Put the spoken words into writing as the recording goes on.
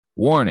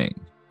Warning.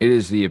 It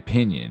is the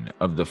opinion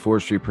of the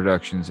 4th Street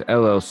Productions,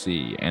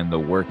 LLC, and the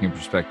Working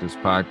Perspectives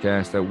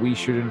podcast that we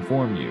should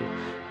inform you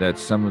that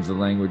some of the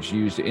language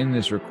used in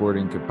this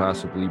recording could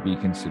possibly be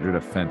considered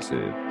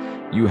offensive.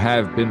 You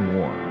have been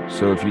warned,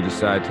 so if you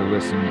decide to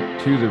listen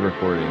to the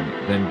recording,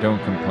 then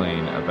don't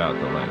complain about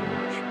the language.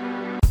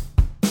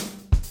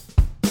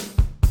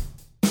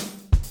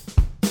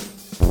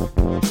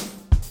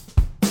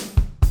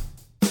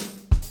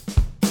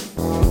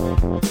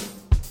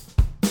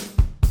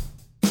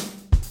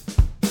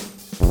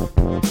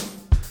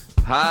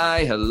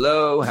 Hi,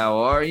 hello, how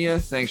are you?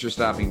 Thanks for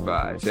stopping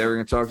by. Today we're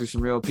going to talk to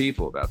some real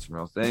people about some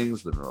real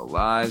things, living real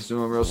lives,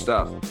 doing real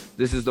stuff.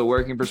 This is the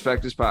Working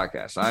Perspectives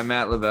podcast. I'm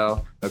Matt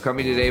Lavelle,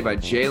 accompanied today by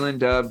Jalen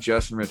Dubb,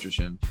 Justin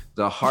Richardson,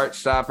 the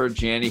Heartstopper,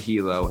 Janny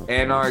Hilo,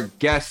 and our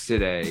guest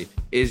today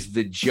is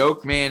the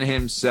joke man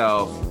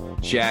himself,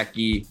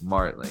 Jackie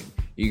Martling.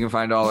 You can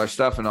find all our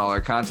stuff and all our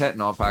content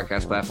and all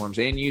podcast platforms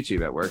and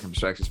YouTube at Working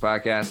Perspectives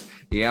Podcast.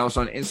 You can also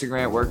on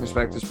Instagram at Working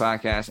Perspectives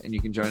Podcast, and you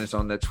can join us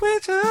on the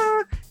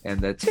Twitter and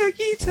the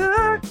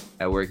TikTok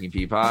at Working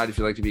P Pod. If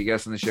you'd like to be a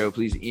guest on the show,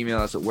 please email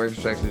us at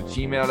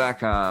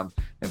workingperspectives@gmail.com,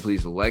 and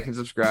please like and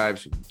subscribe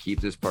so we can keep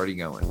this party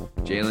going.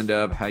 Jalen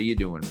Dubb, how you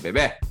doing,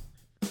 baby?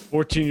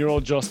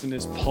 14-year-old Justin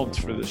is pumped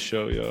for this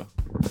show, yo.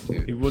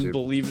 Dude, He wouldn't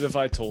believe it if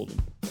I told him.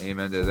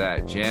 Amen to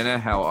that. Jana,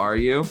 how are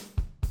you?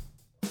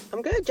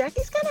 I'm good.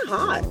 Jackie's kind of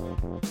hot.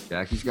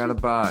 Jackie's got a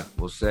bod.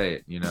 We'll say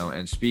it,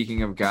 And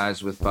speaking of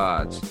guys with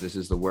bods, this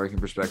is the Working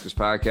Perspectives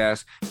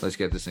podcast. Let's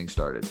get this thing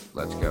started.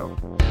 Let's go.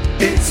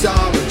 It's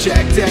all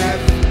objective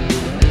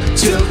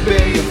to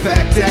be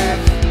effective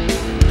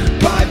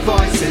by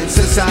voicing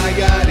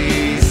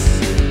societies.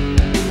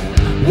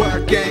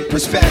 Working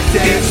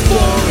perspective,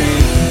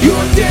 exploring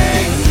your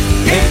day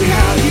and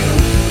how you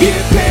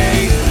get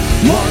paid.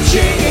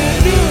 Launching a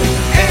new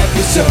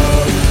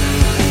episode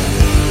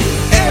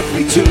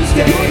every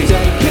Tuesday. Your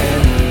day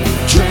can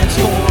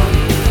transform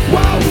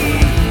while we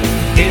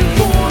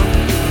inform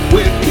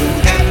with new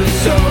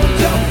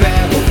episodes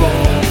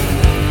available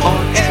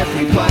on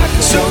every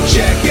platform. So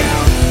check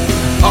out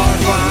our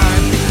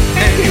vibe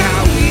and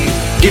how we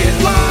get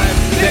live.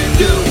 Then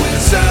do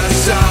us a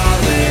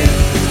solid.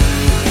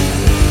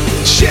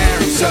 Share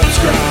and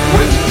subscribe.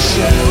 We're just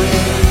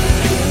sharing.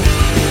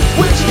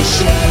 We're just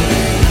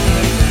sharing.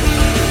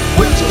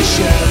 We're just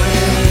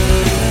sharing.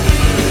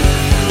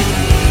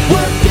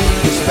 Working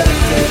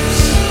perspectives.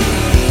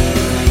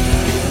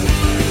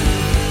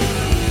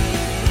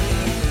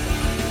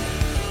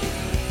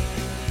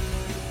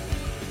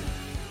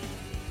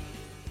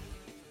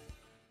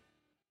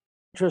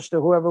 Interest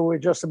to whoever we're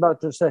just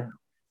about to say.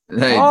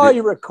 Hey,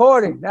 You're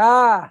recording.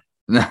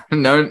 no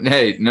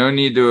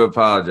need to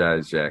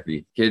apologize,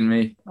 Jackie. Kidding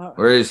me?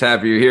 We're just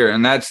happy you're here.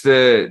 And that's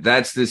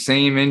the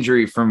same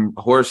injury from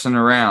horsing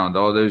around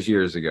all those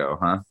years ago,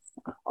 huh?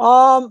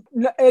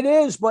 It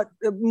is, but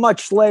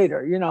much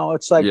later.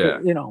 It's like Yeah.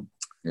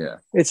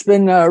 it's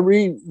been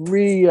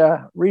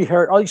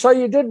reheard. Oh, so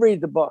you did read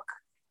the book,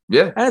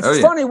 Yeah. and it's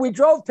funny. We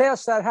drove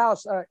past that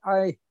house.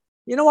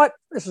 You know what?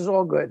 This is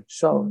all good.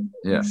 So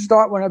Yeah.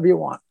 start whenever you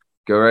want.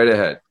 Go right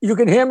ahead. You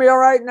can hear me all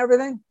right and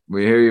everything.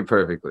 We hear you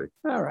perfectly.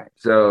 All right.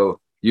 So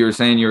you were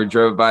saying you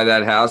drove by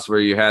that house where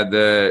you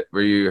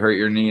hurt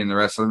your knee in the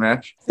wrestling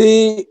match?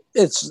 It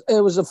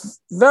was a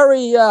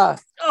very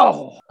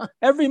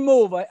every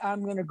move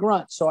I'm going to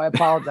grunt, so I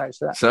apologize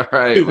for that. It's all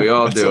right. We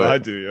all do it. I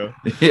do, yo.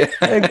 Yeah.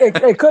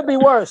 It could be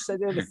worse.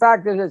 The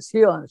fact that it's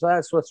healing, so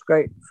that's what's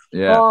great.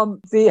 Yeah.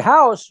 The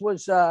house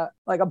was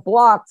like a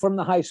block from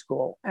the high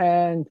school,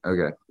 and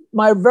Okay.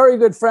 my very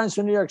good friends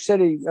from New York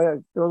City,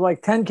 there were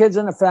like 10 kids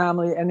in the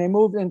family, and they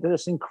moved into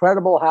this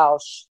incredible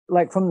house,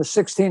 like from the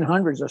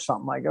 1600s or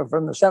something, like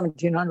from the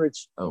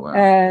 1700s. Oh, wow.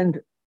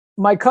 And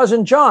my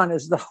cousin John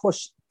is the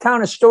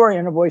town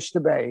historian of Oyster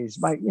Bay. He's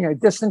my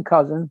distant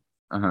cousin.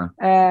 Uh-huh.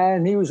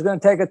 And he was going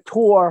to take a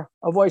tour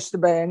of Oyster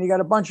Bay, and he got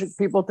a bunch of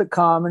people to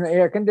come in an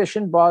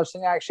air-conditioned bus.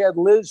 And he actually had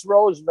Liz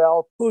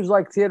Roosevelt, who's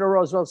like Theodore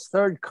Roosevelt's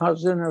third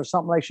cousin or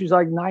something, like she's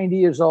like 90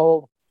 years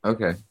old.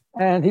 Okay.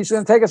 And he's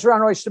going to take us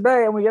around Oyster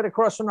Bay, and we get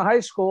across from the high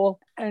school,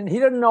 and he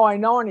didn't know I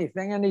know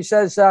anything. And he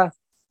says,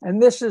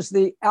 and this is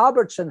the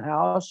Albertson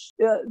house,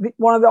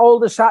 one of the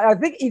oldest. I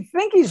think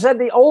he said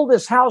the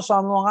oldest house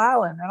on Long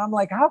Island. And I'm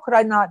like, how could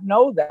I not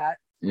know that?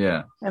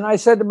 Yeah. And I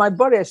said to my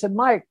buddy, I said,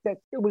 Mike, that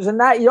it was in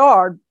that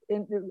yard,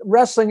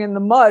 wrestling in the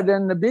mud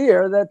and the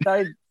beer, that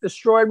I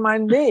destroyed my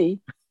knee.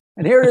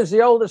 And here it is,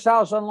 the oldest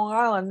house on Long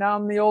Island. Now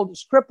I'm the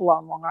oldest cripple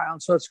on Long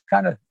Island. So it's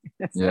kind of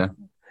Yeah.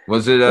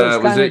 Was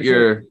it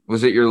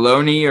your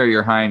low knee or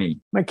your high knee?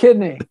 my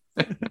kidney.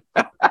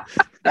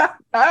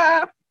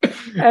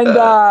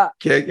 And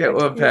Can't get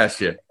one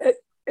past you.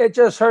 it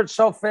just hurt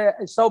so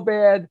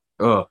bad.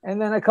 Oh.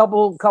 And then a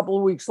couple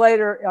of weeks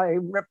later,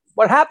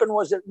 what happened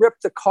was it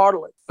ripped the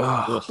cartilage.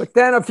 Oh. But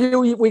then a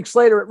few weeks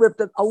later, it ripped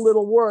it a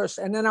little worse.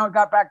 And then I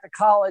got back to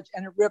college,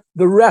 and it ripped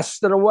the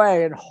rest of the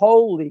way. And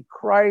holy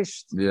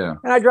Christ. Yeah.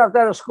 And I dropped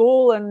out of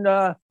school and,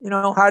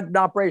 had an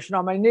operation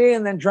on my knee,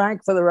 and then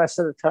drank for the rest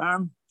of the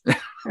term. And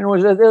it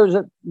was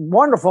a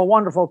wonderful,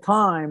 wonderful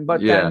time.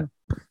 But then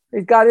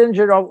it got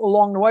injured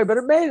along the way. But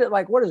it made it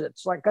like, what is it?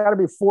 It's like got to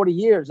be 40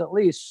 years at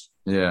least.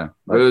 Yeah.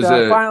 But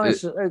finally,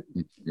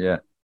 yeah.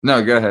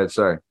 No, go ahead.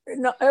 Sorry.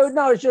 No,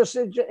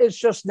 it's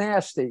just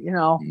nasty, you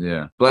know.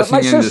 Yeah. But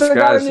Blessing in disguise.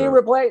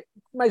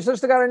 My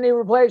sister got her knee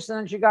replaced, and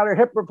then she got her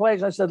hip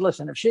replaced. I said,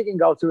 listen, if she can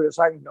go through this,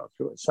 I can go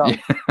through it. So,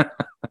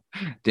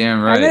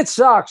 damn right. And it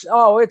sucks.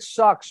 Oh, it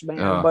sucks,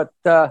 man. Oh.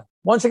 But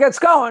once it gets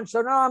going,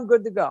 so now I'm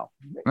good to go.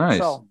 Nice.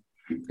 So,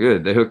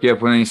 good. They hook you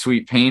up with any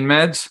sweet pain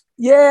meds?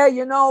 Yeah,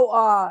 you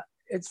know,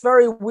 it's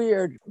very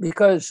weird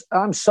because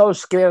I'm so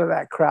scared of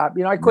that crap.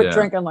 You know, I quit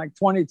drinking like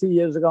 22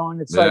 years ago,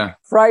 and it's like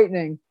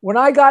frightening. When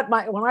I got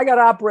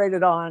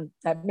operated on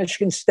at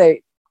Michigan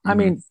State, I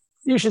mean,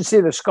 you should see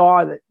the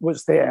scar that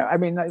was there. I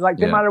mean, like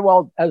they might as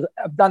well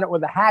have done it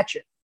with a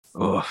hatchet.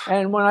 Ugh.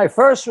 And when I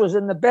first was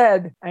in the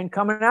bed and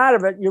coming out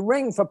of it, you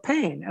ring for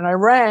pain. And I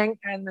rang,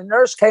 and the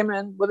nurse came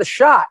in with a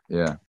shot.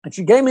 Yeah. And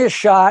she gave me a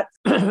shot.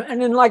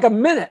 And in like a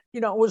minute, you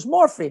know, it was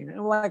morphine.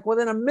 And like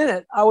within a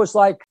minute, I was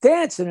like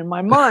dancing in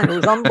my mind. It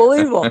was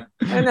unbelievable.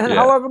 And then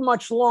however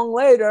much long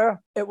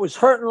later, it was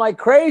hurting like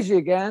crazy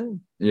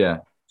again. Yeah.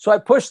 So I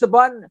pushed the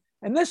button.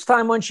 And this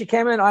time when she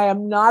came in, I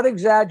am not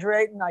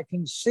exaggerating. I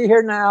can see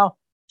her now.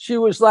 She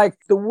was like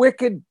the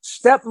wicked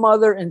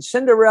stepmother in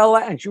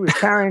Cinderella, and she was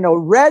carrying a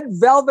red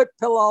velvet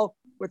pillow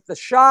with the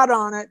shot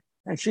on it.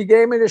 And she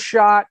gave me the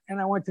shot, and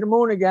I went to the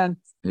moon again.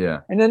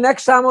 Yeah. And the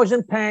next time I was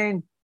in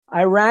pain,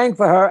 I rang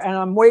for her, and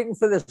I'm waiting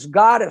for this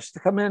goddess to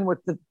come in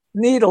with the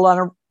needle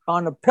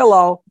on a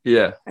pillow.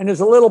 Yeah. And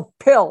there's a little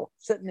pill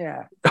sitting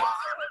there.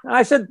 And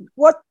I said,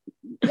 what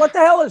the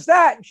hell is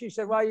that? And she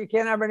said, well, you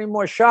can't have any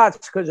more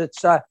shots because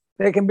it's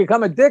they can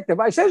become addictive.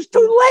 I said, it's too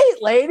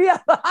late, lady.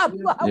 I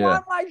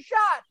want my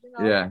shot. You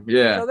know? Yeah,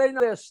 yeah. So they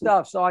know their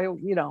stuff. So I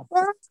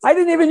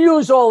didn't even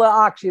use all the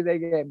oxy they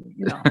gave me.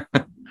 You know.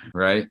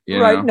 Right.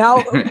 Right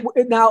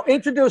now,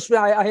 introduce me.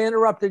 I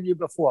interrupted you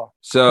before.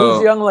 So who's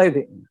the young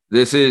lady?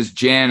 This is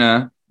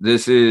Jana.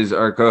 This is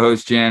our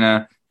co-host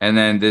Jana, and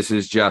then this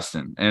is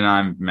Justin, and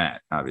I'm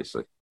Matt.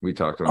 Obviously, we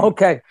talked to him.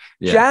 Okay,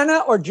 yeah. Jana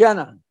or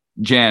Jenna?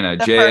 Jana.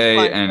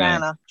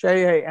 Jana.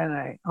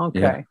 Jana.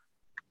 Okay.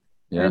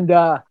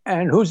 Yeah.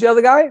 And who's the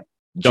other guy?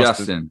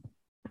 Justin.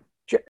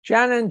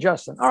 Jana and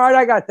Justin. All right,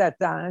 I got that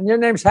down. And your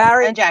name's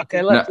Harry? And Jackie.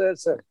 Okay,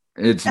 that's it.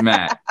 It's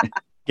Matt.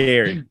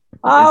 Gary.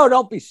 Oh,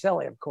 don't be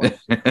silly, of course.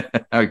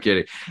 I'm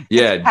kidding.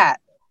 Yeah.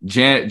 Pat.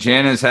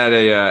 Jana's had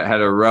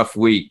a rough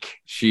week.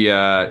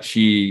 Her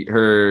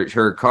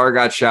car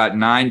got shot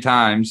 9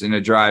 times in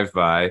a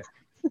drive-by.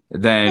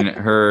 Then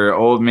her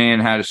old man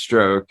had a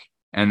stroke,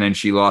 and then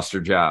she lost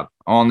her job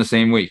all in the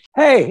same week.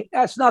 Hey,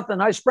 that's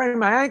nothing. I sprained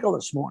my ankle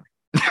this morning.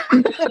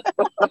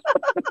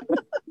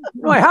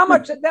 Wait, how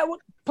much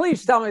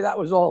please tell me that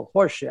was all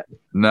horseshit.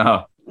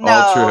 No,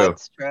 all true.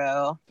 It's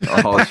true.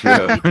 All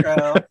true.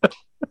 True.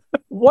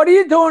 What are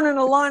you doing in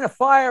the line of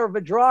fire of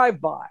a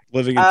drive-by?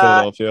 Living in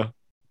Philadelphia.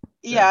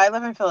 Yeah, I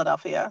live in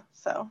Philadelphia,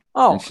 so.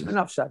 Oh,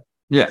 enough said.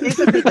 Yeah.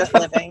 Basically just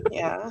living,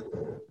 yeah.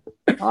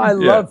 I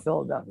love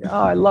Philadelphia.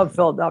 Oh, I love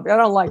Philadelphia. I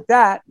don't like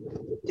that,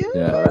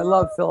 but I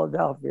love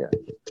Philadelphia.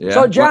 Yeah.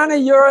 So,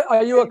 Johnny,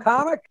 are you a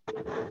comic?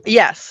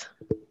 Yes.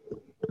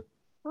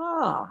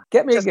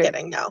 Get me just a gig.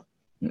 kidding, no.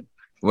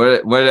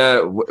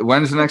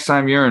 When's the next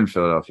time you're in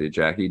Philadelphia,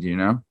 Jackie? Do you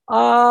know?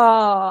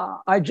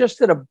 I just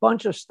did a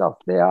bunch of stuff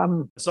there. I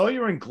saw you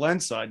were in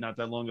Glenside not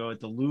that long ago at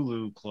the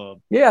Lulu Club.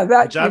 Yeah,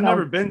 which I've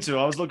never been to.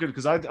 I was looking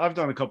because I've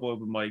done a couple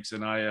open mics,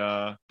 and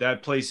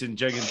that place in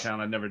Jenkintown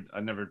I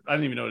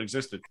didn't even know it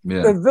existed.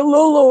 Yeah. The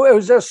Lulu, it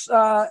was just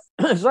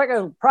it's like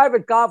a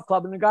private golf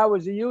club, and the guy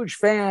was a huge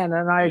fan,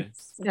 and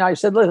I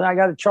said, listen, I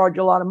got to charge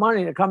you a lot of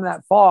money to come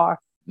that far.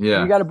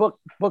 Yeah, you got to book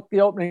the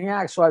opening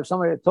act, so I have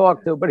somebody to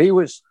talk to. But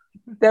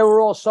they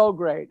were all so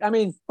great. I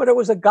mean, but it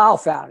was a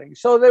golf outing,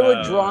 so they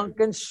were drunk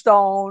and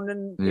stoned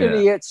and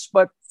idiots.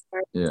 But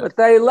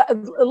they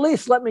at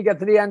least let me get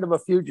to the end of a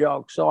few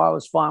jokes, so I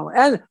was fine.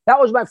 And that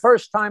was my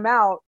first time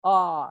out.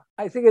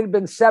 I think it had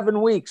been 7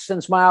 weeks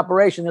since my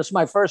operation. This is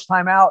my first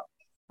time out.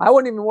 I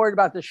wasn't even worried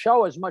about the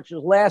show as much as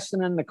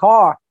lasting in the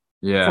car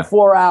for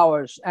 4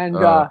 hours. And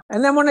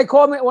then when they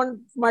called me,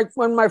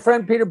 when my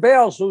friend Peter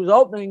Bales, who was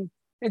opening,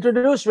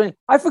 introduced me,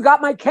 I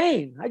forgot my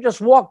cane. I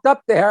just walked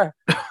up there.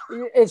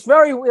 It's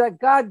very like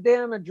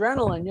goddamn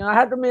adrenaline. You know, I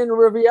had to be in the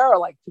Riviera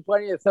like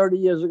 20 or 30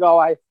 years ago.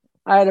 I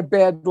had a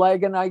bad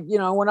leg, and I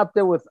went up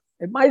there with,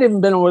 it might have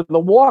even been with the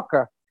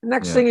walker.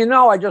 Next thing you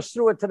know, I just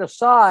threw it to the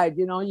side.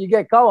 You know, you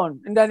get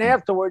going, and then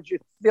afterwards you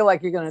feel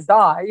like you're gonna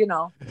die. You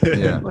know.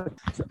 Yeah.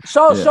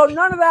 So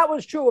none of that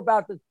was true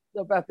about the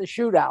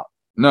shootout.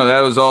 No,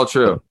 that was all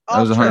true.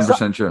 That was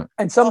 100% true.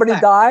 And somebody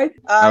died?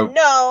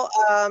 No,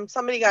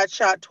 somebody got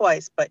shot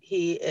twice, but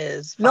he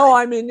is fine. No,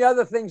 I mean the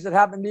other things that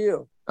happened to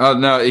you. Oh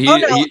no, he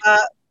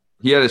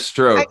had a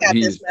stroke. I got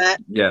this,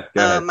 Matt. Yeah,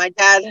 go ahead.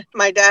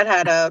 My dad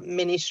had a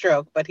mini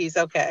stroke, but he's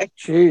okay.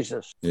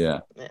 Jesus.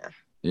 Yeah.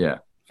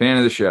 Fan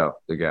of the show,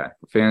 the guy.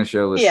 Fan of the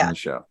show, listen to the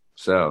show.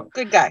 So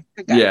good guy.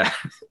 Yeah.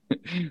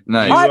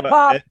 Nice. Hi,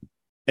 Pop.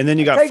 And then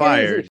you got Take it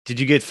fired. easy. Did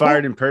you get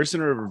fired in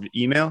person or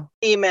email?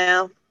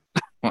 Email. Oh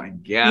my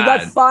God. You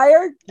got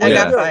fired? I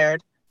Yeah. got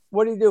fired.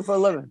 What do you do for a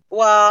living?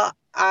 Well,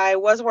 I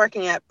was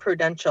working at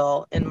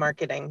Prudential in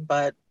marketing,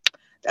 but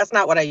that's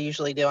not what I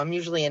usually do. I'm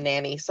usually a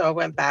nanny. So I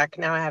went back.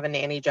 Now I have a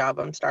nanny job.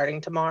 I'm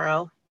starting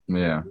tomorrow.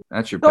 Yeah,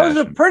 that's your Those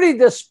are passion. pretty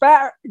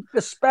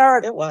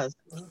disparate, It was.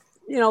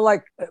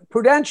 like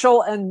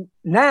Prudential and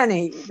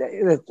Nanny.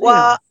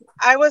 Well,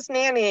 I was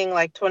nannying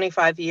like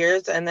 25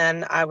 years. And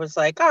then I was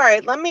like, all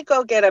right, let me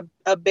go get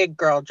a big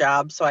girl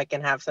job so I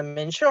can have some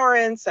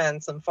insurance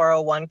and some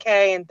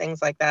 401k and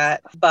things like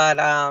that. But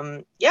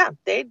yeah,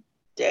 they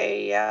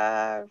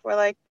were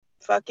like,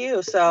 fuck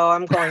you. So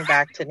I'm going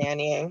back to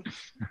nannying.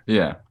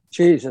 Yeah,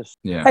 Jesus.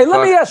 yeah. Hey,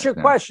 let me Fuck ask you a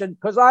that. question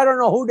because I don't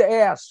know who to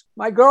ask.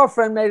 My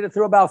girlfriend made it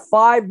through about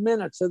 5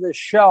 minutes of this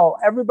show.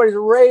 Everybody's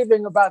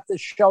raving about this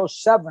show,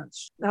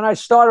 Severance. And I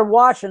started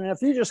watching. And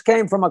if you just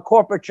came from a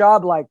corporate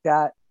job like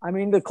that, I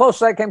mean, the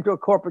closest I came to a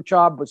corporate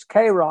job was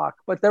K-Rock,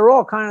 but they're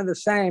all kind of the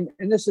same.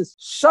 And this is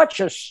such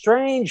a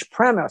strange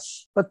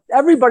premise, but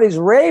everybody's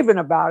raving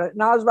about it.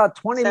 And I was about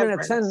 20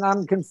 minutes in and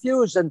I'm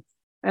confused.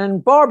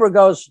 And Barbara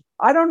goes,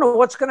 I don't know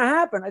what's going to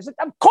happen. I said,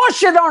 of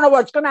course you don't know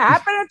what's going to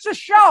happen. It's a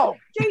show.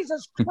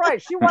 Jesus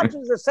Christ. She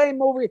watches the same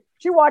movie.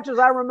 She watches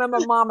I Remember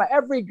Mama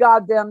every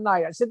goddamn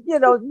night. I said,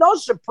 no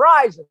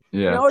surprises.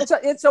 Yeah,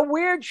 It's a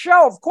weird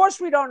show. Of course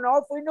we don't know.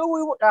 If we knew,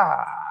 we would.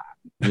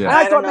 And yeah.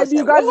 I I thought don't know. maybe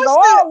you What guys would was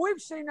go, that?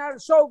 we've seen that.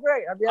 It's so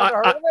great. Have you ever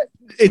heard of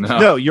it? No.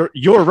 No,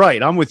 you're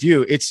right. I'm with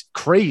you. It's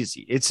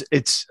crazy.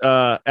 It's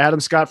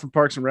Adam Scott from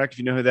Parks and Rec, if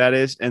you know who that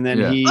is. And then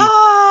Yeah.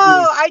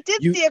 I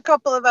did you- see a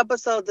couple of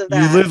episodes of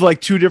that. you live like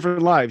two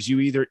different lives. You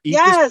either eat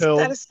yes, this pill,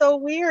 that is so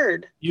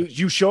weird.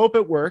 you show up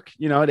at work,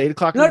 at 8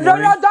 o'clock in No, the no,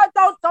 morning.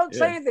 no, don't say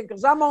Yeah. anything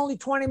because I'm only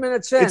 20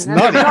 minutes in. It's And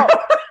nutty.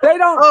 They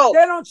don't Oh,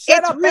 set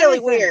It's up really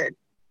anything. weird.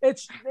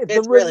 It's the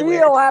It's really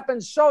reveal weird.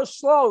 happens so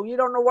slow. You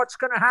don't know what's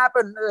going to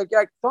happen.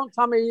 Like, don't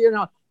tell me,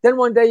 Then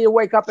one day you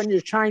wake up and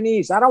you're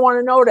Chinese. I don't want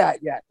to know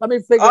that yet. Let me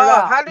figure it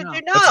out. How did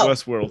you That's know?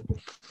 Westworld.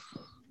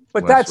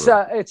 But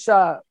Westworld.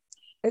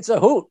 it's a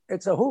hoot.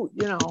 It's a hoot.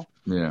 Yeah.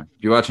 Do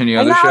you watch any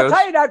And other now I'll shows?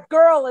 tell you that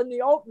girl in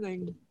the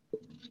opening.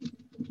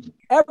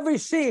 Every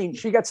scene,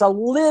 she gets a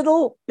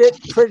little bit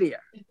prettier,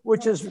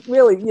 which is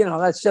really,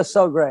 that's just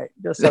so great.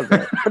 Just so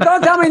great. But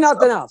don't tell me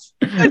nothing else.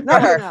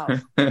 Nothing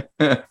else.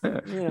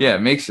 Yeah,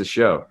 it makes the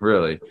show,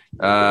 really.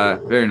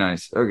 Very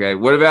nice. Okay.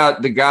 What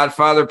about The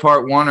Godfather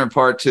Part 1 or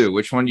Part 2?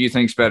 Which one do you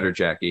think's better,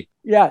 Jackie?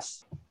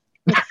 Yes.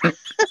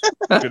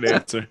 Good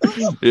answer.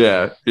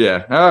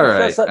 Yeah. All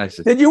right. So, I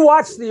see. did you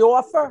watch The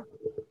Offer?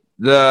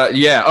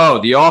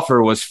 The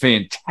Offer was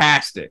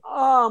fantastic.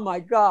 Oh my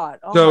God!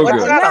 Oh So my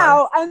good.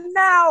 God. And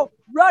now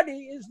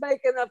Ruddy is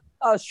making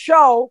a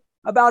show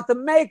about the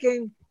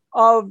making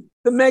of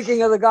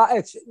the guy.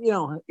 It's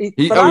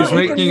He's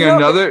making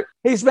another.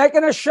 He's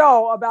making a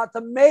show about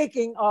the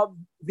making of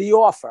The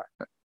Offer.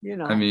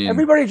 I mean,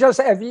 everybody just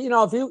if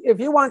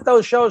you want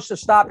those shows to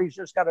stop, he's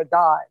just got to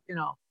die.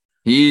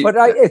 But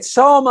it's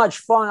so much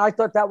fun. I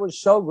thought that was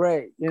so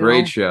great.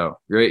 Great show.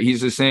 Great. He's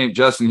the same.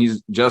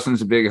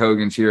 Justin's a big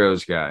Hogan's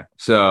Heroes guy.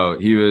 So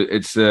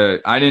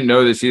I didn't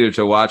know this either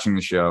till watching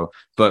the show,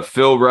 but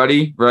Phil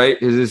Ruddy,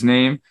 right, is his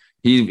name.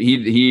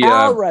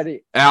 Al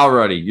Ruddy. Al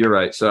Ruddy. You're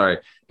right. Sorry.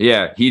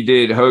 Yeah. He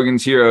did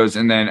Hogan's Heroes.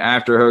 And then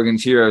after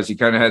Hogan's Heroes, he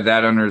kind of had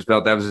that under his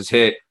belt. That was his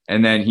hit.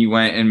 And then he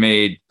went and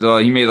made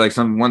like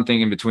one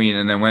thing in between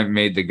and then went and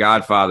made The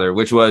Godfather,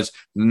 which was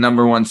the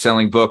 #1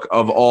 selling book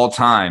of all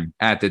time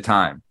at the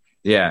time.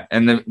 Yeah.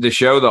 And the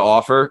show, The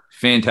Offer,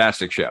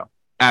 fantastic show.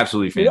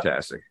 Absolutely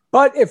fantastic.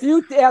 But if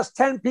you ask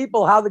 10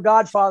 people how The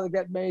Godfather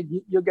get made,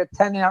 you'll get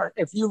 10 hours.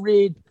 If you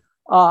read,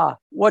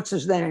 what's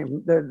his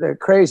name? The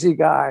crazy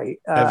guy.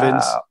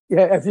 Evans.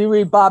 Yeah. If you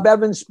read Bob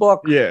Evans'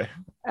 book. Yeah.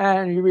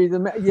 And you read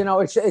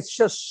it's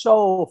just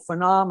so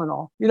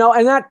phenomenal.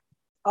 And that,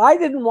 I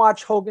didn't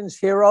watch Hogan's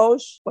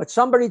Heroes, but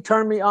somebody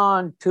turned me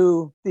on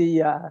to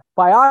the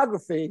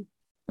biography,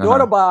 the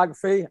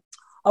autobiography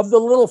of the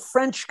little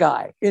French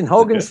guy in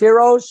Hogan's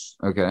Heroes.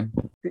 Okay.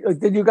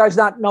 Did you guys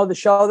not know the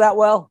show that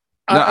well?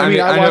 No,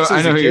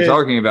 I know who you're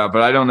talking about,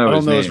 but I don't know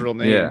his real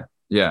name.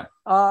 Yeah.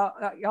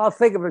 I'll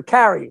think of it.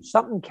 Carey.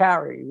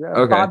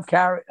 Okay. Bob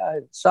Carey,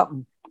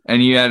 something.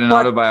 And you had an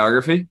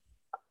autobiography?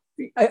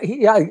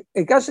 I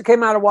guess it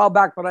came out a while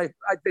back, but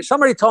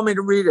somebody told me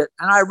to read it,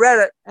 and I read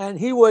it. And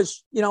he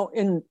was,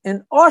 in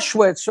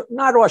Auschwitz,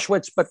 not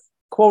Auschwitz, but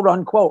quote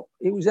unquote,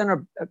 he was in a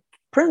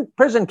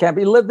prison camp.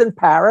 He lived in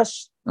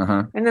Paris,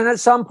 and then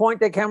at some point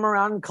they came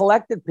around and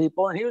collected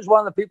people, and he was one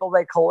of the people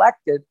they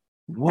collected.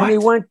 What? And he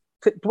went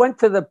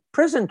to the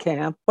prison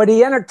camp, but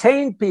he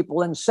entertained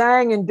people and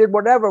sang and did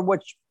whatever,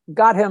 which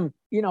got him,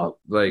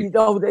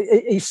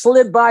 he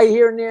slid by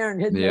here and there,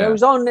 and he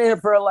was on there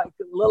for like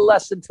a little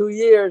less than 2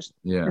 years.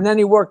 Yeah. And then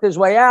he worked his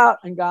way out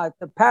and got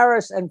to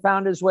Paris and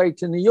found his way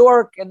to New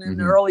York. And in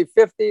the early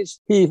 50s,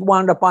 he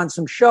wound up on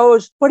some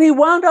shows, but he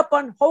wound up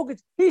on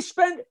Hogan's. He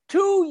spent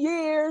 2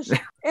 years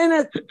in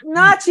a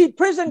Nazi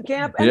prison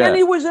camp, and then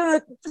he was in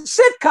a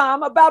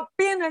sitcom about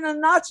being in a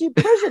Nazi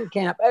prison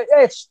camp.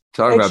 It's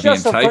about being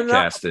just a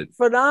typecasted.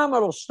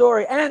 Phenomenal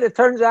story. And it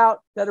turns out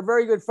that a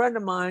very good friend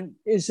of mine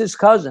is his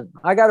cousin.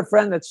 I got a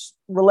friend that's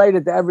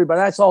related to everybody.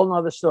 That's a whole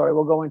nother story.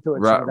 We'll go into it.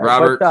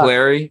 Robert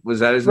Clary, was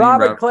that his name?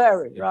 Robert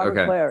Clary.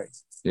 Robert Clary.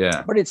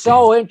 Yeah. But it's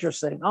so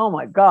interesting. Oh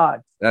my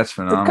God. That's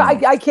phenomenal.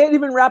 I can't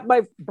even wrap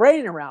my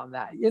brain around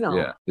that, you know.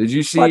 Yeah. Did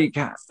you see,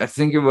 I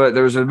think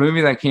there was a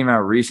movie that came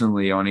out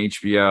recently on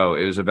HBO.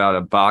 It was about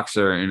a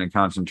boxer in a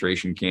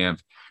concentration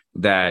camp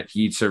that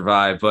he'd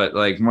survived. But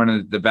like one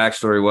of the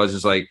backstory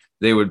was like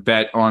they would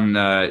bet on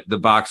the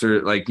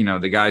boxer, like, you know,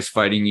 the guys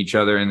fighting each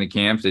other in the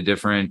camp, the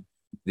different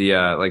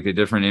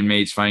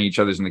inmates fighting each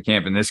other's in the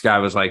camp. And this guy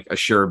was like a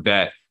sure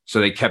bet. So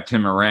they kept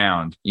him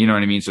around. You know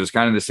what I mean? So it's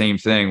kind of the same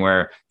thing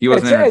where he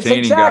wasn't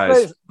entertaining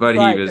guys, but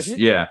he was,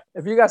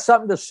 If you got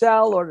something to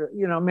sell or,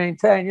 you know,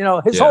 maintain, you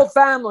know, his whole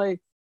family,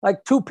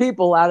 like 2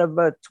 people out of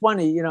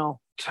 20, you know,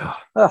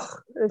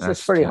 it's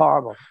just pretty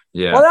horrible.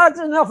 Yeah. Well, that's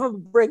enough of a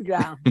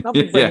breakdown.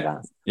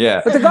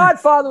 Yeah. But The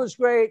Godfather was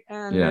great.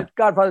 And The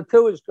Godfather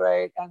 2 is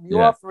great. And The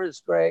Offer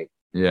is great.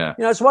 Yeah.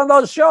 You know, it's one of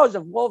those shows.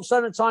 If all of a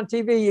sudden it's on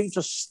TV, you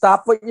just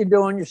stop what you're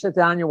doing. You sit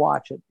down, you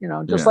watch it, you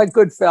know, just like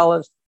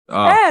Goodfellas.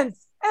 And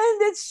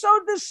it's so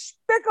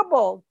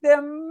despicable.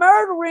 They're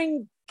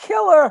murdering,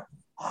 killer,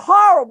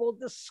 horrible,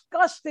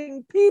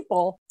 disgusting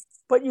people.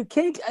 But you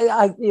can't,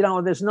 you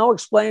know, there's no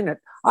explaining it.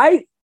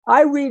 I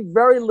read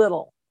very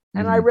little.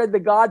 And I read The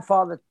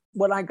Godfather.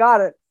 When I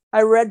got it,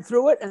 I read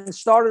through it and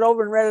started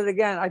over and read it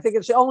again. I think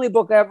it's the only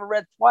book I ever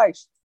read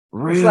twice.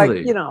 Really? It's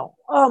like, you know,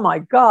 oh my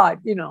God,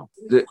 you know.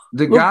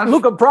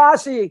 Luca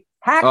Brasi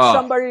hacked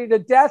somebody to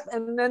death.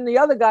 And then the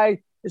other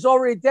guy is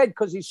already dead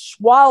because he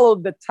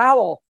swallowed the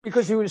towel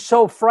because he was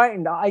so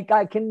frightened. I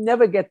can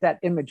never get that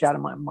image out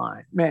of my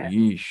mind, man.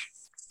 Yeesh.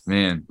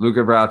 Man,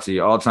 Luca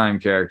Brasi, all-time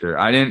character.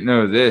 I didn't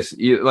know this.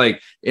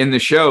 Like in the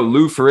show,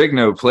 Lou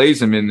Ferrigno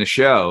plays him in the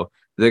show.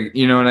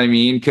 You know what I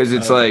mean? Because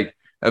it's like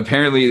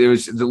apparently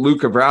the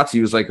Luca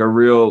Brasi was like a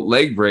real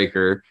leg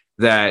breaker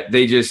that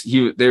they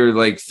were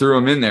like threw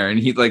him in there,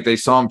 and they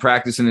saw him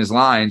practicing his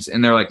lines,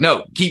 and they're like,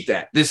 no, keep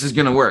that. This is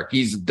gonna work.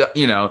 He's,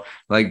 you know,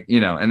 like, you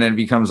know, and then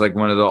becomes like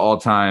one of the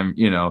all-time,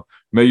 you know,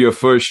 may your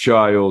first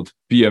child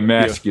be a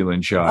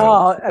masculine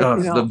child. You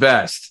know, the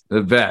best.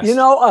 You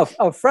know,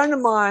 a friend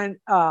of mine,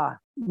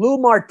 Lou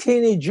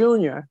Martini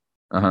Jr.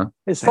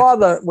 His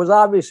father was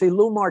obviously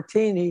Lou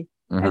Martini,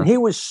 and he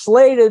was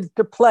slated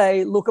to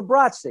play Luca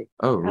Brasi.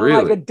 Oh, and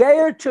really? like a day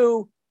or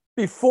two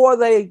before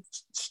they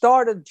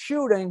started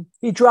shooting,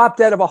 he dropped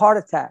dead of a heart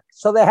attack.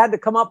 So they had to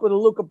come up with a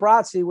Luca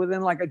Brasi within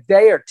like a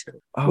day or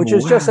two, which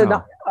is just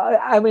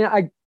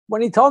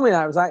when he told me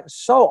that, I was like,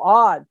 so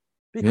odd,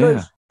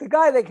 because the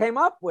guy they came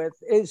up with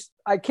is,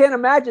 I can't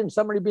imagine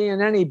somebody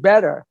being any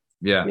better.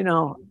 Yeah. You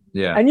know?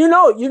 Yeah. And you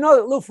know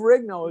that Lou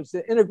Ferrigno is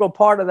the integral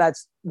part of that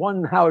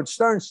one Howard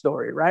Stern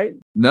story, right?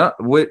 No,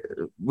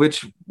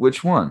 which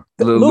one?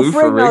 Lou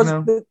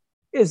Ferrigno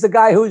is the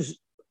guy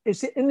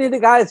isn't he the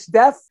guy that's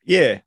deaf?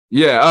 Yeah.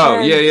 Yeah.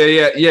 Oh,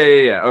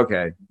 yeah.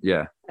 Okay.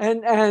 Yeah.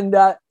 And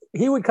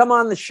he would come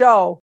on the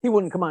show. He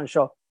wouldn't come on the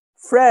show.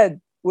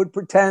 Fred would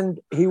pretend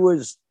he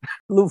was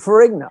Lou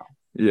Ferrigno.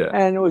 Yeah.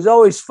 And it was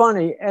always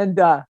funny. And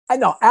I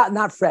know,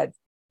 not Fred.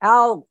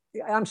 Al,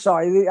 I'm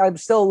sorry. I'm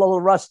still a little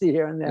rusty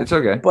here and there. It's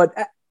okay. But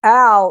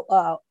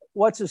Al,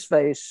 what's his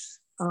face?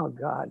 Oh,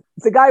 God.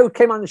 The guy who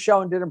came on the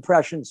show and did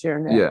impressions here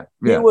and there.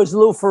 Yeah. He was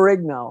Lou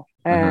Ferrigno.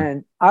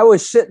 And I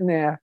was sitting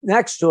there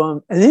next to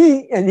him, and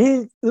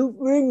he Lou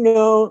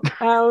Ferrigno,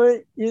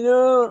 Howard, you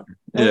know.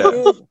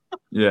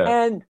 Yeah.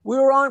 And we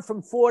were on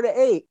from 4 to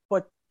 8,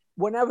 but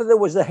whenever there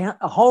was a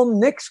home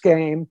Knicks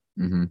game,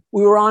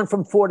 we were on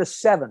from 4 to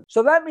 7.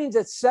 So that means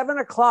at 7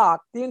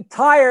 o'clock, the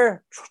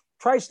entire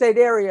tri-state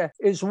area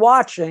is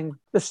watching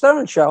the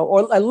Stern Show,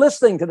 or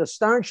listening to the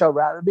Stern Show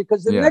rather,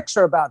 because the Knicks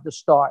are about to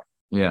start.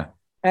 Yeah.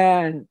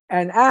 And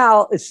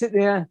Al is sitting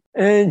there,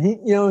 and he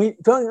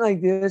talking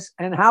like this.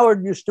 And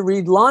Howard used to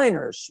read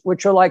liners,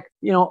 which are like,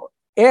 you know,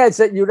 ads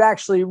that you'd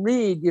actually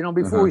read, you know,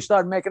 before we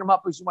started making them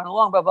up as we went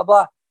along, blah, blah,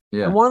 blah.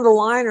 Yeah. And one of the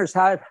liners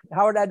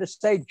Howard had to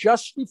say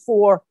just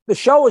before the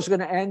show was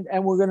going to end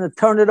and we're going to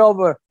turn it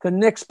over to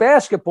Knicks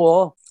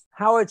basketball,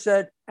 Howard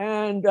said,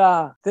 and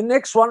the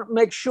Knicks want to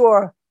make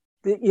sure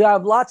that you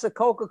have lots of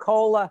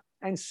Coca-Cola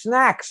and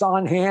snacks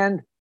on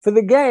hand for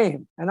the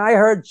game. And I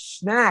heard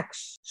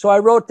snacks. So I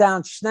wrote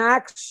down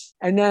snacks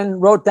and then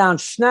wrote down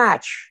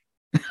snatch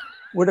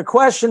with a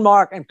question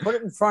mark and put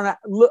it in front of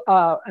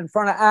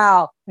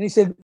Al. And he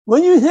said,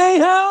 "When you say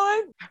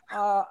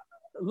Howard?"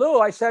 Lou,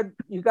 I said,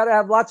 "You got to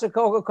have lots of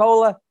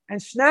Coca-Cola and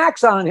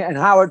snacks on it." And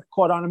Howard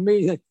caught on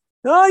immediately.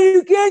 "No,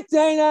 you can't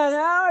say that,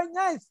 Howard.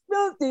 That's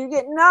filthy.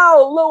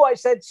 No, Lou, I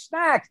said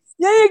snacks.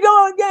 There you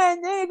go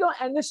again. There you go."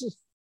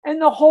 And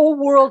the whole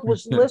world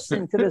was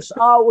listening to this.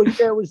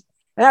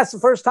 And that's the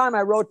first time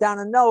I wrote down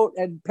a note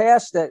and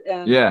passed it.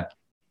 And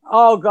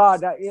oh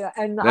God,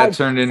 and that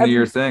turned into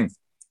your thing.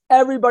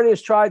 Everybody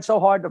has tried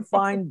so hard to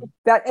find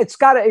that. It's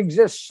got to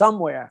exist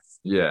somewhere.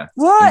 Yeah.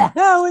 What?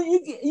 How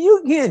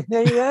you can't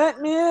say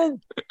that,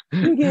 man?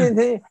 You can't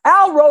say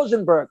Al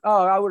Rosenberg.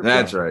 Oh, I would.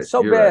 That's right.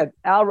 So You're bad.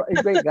 Al,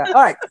 a great guy. All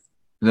right.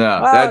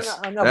 No, Well, that's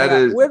enough that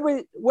of is.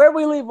 Where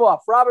we leave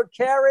off? Robert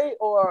Carey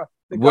or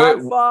The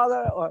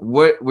Godfather? Or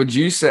What would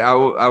you say? I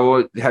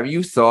will. Have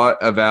you thought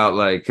about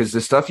like because the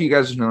stuff you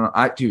guys know?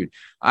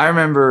 I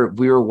remember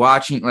we were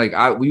watching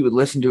we would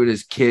listen to it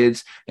as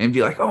kids and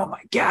be like, oh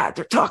my god,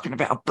 they're talking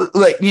about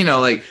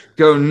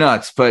go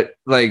nuts. But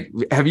like,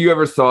 have you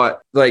ever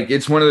thought like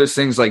it's one of those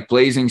things like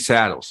Blazing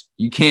Saddles?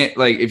 You can't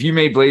if you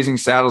made Blazing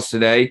Saddles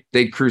today,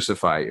 they'd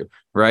crucify you,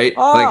 right?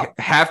 Oh. Like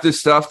half the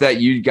stuff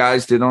that you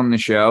guys did on the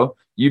show,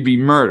 you'd be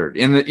murdered.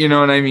 You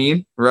know what I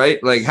mean,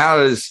 right? Like how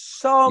does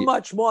so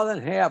much more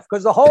than half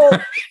because the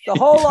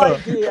whole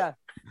idea.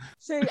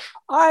 See,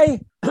 I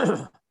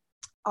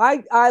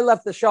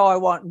left the show. I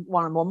wanted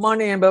more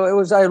money, but it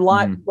was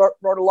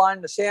wrote a line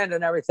in the sand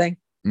and everything.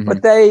 Mm-hmm.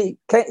 But they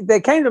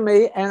came to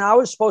me, and I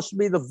was supposed to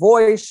be the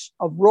voice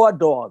of Raw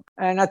Dog.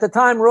 And at the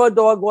time, Raw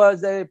Dog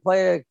they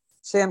play a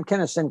Sam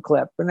Kinison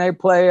clip, and they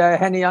play a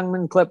Henny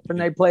Youngman clip, and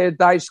they play a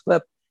Dice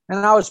clip, and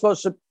I was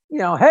supposed to,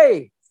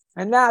 hey.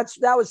 And that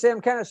was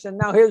Sam Kinison.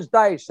 Now here's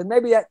Dice. And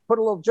maybe I put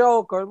a little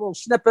joke or a little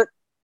snippet.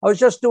 I was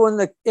just doing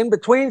the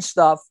in-between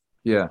stuff.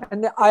 Yeah.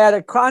 And I had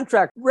a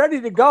contract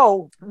ready to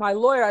go. My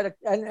lawyer had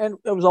and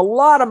it was a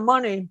lot of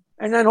money.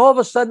 And then all of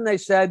a sudden they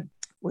said,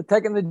 we're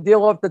taking the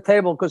deal off the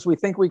table because we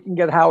think we can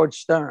get Howard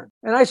Stern.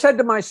 And I said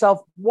to myself,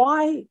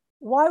 why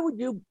would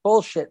you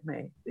bullshit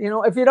me?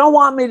 If you don't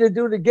want me to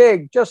do the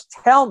gig, just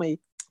tell me.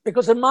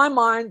 Because in my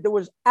mind, there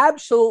was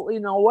absolutely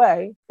no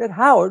way that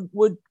Howard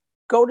would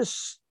go to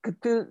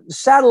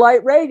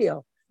satellite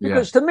radio.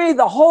 Because to me,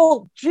 the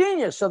whole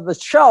genius of the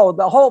show,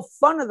 the whole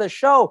fun of the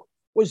show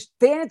was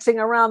dancing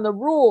around the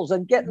rules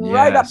and getting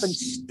right up and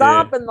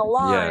stomping the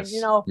line,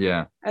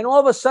 Yeah. And all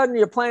of a sudden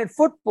you're playing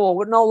football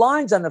with no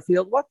lines on the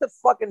field. What the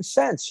fucking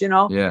sense,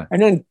 Yeah.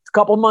 And then a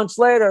couple months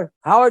later,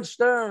 Howard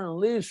Stern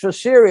leaves for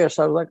Sirius.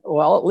 I was like,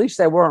 well, at least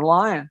they weren't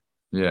lying.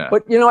 Yeah.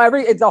 But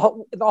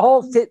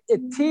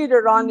it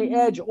teetered on the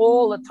edge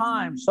all the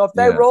time. So if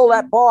they roll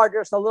that bar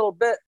just a little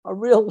bit,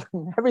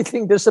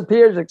 everything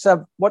disappears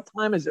except what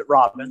time is it,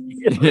 Robin?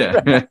 Yeah.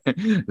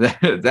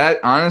 that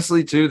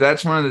honestly too,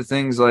 that's one of the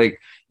things they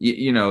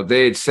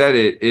had said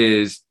it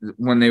is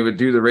when they would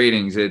do the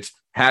ratings, it's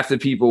half the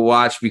people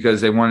watch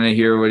because they want to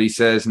hear what he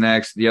says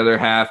next. The other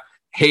half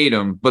hate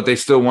him, but they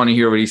still want to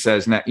hear what he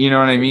says next. You know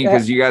what I mean?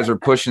 Because you guys are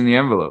pushing the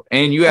envelope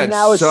and you had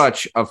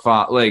such a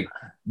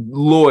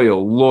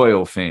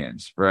loyal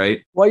fans,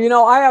 right?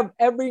 Well, I have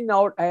every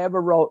note I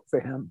ever wrote for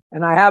him,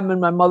 and I have them in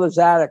my mother's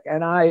attic.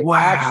 And I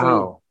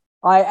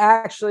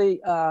actually,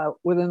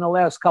 within the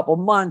last couple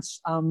months,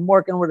 I'm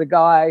working with a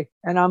guy,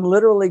 and I'm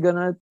literally going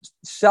to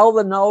sell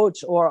the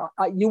notes, or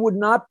you would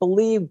not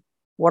believe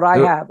what I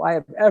have. I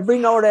have every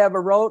note I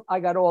ever wrote. I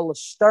got all the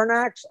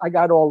Sternax. I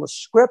got all the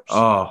scripts.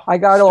 I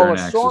got all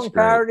the song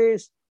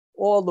parodies,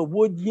 all the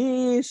Wood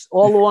Yees,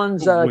 all the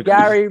ones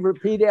Gary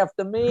repeat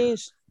after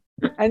me's.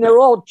 And they're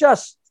all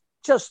just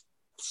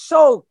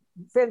so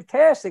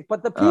fantastic.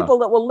 But the people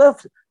that were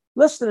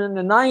listening in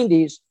the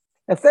 90s,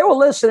 if they were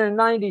listening in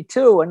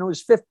 92 and it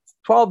was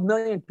 12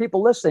 million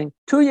people listening,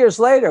 2 years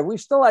later, we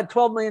still had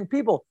 12 million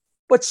people.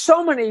 But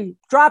so many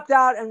dropped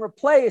out and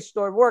replaced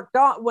or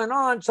went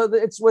on. So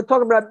that we're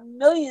talking about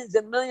millions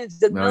and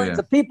millions and millions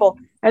of people.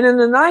 And in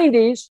the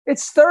 90s,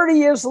 it's 30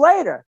 years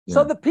later. Yeah.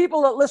 So the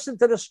people that listen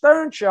to the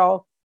Stern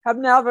Show have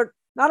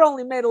not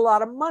only made a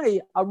lot of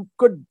money, a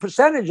good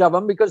percentage of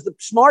them, because the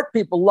smart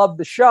people love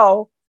the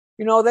show.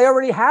 They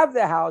already have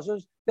their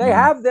houses. They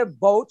have their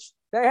boats.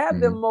 They have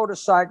their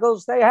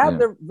motorcycles. They have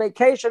their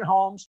vacation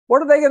homes.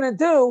 What are they going to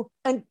do?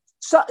 And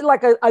so,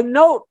 like a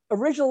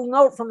original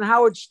note from the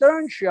Howard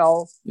Stern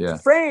Show,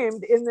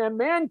 framed in their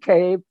man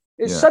cave,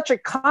 is such a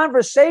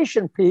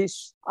conversation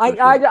piece.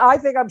 I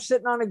think I'm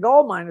sitting on a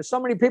gold mine. There's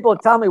so many people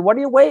that tell me, what are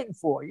you waiting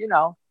for?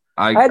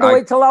 I had to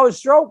wait till I was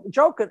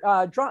broke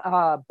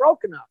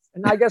enough.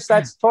 And I guess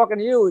that's talking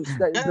to you.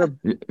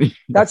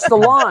 That's the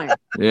line.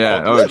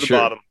 Yeah. Oh,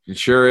 sure. It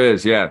sure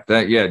is. Yeah.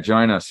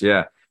 Join us.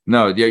 Yeah.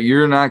 No,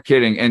 you're not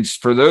kidding. And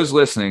for those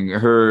listening,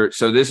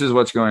 so this is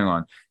what's going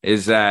on,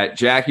 is that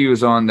Jackie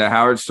was on the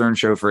Howard Stern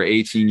Show for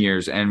 18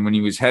 years. And when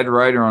he was head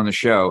writer on the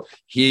show,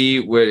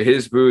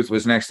 his booth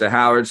was next to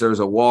Howard's. There was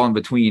a wall in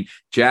between.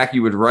 Jackie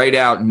would write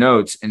out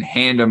notes and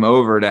hand them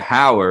over to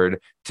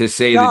Howard to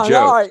say the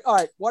joke. All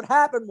right. What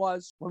happened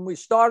was when we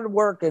started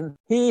working,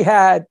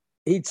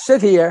 he'd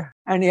sit here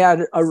and he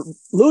had a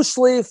loose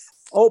leaf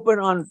open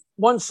on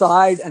one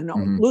side and a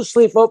loose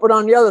leaf open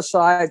on the other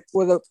side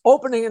with an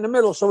opening in the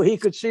middle so he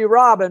could see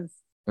Robin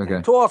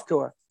and talk to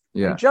her.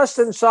 Yeah. And just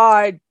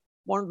inside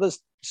one of the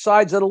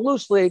sides of the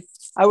loose leaf,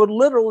 I would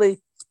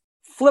literally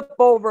flip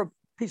over a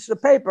piece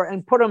of paper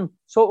and put him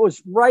so it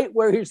was right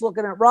where he's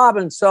looking at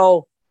Robin.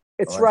 So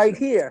it's right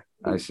here.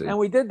 I see. And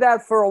we did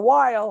that for a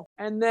while.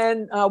 And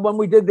then when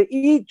we did the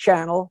E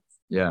channel,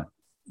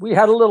 we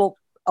had a little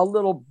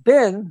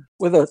bin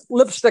with a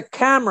lipstick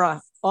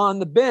camera on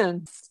the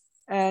bin.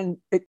 and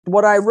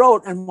what I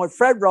wrote and what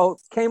Fred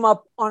wrote came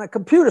up on a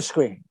computer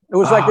screen. It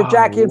was like the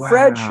Jackie and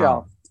Fred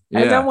show.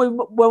 And then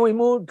when we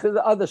moved to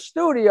the other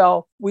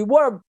studio, we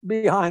were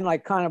behind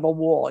like kind of a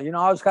wall. You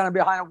know, I was kind of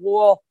behind a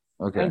wall.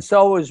 Okay. And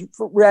so was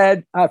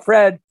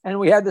Fred, and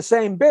we had the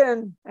same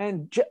bin.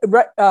 And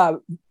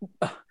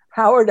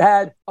Howard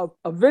had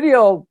a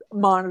video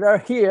monitor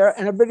here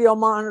and a video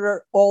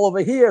monitor all over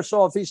here.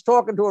 So if he's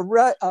talking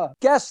to a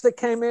guest that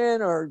came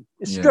in or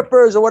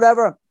strippers or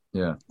whatever,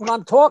 when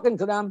I'm talking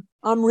to them,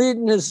 I'm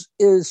reading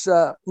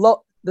the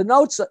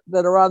notes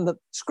that are on the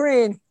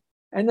screen.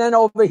 And then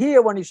over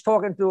here, when he's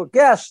talking to a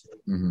guest,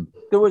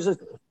 there was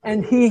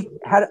and he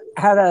I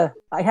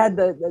had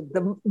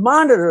the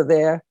monitor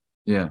there.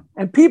 Yeah.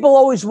 And people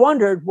always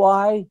wondered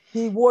why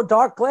he wore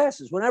dark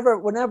glasses.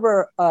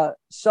 Whenever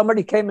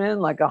somebody came in,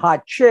 like a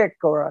hot chick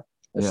or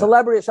a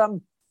celebrity or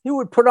something, he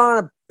would put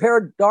on a pair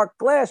of dark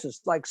glasses,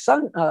 like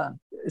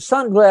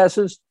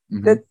sunglasses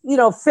that, you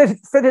know, fit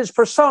his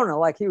persona.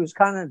 Like he was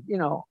kind of, you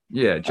know,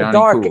 Johnny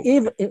dark, cool.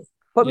 even.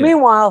 But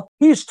meanwhile,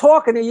 he's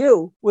talking to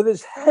you with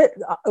his head,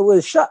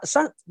 with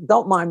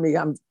don't mind me.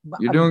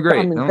 You're doing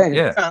great.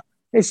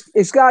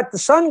 He's got the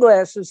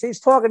sunglasses. He's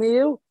talking to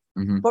you,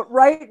 but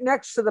right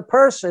next to the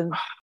person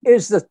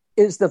is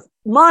the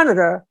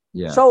monitor.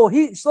 Yeah. So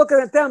he's looking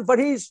at them, but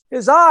his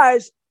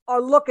eyes are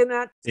looking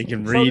at. He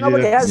can read it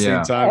at the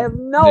same time. I have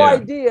no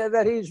idea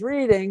that he's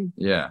reading.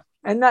 Yeah.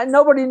 And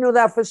nobody knew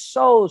that for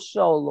so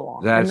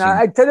long.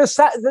 To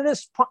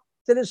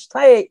this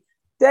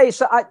day,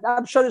 so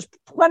I'm sure there's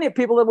plenty of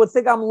people that would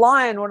think I'm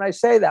lying when I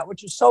say that,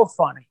 which is so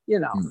funny, you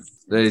know.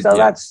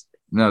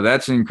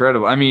 That's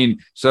incredible. I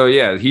mean, so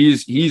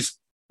he's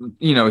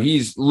you know,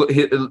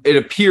 it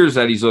appears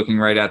that he's looking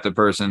right at the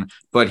person,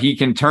 but he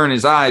can turn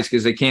his eyes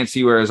because they can't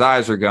see where his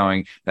eyes are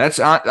going. That's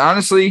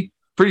honestly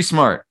pretty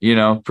smart, you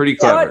know, pretty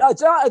clever.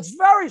 It's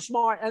very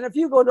smart. And if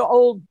you go to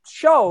old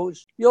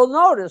shows, you'll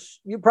notice,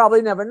 you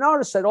probably never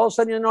noticed it. All of a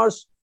sudden you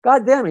notice,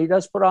 God damn, he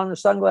does put on the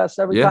sunglasses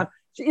every time.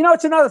 You know,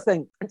 it's another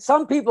thing. And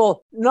some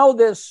people know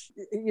this,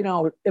 you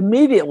know,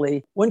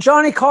 immediately. When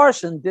Johnny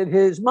Carson did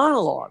his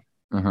monologue,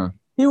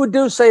 he would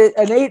do, say,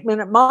 an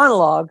 8-minute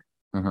monologue.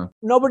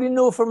 Nobody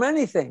knew from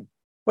anything.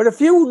 But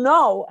if you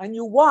know and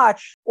you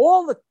watch,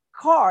 all the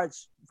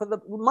cards for the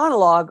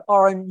monologue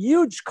are in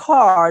huge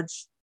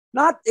cards,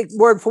 not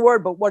word for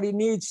word, but what he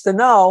needs to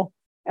know.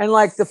 And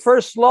like the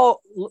first row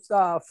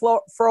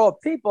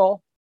of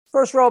people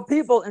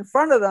in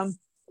front of them,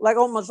 like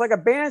almost like a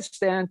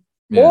bandstand,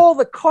 all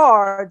the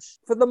cards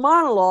for the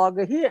monologue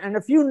are here. And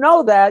if you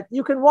know that,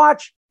 you can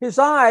watch his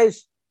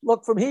eyes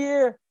look from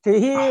here to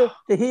here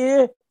to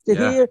here to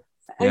here.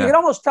 And you can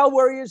almost tell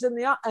where he is in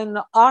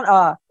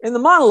the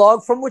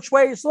monologue from which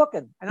way he's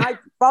looking. And I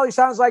probably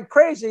sounds like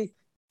crazy,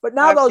 but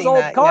now those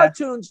old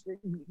cartoons,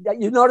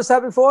 you noticed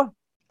that before?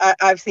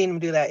 I've seen him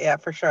do that. Yeah,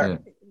 for sure.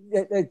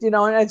 You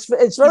know, and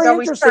it's very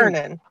interesting.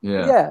 Turning.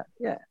 Yeah.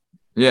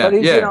 But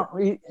he's, you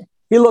know,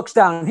 he looks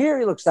down here,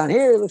 he looks down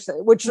here,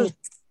 which is,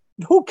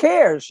 who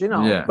cares, you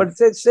know? Yeah. But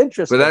it's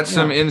interesting. But that's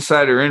some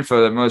insider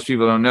info that most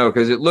people don't know,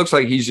 because it looks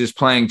like he's just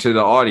playing to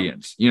the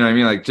audience. You know what I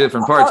mean? Like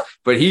different parts,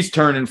 but he's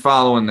turning,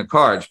 following the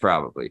cards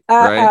probably,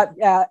 right?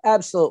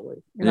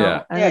 Absolutely. You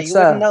know? And you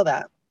wouldn't know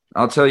that.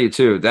 I'll tell you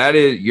too, that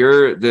is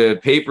the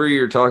paper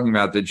you're talking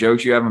about, the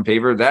jokes you have on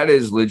paper, that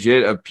is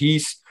legit a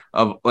piece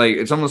of, like,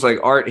 it's almost like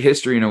art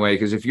history in a way.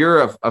 Because if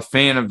you're a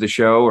fan of the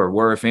show, or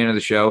were a fan of the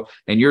show,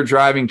 and you're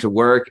driving to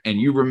work and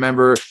you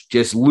remember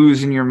just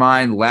losing your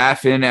mind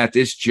laughing at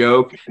this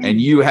joke, and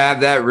you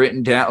have that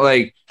written down,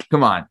 like,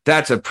 come on,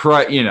 that's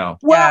you know.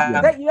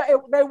 Well,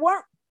 they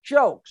weren't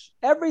jokes.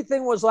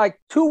 Everything was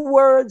like 2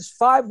 words,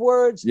 5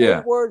 words,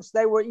 8 words.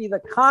 They were either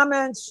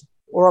comments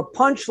or a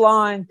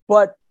punchline,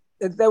 but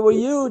they were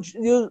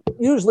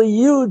usually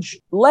huge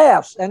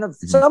laughs. And if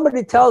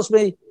somebody tells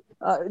me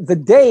the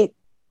date,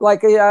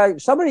 like I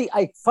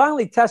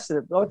finally tested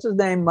it. What's his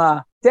name?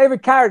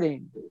 David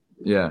Carradine.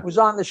 Was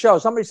on the show.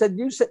 Somebody said,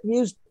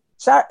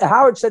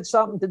 Howard said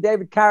something to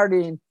David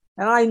Carradine,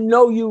 and I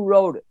know you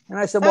wrote it. And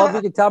I said, well, if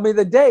you could tell me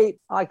the date,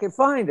 I could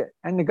find it.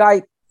 And the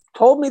guy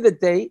told me the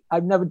date.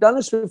 I've never done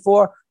this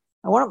before.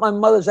 I went up my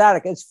mother's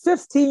attic. It's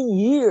 15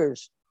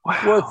 years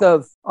worth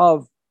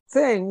of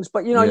things,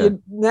 but you know,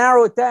 you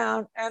narrow it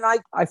down, and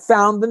I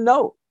found the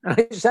note. And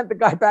I sent the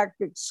guy back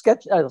a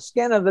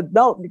scan of the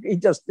note. And he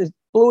just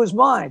blew his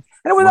mind.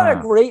 And it was not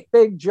a great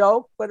big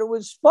joke, but it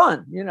was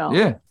fun, you know.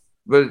 Yeah.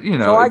 But, you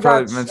know, so I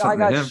got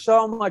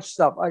so much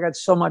stuff.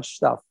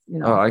 You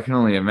know. Oh, I can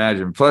only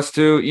imagine. Plus,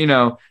 too, you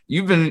know,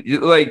 you've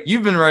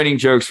been writing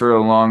jokes for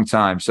a long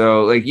time.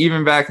 So, like,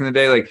 even back in the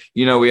day, like,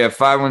 you know, we have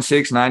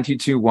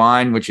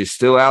 516-922-WINE, which is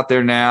still out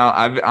there now.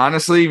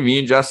 Honestly, me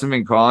and Justin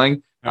been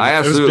calling. I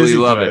absolutely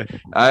love it.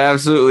 I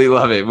absolutely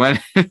love it. When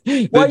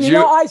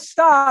I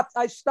stopped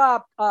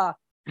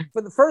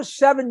for the first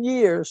 7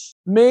 years.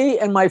 Me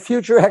and my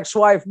future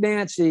ex-wife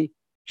Nancy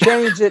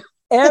changed it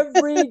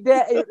every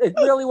day. It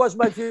really was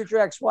my future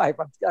ex-wife.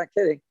 I'm not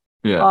kidding.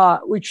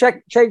 We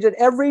changed it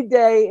every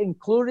day,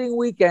 including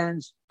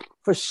weekends.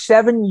 for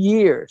 7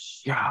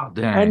 years. Yeah,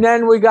 dang. And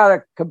then we got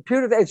a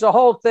computer. It's a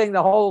whole thing.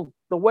 The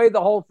way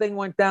the whole thing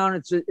went down.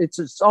 It's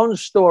its own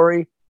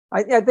story.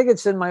 I think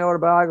it's in my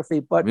autobiography,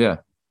 but yeah. it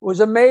was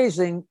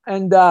amazing.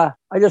 And I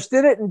just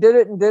did it. And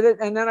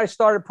then I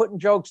started putting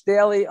jokes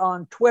daily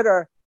on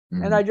Twitter.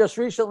 Mhm. And I just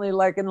recently,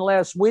 like in the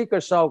last week or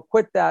so,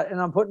 quit that.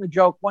 And I'm putting a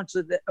joke once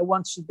a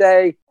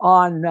day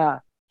on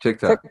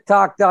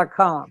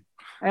TikTok.com.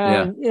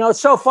 And, it's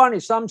so funny.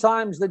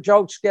 Sometimes the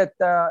jokes get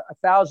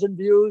 1,000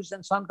 views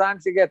and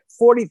sometimes they get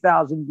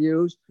 40,000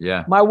 views.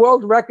 Yeah. My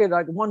world record,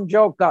 like one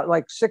joke got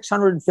like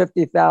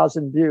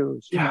 650,000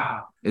 views. Yeah.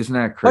 Isn't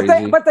that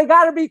crazy? But they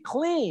got to be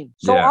clean.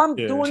 So I'm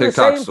doing TikTok's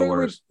the same the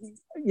worst. thing.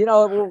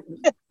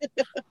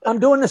 I'm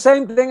doing the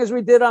same thing as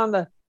we did on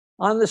the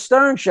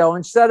Stern Show.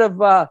 Instead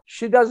of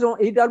he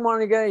doesn't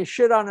want to get any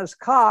shit on his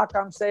cock,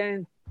 I'm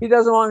saying he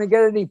doesn't want to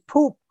get any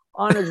poop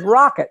on his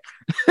rocket,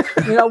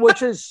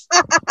 which is,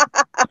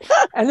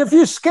 and if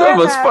you scan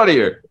so much that,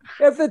 funnier.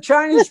 If the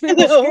Chinese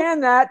people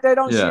scan that, they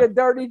don't see Yeah. a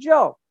dirty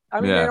joke.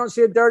 I mean, they don't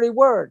see a dirty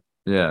word.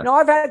 Yeah.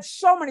 I've had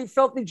so many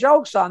filthy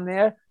jokes on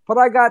there, but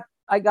we got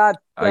we got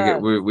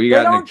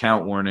an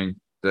account warning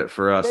that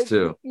for us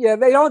too. Yeah,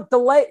 they don't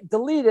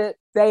delete it.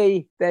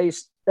 They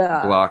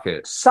block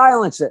it,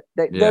 silence it.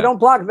 They don't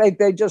block it.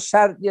 They just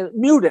had it,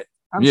 mute it.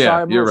 I'm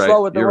sorry, I'm a little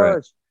slow with the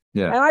words.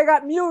 Right. Yeah, and I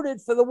got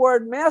muted for the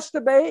word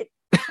masturbate,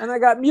 and I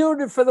got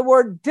muted for the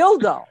word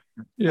dildo.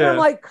 Yeah, and I'm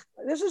like,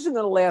 this isn't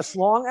going to last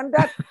long, and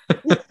that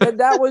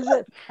was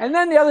it. And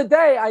then the other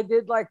day, I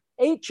did like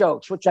 8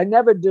 jokes, which I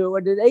never do.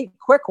 I did 8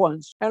 quick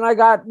ones, and I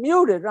got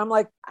muted. I'm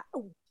like,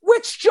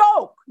 which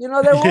joke? They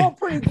were all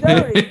pretty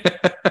dirty.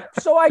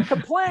 So I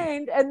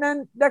complained, and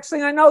then next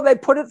thing I know, they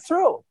put it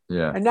through.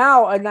 Yeah. And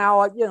now,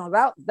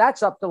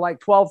 that's up to like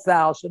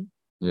 12,000.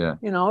 Yeah.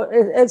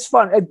 It's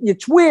fun.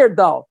 It's weird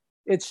though.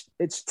 It's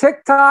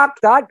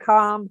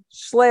TikTok.com/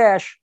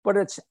 but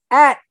it's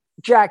at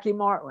Jackie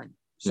Martling.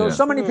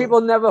 So many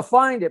people never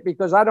find it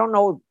because I don't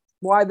know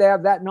why they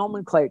have that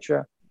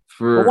nomenclature.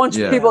 But once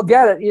people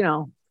get it,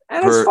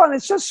 and it's fun.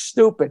 It's just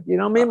stupid. Me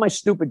and my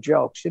stupid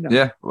jokes,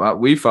 Yeah. Well,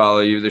 we follow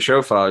you. The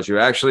show follows you.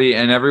 Actually,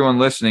 and everyone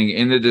listening,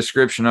 in the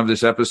description of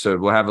this episode,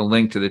 we'll have a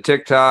link to the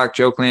TikTok,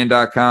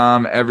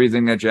 jokeland.com,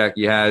 everything that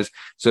Jackie has.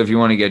 So if you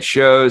want to get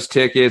shows,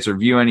 tickets, or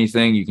view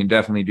anything, you can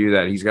definitely do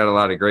that. He's got a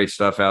lot of great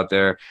stuff out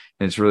there.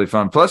 And it's really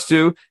fun. Plus,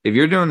 too, if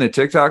you're doing the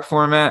TikTok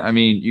format, I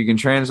mean, you can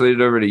translate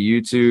it over to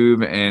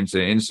YouTube and to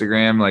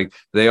Instagram. Like,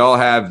 they all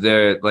have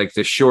the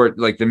short,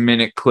 like the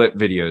minute clip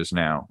videos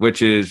now,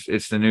 which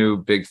it's the new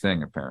big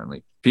thing,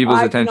 apparently.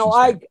 People's attention.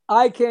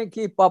 I can't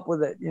keep up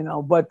with it,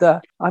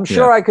 but I'm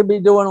sure I could be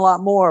doing a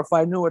lot more if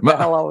I knew what the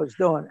hell I was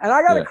doing. And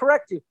I got to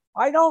correct you.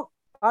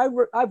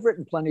 I've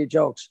written plenty of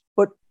jokes,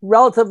 but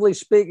relatively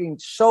speaking,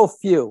 so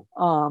few.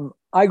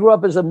 I grew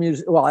up as I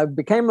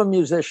became a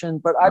musician,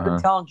 but I've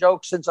been telling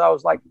jokes since I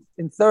was like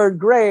in 3rd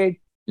grade.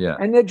 Yeah.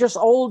 And they're just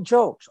old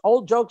jokes.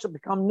 Old jokes have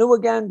become new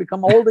again,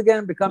 become old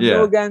again, become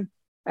new again.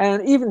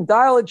 And even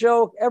Dial a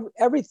Joke,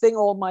 everything,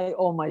 all my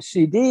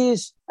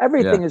CDs,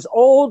 everything is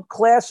old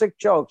classic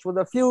jokes with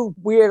a few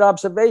weird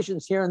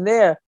observations here and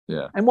there.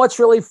 Yeah. And what's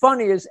really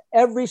funny is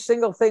every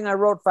single thing I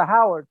wrote for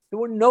Howard, there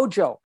were no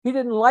jokes. He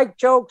didn't like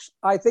jokes.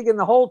 I think in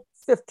the whole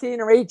 15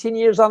 or 18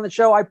 years on the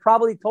show, I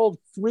probably told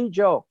 3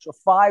 jokes or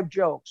 5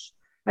 jokes.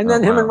 And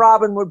then him and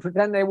Robin would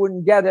pretend they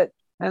wouldn't get it.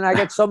 And I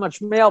get so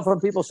much mail from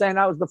people saying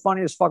that was the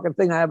funniest fucking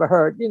thing I ever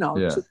heard.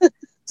 It's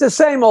the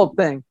same old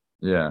thing.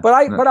 Yeah. But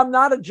I'm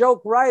not a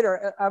joke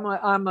writer.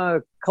 I'm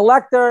a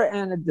collector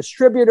and a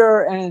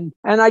distributor, and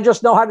I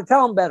just know how to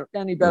tell them better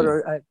than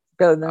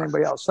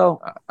anybody else.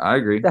 So I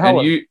agree.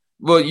 And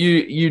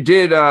you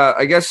did,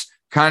 I guess,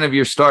 kind of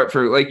your start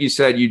for, like you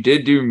said, you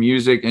did do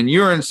music, and you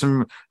were in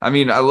some. I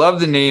mean, I love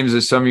the names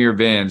of some of your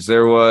bands. It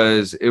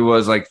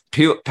was like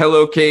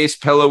Pillowcase,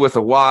 Pillow with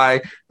a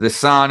Y, the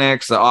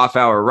Sonics, the Off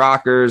Hour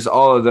Rockers,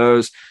 all of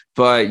those.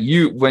 But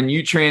when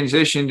you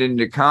transitioned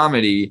into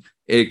comedy,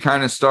 it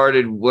kind of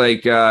started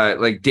like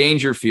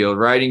Dangerfield.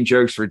 Writing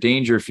jokes for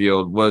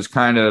Dangerfield was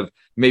kind of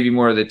maybe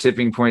more of the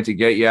tipping point to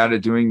get you out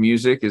of doing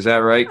music. Is that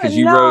right? Because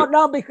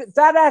because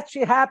that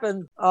actually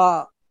happened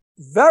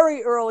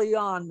very early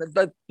on.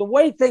 The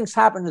way things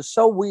happen is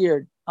so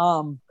weird.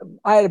 I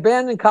had a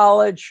band in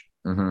college.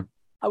 Mm-hmm.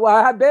 Well,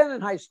 I had a band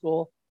in high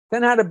school.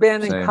 Then I had a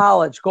band in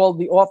college called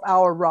the Off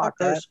Hour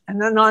Rockers. Okay. And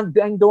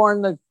then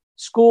during the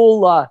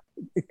school,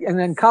 and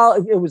then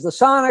college, it was the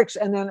Sonics,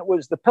 and then it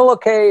was the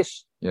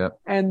Pillowcase. Yeah.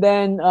 And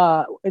then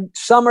in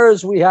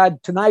summers, we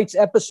had Tonight's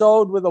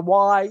Episode with a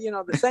Y,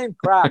 the same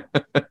crap.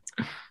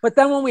 But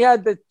then when we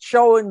had the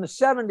show in the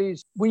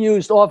 70s, we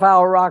used Off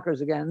Hour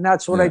Rockers again. And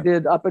that's what I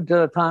did up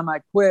until the time I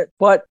quit.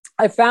 But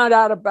I found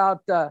out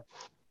about the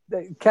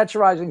Catch a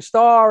Rising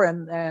Star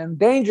and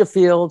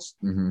Dangerfields,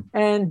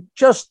 and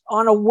just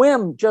on a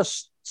whim,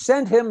 just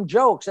sent him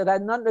jokes that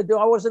had nothing to do.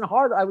 I wasn't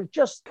hard. I was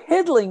just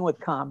piddling with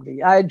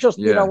comedy. I just,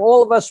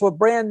 all of us were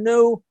brand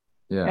new.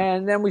 Yeah.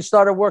 And then we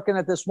started working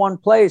at this one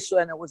place,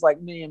 and it was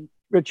like me and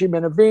Richie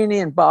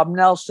Minervini and Bob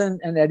Nelson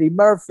and Eddie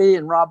Murphy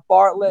and Rob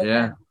Bartlett.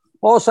 Yeah.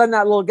 all of a sudden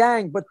that little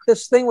gang. But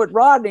this thing with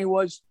Rodney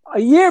was a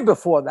year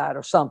before that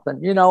or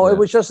something. You know, Yeah. it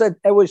was just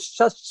it was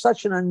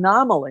such an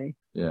anomaly.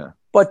 Yeah.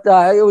 But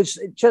it was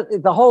just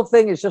the whole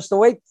thing is just the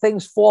way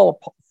things fall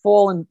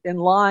in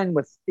line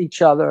with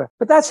each other.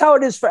 But that's how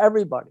it is for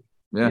everybody.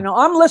 Yeah. You know,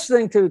 I'm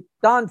listening to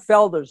Don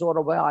Felder's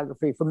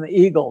autobiography from the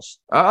Eagles.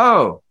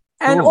 Oh.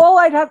 And Cool. all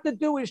I'd have to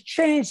do is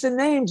change the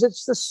names.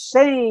 It's the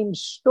same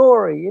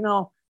story, you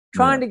know,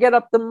 trying to get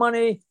up the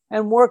money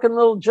and working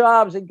little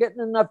jobs and getting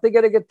enough to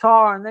get a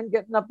guitar and then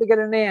getting enough to get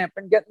an amp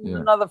and getting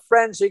another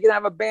friend so you can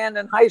have a band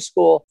in high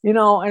school, you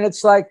know. And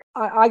it's like,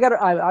 I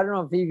don't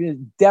know if he's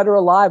dead or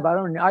alive. I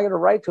got to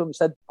write to him and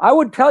said, I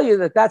would tell you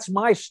that that's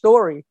my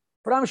story,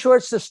 but I'm sure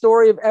it's the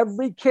story of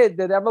every kid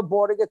that ever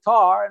bought a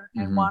guitar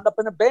and wound up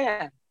in a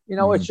band. You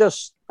know, it's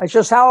just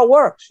how it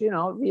works. You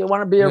know, you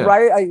want to be a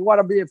writer, you want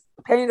to be a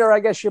painter. I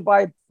guess you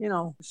buy, you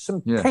know,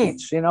 some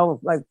paints. You know,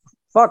 like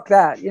fuck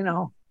that. You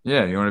know.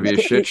 Yeah, you want to be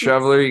a shit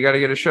shoveler, you got to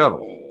get a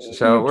shovel. This is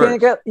how it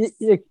works.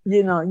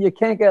 You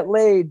can't get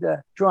laid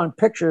drawing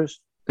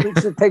pictures.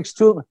 It takes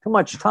too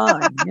much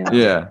time. You know?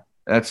 Yeah,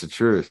 that's the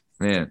truth,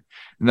 man.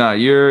 No,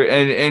 you're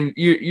and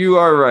you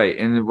are right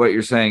in what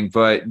you're saying,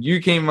 but you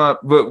came up,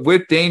 but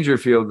with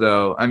Dangerfield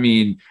though, I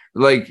mean,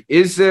 like,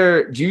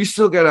 do you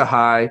still get a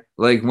high?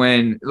 Like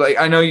when, like,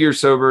 I know you're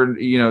sober,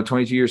 you know,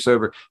 22 years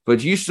sober, but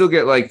do you still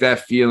get like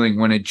that feeling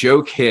when a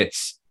joke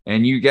hits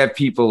and you get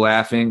people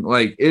laughing?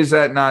 Like, is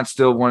that not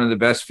still one of the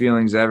best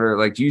feelings ever?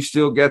 Like, do you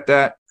still get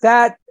that?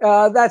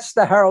 That's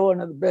the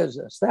heroine of the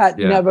business. That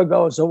never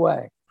goes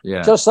away.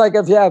 Yeah. Just like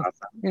if you have,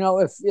 you know,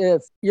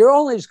 if you're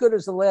only as good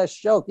as the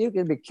last joke, you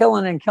can be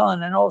killing, and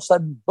all of a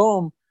sudden,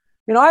 boom.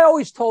 You know, I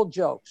always told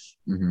jokes.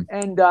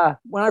 And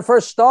when I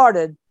first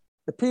started,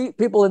 the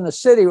people in the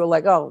city were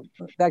like, oh,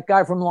 that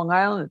guy from Long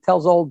Island that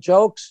tells old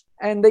jokes.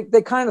 And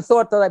they kind of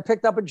thought that I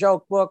picked up a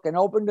joke book and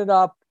opened it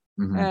up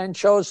and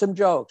chose some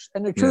jokes.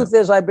 And the truth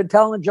is, I've been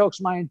telling the jokes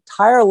my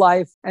entire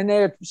life, and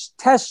they're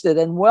tested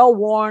and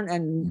well-worn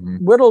and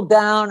whittled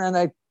down.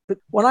 And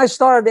when I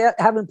started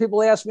having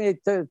people ask me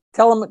to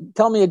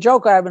tell me a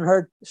joke I haven't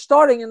heard,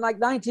 starting in like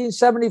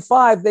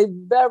 1975, they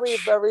very,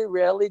 very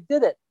rarely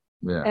did it.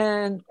 Yeah.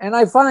 And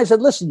I finally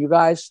said, listen, you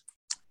guys,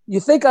 you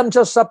think I'm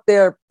just up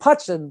there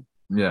putzing?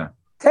 Yeah.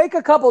 Take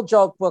a couple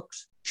joke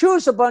books,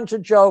 choose a bunch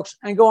of jokes,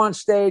 and go on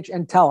stage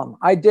and tell them.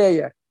 I dare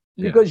you.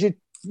 Because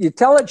you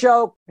tell a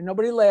joke and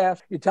nobody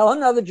laughs. You tell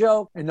another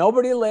joke and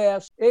nobody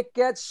laughs. It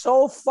gets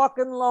so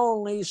fucking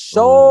lonely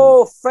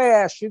so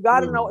fast. You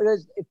got to know,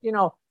 you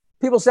know,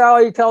 people say,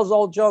 oh, he tells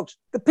old jokes.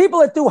 The people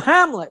that do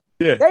Hamlet,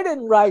 they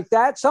didn't write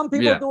that. Some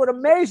people do it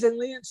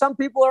amazingly, and some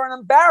people are an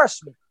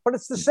embarrassment. But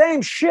it's the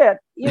same shit,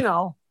 you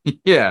know.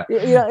 Yeah.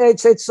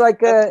 It's like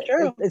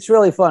it's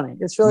really funny.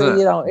 It's really,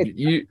 you know,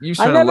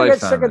 I never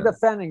get sick of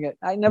defending it.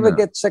 I never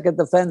get sick of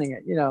defending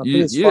it. You know,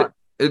 it's fun.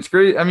 It's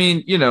great. I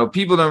mean, you know,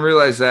 people don't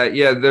realize that.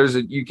 Yeah,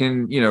 you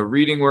can, you know,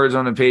 reading words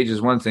on a page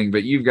is one thing,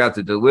 but you've got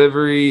the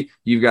delivery,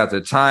 you've got the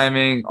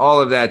timing.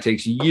 All of that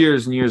takes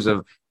years and years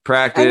of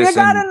practice. And you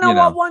got to know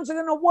what ones are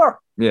going to work.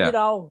 Yeah. You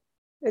know,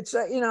 it's,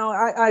 you know,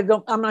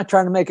 I'm not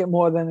trying to make it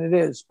more than it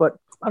is, but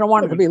I don't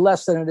want it to be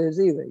less than it is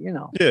either, you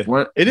know. Yeah.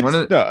 Look,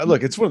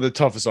 it's one of the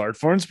toughest art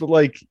forms, but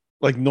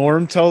like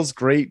Norm tells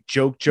great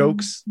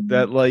jokes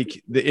that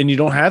and you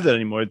don't have that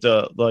anymore.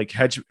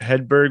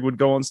 Hedberg would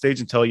go on stage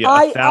and tell you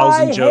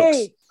 1,000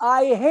 jokes.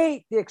 I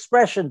hate the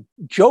expression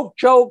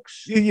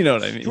jokes. You know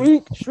what I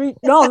mean? Street.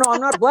 No,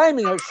 I'm not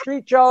blaming it.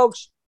 Street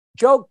jokes,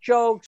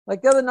 jokes.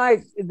 Like the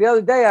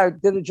other day, I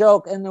did a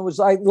joke, and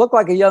I looked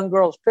like a young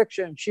girl's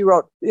picture, and she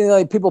wrote, you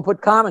know, people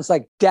put comments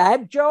like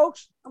dad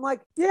jokes. I'm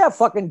like, yeah,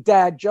 fucking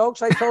dad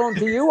jokes. I told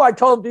them to you. I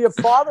told them to your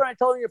father. I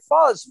told them your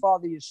father's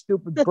father, you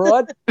stupid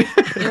broad.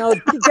 You know,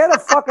 get a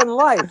fucking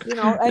life, you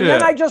know. And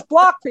then I just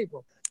block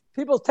people.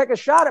 People take a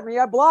shot at me,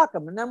 I block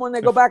them. And then when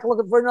they go back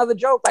looking for another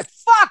joke, like,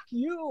 fuck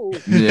you.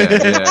 Yeah.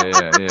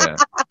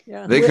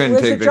 They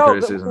couldn't take the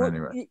criticism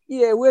anyway.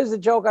 Yeah, where's the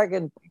joke I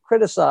can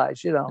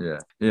criticize, you know?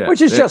 Yeah.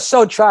 Which is just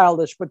so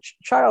childish, but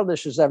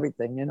childish is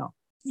everything, you know.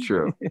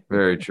 True.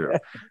 Very true.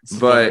 It's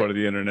but part of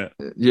the internet.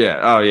 Yeah.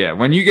 Oh yeah.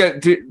 When you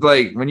get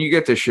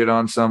to shit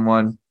on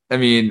someone, I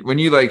mean, when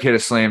you like hit a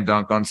slam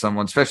dunk on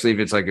someone, especially if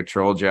it's like a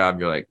troll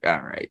job, you're like, all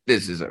right,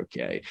 this is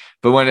okay.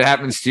 But when it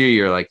happens to you,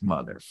 you're like,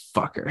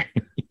 motherfucker.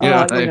 You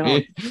know what I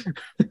mean?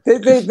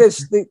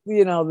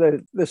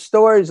 The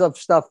stories of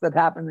stuff that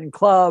happened in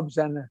clubs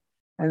and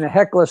the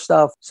heckler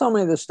stuff. So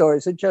many of the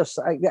stories.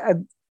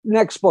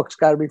 Next book's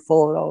got to be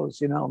full of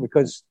those, you know,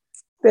 because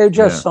they're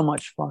just so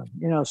much fun.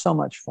 You know, so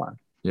much fun.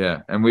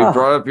 Yeah. And we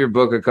brought up your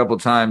book a couple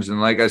times.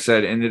 And like I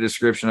said, in the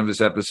description of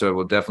this episode,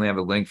 we'll definitely have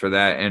a link for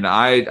that. And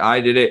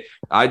I did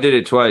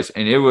it twice.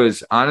 And it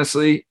was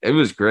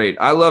great.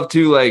 I love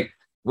to, like,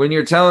 when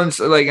you're telling,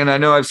 like, and I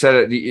know I've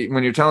said it,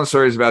 when you're telling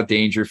stories about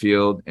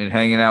Dangerfield and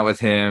hanging out with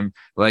him,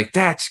 like,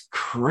 that's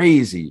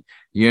crazy.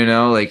 You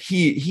know, like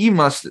he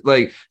must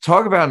like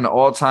talk about an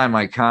all-time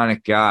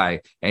iconic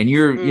guy, and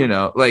you're you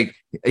know, like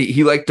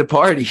he liked to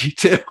party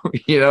too.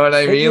 You know what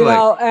I mean? You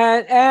know,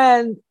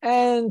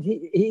 and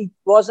he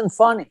wasn't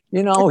funny.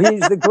 You know,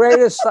 he's the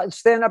greatest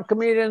stand-up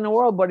comedian in the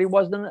world, but he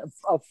wasn't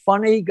a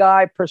funny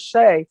guy per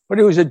se. But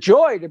he was a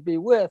joy to be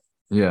with.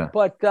 Yeah.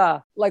 But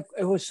like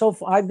it was so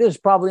fun. This is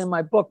probably in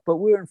my book, but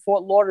we were in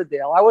Fort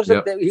Lauderdale. I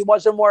wasn't there. He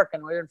wasn't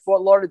working. We were in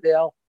Fort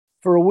Lauderdale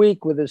for a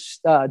week with his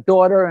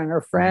daughter and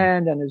her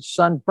friend and his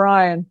son,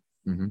 Brian.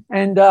 Mm-hmm.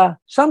 And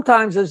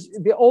sometimes it's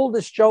the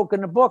oldest joke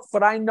in the book,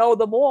 but I know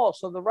them all.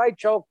 So the right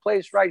joke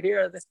plays right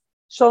here.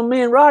 So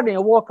me and Rodney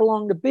will walk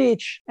along the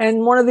beach,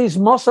 and one of these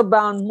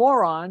muscle-bound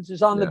morons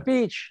is on the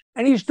beach,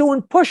 and he's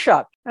doing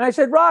push-ups. And I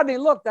said, Rodney,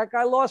 look, that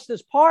guy lost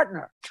his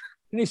partner.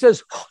 And he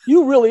says,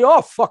 you really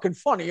are fucking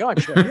funny,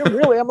 aren't you? You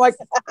really, I'm like,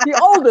 the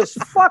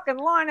oldest fucking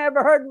line I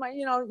ever heard in my,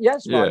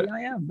 yes, buddy, I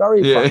am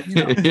very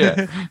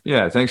funny.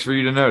 Yeah. Thanks for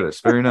you to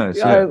notice. Very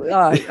nice.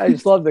 I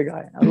just love the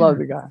guy. I love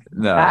the guy.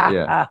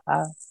 No,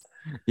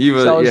 he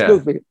was so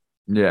stupid.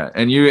 Yeah.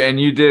 And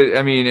you did,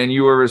 I mean, and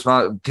you were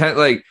responsible.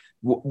 Like,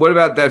 what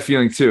about that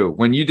feeling too?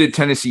 When you did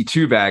Tennessee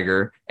Two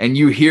Bagger and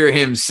you hear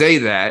him say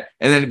that,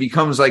 and then it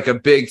becomes like a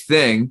big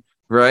thing.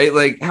 Right?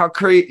 Like how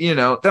crazy,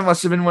 that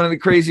must have been one of the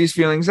craziest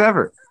feelings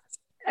ever.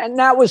 And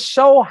that was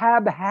so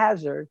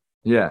haphazard.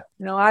 Yeah.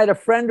 I had a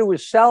friend who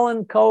was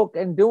selling coke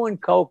and doing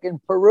coke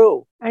in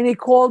Peru. And he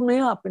called me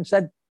up and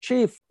said,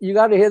 Chief, you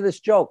got to hear this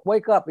joke.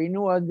 Wake up. He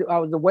knew I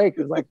was awake.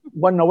 It was like,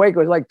 wasn't awake. It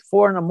was like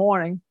 4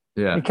 a.m.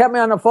 Yeah. He kept me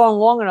on the phone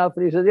long enough.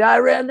 And he said, I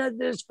ran into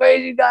this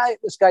crazy guy.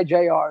 This guy,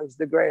 JR, is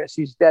the greatest.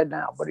 He's dead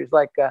now. But he's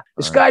like,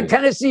 this guy,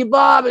 Tennessee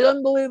Bob, is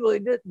unbelievable. He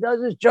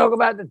does this joke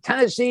about the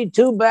Tennessee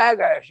Two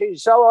Bagger.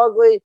 She's so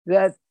ugly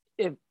that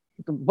if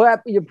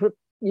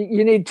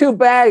you need 2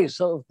 bags.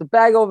 So if the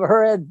bag over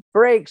her head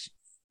breaks,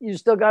 you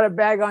still got a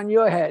bag on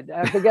your head.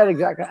 I forget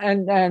exactly.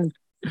 And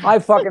I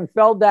fucking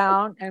fell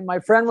down. And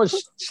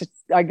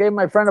I gave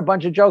my friend a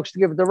bunch of jokes to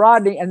give to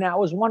Rodney. And that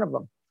was one of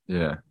them.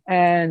 Yeah.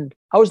 And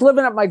I was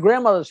living at my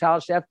grandmother's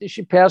house after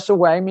she passed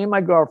away, me and my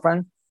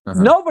girlfriend.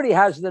 Uh-huh. Nobody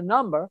has the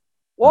number.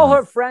 All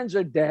her friends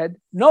are dead.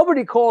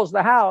 Nobody calls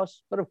the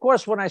house. But of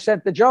course, when I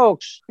sent the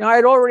jokes, I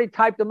had already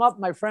typed them up.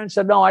 My friend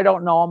said, no, I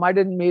don't know him. I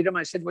didn't meet him.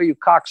 I said, well, you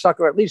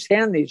cocksucker, at least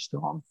hand these to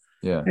him.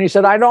 Yeah. And he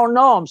said, I don't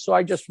know him. So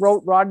I just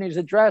wrote Rodney's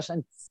address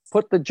and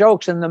put the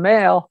jokes in the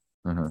mail.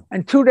 Uh-huh.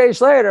 And 2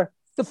 days later,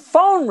 the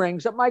phone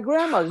rings at my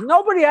grandmother's.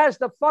 Nobody has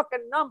the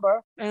fucking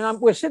number.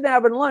 And we're sitting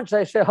having lunch.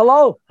 I said,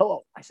 hello.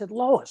 I said,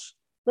 Lois,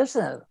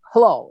 listen,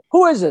 hello.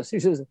 Who is this? He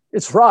says,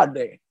 it's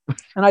Rodney.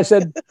 And I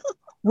said,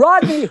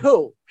 Rodney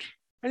who?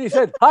 And he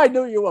said, I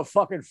knew you were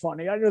fucking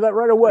funny. I knew that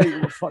right away.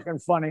 You were fucking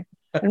funny.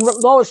 And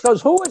Lois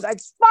goes, who is it?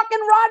 It's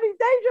fucking Rodney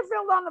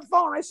Dangerfield on the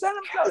phone. I sent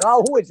him to,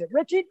 oh, who is it?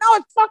 Richie? No,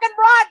 it's fucking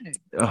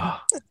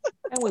Rodney.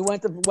 And we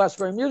went to the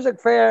Westbury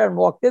Music Fair and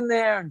walked in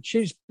there, and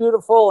she's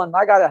beautiful. And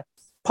I got a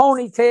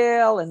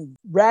ponytail and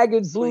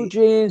ragged blue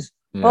jeans.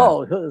 Yeah.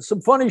 Oh,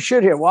 some funny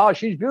shit here. Wow,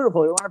 she's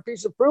beautiful. You want a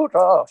piece of fruit?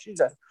 Oh, she's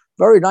a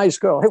very nice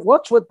girl. Hey,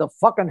 what's with the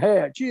fucking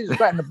hair? Jesus,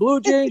 got in the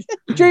blue jeans.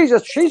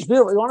 Jesus, she's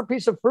beautiful. You want a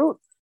piece of fruit?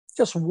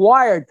 Just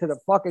wired to the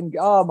fucking,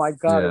 oh my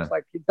God. It's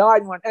like he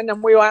died one. And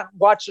then we went and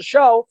watched the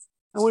show,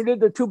 and we did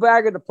the 2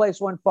 Bagger. The place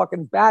went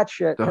fucking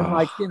batshit. And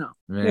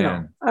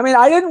I mean,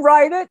 I didn't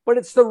write it, but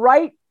it's the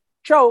right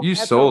joke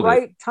at the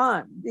right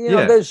time.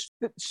 There's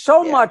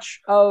so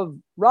much of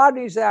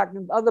Rodney's act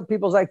and other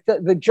people's, like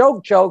the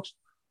jokes,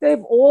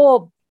 they've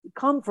all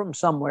come from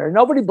somewhere.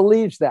 Nobody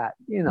believes that,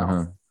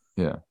 Uh-huh.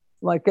 Yeah.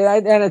 Like,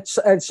 and it's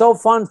so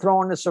fun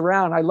throwing this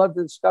around. I love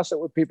to discuss it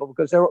with people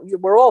because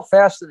we're all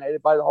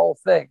fascinated by the whole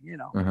thing,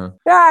 Uh-huh.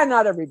 Yeah,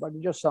 not everybody,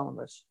 just some of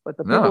us, but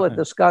the people that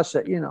discuss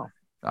it,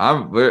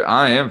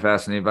 I am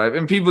fascinated by it.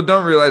 And people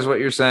don't realize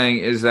what you're saying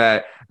is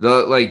that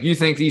you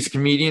think these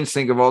comedians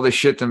think of all this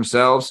shit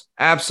themselves?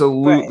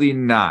 Absolutely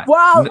not.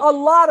 Well, a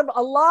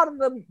lot of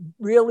them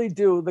really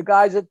do. The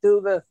guys that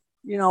do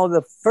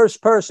the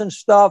first person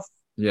stuff.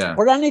 Yeah.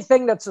 But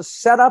anything that's a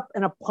setup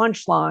and a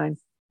punchline,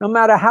 no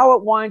matter how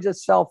it winds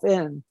itself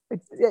in,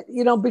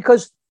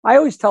 because I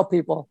always tell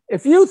people,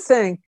 if you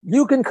think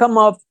you can come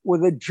up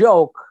with a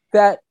joke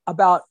that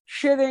about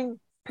shitting,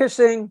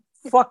 pissing,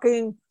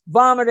 fucking,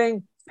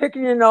 vomiting,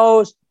 picking your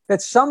nose,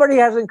 that somebody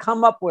hasn't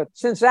come up with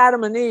since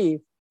Adam and Eve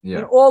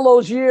in all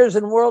those years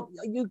in the world,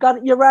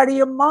 you're out of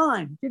your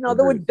mind. There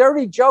were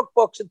dirty joke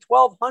books in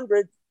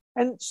 1200,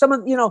 and some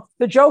of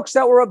the jokes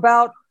that were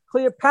about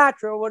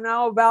Cleopatra were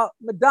now about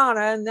Madonna,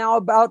 and now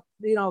about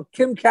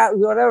Kim Cat,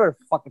 whatever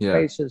fucking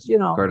faces,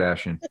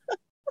 Kardashian.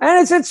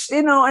 And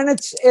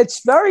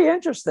it's very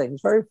interesting.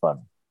 It's very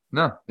fun.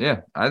 No,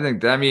 yeah, I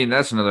think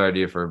that's another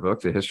idea for a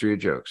book, The History of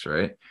Jokes,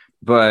 right?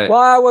 But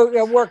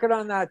we're working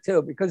on that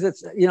too, because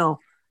it's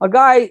a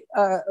guy,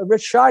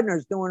 Rich Scheidner,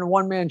 is doing a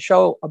one-man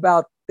show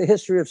about the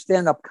history of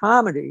stand-up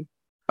comedy.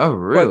 Oh,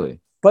 really?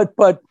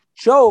 But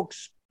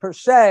jokes per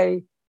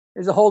se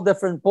is a whole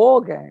different ball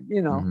game,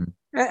 Mm-hmm.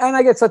 And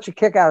I get such a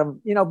kick out of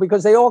them,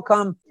 because they all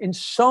come in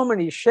so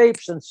many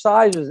shapes and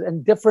sizes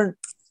and different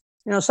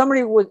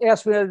somebody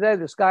asked me the other day,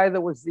 this guy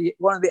that was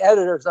one of the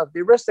editors of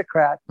The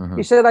Aristocrat,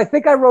 he said, I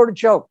think I wrote a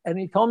joke. And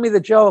he told me the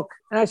joke.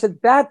 And I said,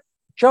 that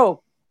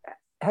joke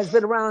has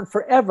been around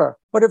forever.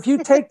 But if you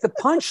take the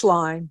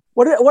punchline,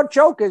 what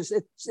joke is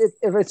it?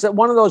 If it's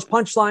one of those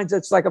punchlines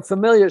that's like a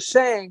familiar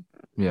saying,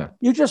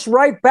 you just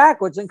write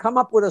backwards and come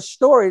up with a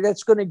story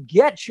that's going to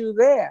get you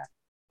there.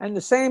 And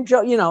the same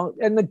joke,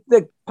 and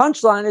the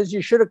punchline is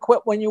you should have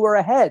quit when you were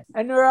ahead.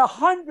 And there are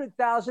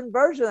 100,000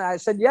 versions of that. I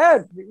said, yeah,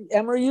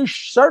 Emery, you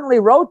certainly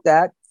wrote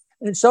that.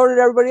 And so did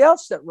everybody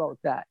else that wrote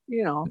that,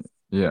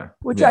 Yeah.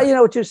 Which,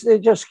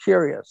 just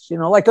curious,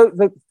 like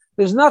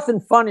there's nothing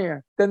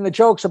funnier than the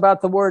jokes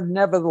about the word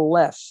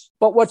nevertheless.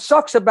 But what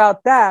sucks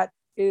about that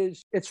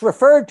is it's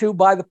referred to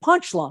by the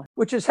punchline,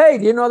 which is, hey,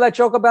 do you know that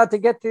joke about to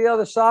get to the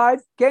other side?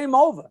 Game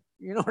over.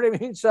 You know what I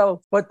mean?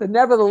 So, but the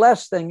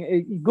nevertheless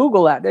thing,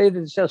 Google that.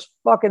 It's just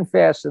fucking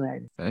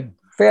fascinating. Hey.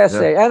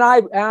 Fascinating. Yeah.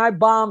 And I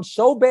bombed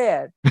so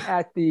bad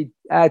at the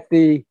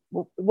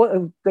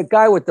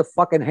guy with the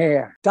fucking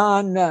hair,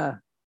 Don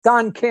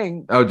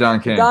King. Oh, Don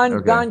King.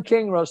 Don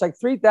King roast, like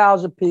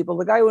 3,000 people.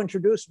 The guy who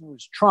introduced me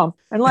was Trump.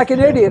 And like an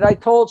idiot, I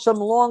told some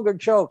longer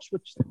jokes,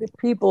 which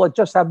people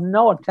just have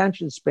no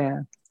attention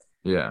span.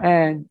 Yeah.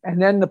 And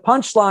then the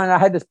punchline, I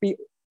had to be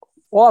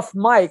off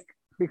mic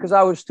because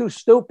I was too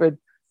stupid.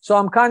 So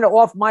I'm kind of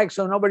off mic,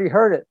 so nobody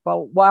heard it.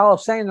 But while I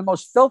was saying the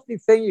most filthy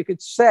thing you could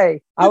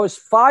say, I was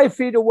 5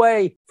 feet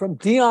away from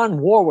Dionne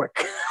Warwick.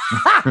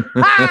 Oh,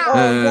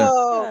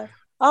 no.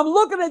 I'm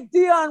looking at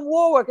Dionne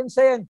Warwick and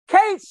saying,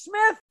 Kate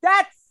Smith,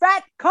 that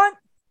fat cunt,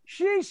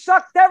 she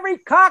sucked every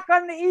cock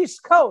on the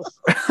East Coast.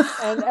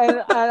 and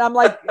I'm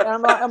like,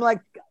 I'm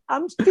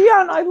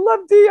Dionne. I love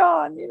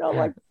Dionne.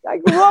 Like I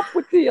grew up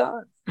with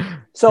Dionne.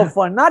 So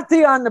fun. Not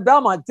Dionne the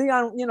Belmont.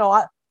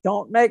 Dionne,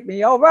 don't make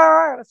me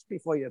over. That's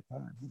before your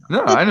time.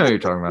 No, I know what you're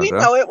talking about.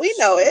 We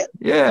know it.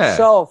 Yeah.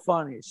 So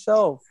funny.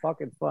 So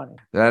fucking funny.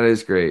 That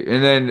is great.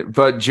 And then,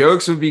 but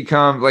jokes would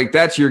become like,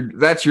 that's your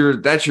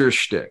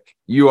shtick.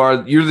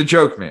 You're the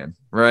joke man,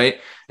 right?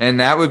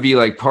 And that would be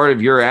like part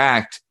of your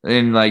act.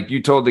 And like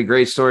you told the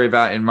great story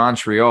about in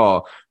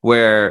Montreal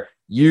where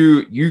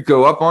you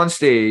go up on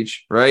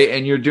stage, right?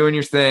 And you're doing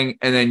your thing.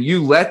 And then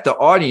you let the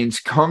audience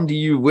come to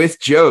you with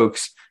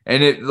jokes.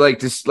 And it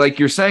like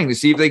you're saying, to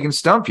see if they can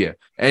stump you.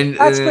 And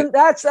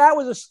that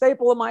was a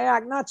staple of my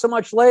act. Not so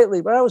much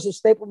lately, but that was a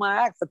staple of my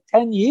act for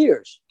 10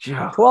 years,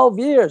 12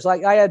 years.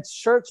 Like I had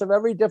shirts of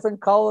every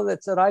different color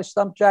that said, I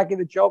stumped Jackie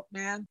the Joke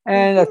Man.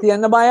 And at the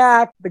end of my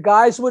act, the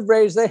guys would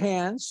raise their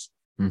hands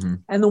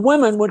and the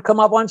women would come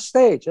up on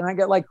stage. And I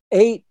get like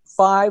 8,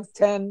 5,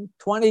 10,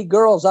 20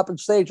 girls up on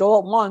stage all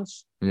at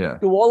once. Yeah.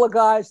 Do all the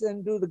guys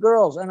and do the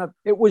girls. And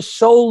it was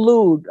so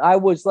lewd. I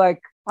was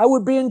like, I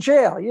would be in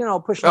jail,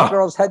 pushing the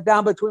girl's head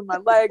down between my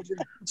legs and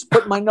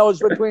put my nose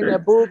between their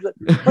boobs.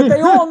 But they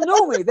all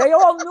knew me. They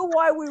all knew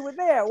why we were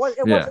there. It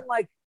wasn't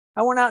like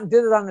I went out and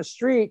did it on the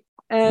street.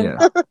 And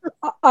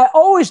I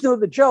always knew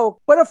the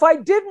joke. But if I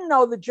didn't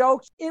know the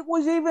jokes, it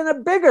was even a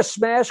bigger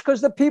smash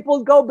because the people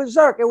would go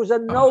berserk. It was a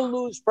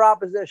no-lose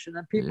proposition,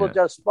 and people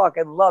just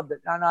fucking loved it.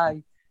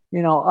 And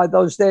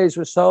those days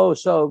were so,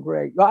 so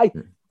great. I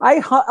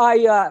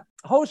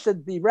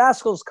hosted the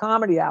Rascals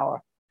Comedy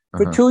Hour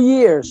for 2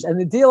 years. And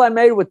the deal I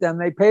made with them,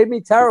 they paid me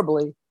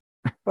terribly.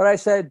 But I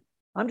said,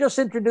 I'm just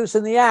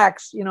introducing the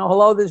acts.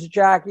 Hello, this is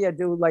Jackie. I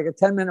do like a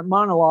 10-minute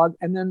monologue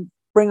and then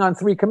bring on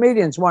 3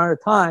 comedians one at a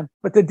time.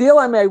 But the deal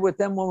I made with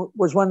them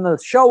was when the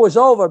show was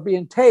over,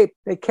 being taped,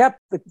 they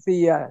kept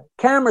the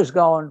cameras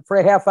going for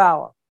a half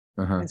hour.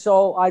 And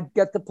so I'd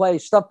get to play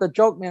Stump the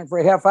Joke Man for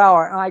a half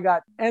hour. And I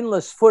got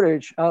endless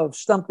footage of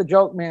Stump the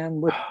Joke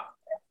Man with,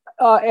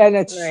 and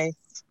it's, nice.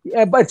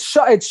 Yeah, but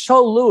it's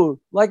so lewd.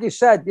 Like you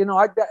said,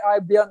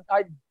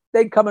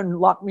 they'd come and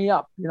lock me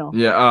up.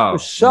 Yeah. Oh, it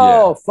was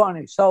so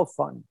funny, so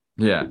funny.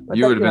 Yeah, but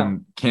you would have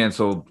been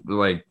canceled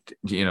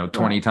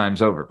 20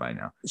 times over by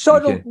now.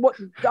 So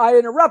I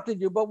interrupted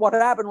you, but what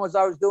happened was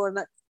I was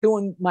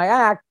doing my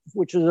act,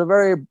 which was a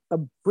very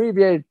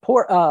abbreviated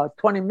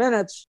 20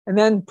 minutes, and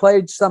then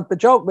played Stump the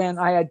Joke Man.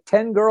 I had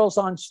 10 girls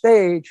on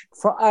stage.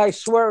 I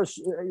swear,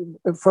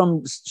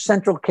 from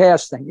central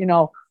casting.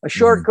 A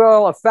short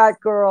girl, a fat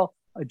girl,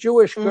 a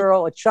Jewish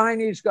girl, a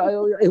Chinese guy.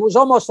 It was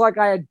almost like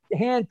I had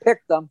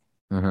handpicked them.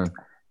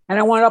 And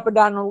I went up and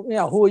down,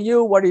 who are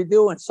you? What do you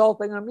do?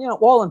 Insulting them,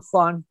 all in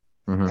fun.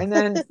 And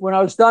then when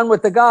I was done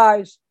with the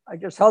guys, I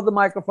just held the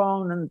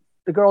microphone and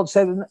the girl would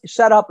say,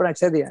 set up. And I'd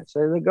say the end.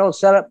 So the girl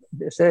set up,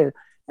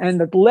 and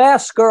the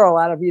last girl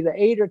out of either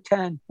 8 or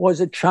 10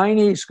 was a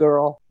Chinese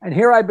girl. And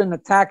here I've been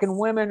attacking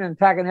women and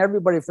attacking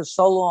everybody for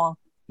so long.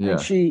 Yeah.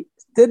 And she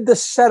did the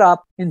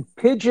setup in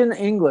pidgin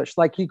English,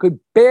 like you could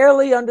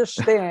barely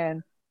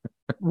understand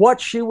what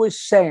she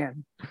was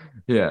saying.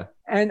 Yeah.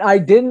 And I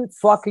didn't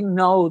fucking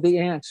know the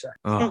answer.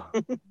 Oh.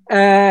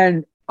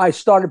 And I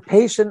started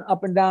pacing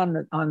up and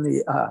down on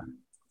the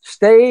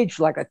stage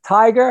like a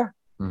tiger.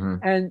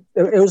 And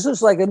it was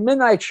just like a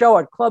midnight show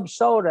at Club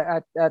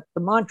Soda at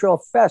the Montreal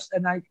Fest.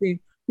 And I mean,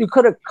 you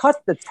could have cut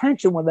the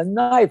tension with a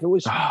knife. It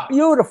was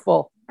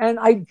beautiful. And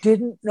I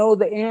didn't know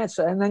the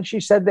answer. And then she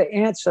said the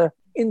answer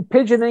in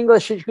pidgin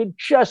English. She could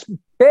just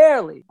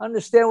barely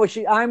understand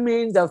I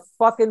mean, the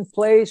fucking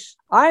place,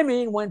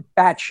 went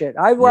batshit.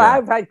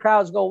 I've had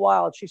crowds go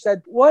wild. She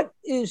said, what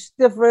is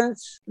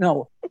difference?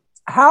 No.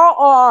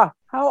 How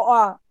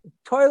are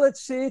toilet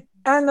seat,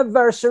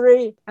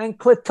 anniversary, and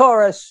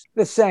clitoris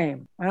the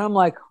same? And I'm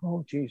like,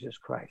 oh, Jesus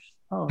Christ.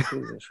 Oh,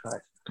 Jesus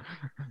Christ.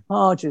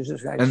 Oh,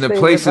 Jesus Christ. And the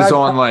place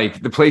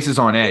is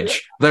on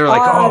edge. They're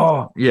like,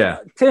 oh, yeah.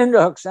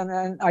 Tinderhooks.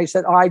 And I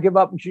said, I give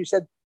up. And she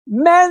said,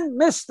 men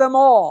miss them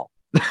all.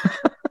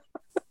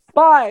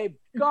 By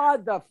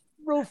God, the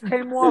roof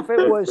came off.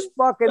 It was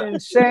fucking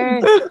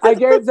insane. I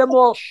gave them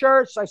all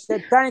shirts. I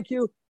said, thank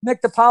you.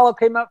 Nick DiPaolo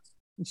came up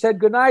and said,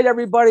 good night,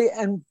 everybody.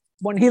 And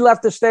when he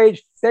left the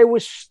stage, they were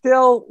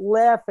still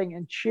laughing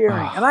and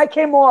cheering. And I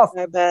came off,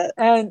 I bet.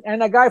 and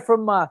a guy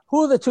from,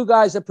 who are the two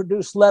guys that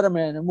produced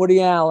Letterman and Woody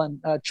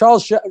Allen?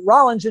 Charles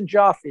Rollins and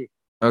Jaffe.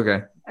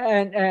 Okay.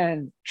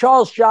 And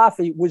Charles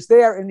Jaffe was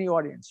there in the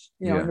audience,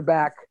 in the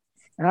back.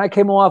 And I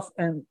came off,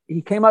 and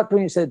he came up to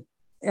me and said,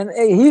 and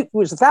he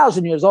was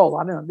 1,000 years old.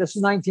 I don't know. This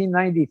is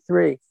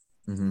 1993.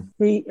 Mm-hmm.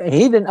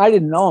 I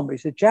didn't know him, but he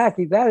said,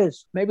 Jackie, that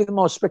is maybe the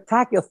most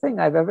spectacular thing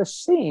I've ever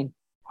seen.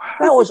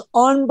 That was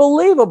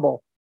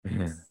unbelievable.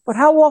 Mm-hmm. But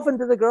how often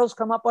do the girls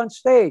come up on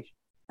stage?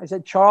 I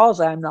said, Charles,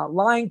 I'm not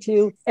lying to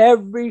you.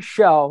 Every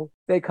show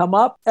they come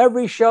up,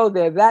 every show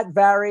they're that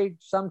varied.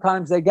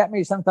 Sometimes they get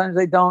me, sometimes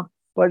they don't.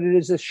 But it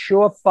is a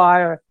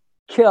surefire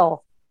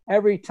kill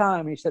every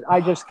time. He said,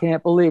 I just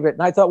can't believe it.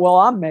 And I thought, well,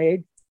 I'm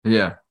made.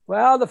 Yeah.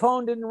 Well, the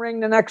phone didn't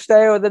ring the next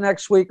day or the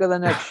next week or the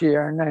next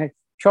year. And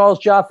Charles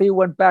Jaffe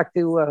went back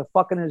to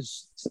fucking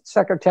his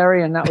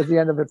secretary, and that was the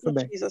end of it for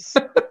me. Jesus.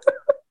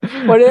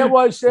 But it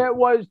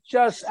was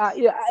just,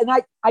 and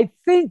I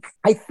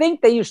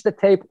think they used to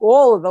tape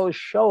all of those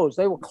shows.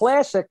 They were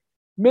classic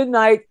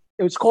midnight.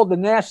 It was called The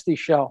Nasty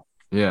Show.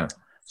 Yeah.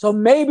 So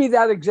maybe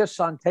that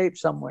exists on tape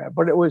somewhere,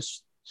 but it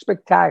was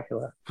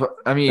spectacular.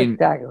 I mean,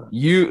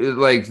 you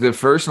like the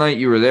first night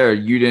you were there,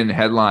 you didn't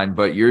headline,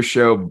 but your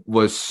show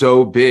was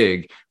so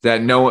big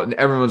that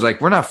everyone's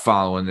like, we're not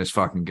following this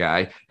fucking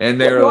guy.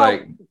 And they were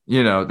like,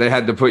 they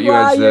had to put you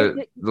as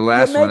the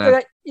last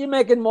one. You're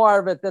making more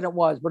of it than it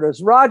was, but it was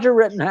Roger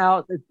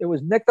Rittenhouse. It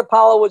was Nick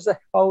DiPaolo was the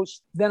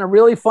host. Then a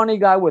really funny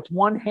guy with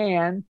one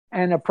hand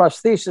and a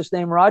prosthesis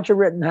named Roger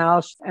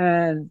Rittenhouse,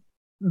 and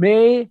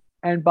me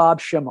and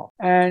Bob Schimmel.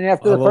 And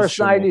after the first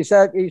night, he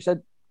said,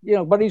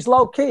 but he's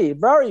low key,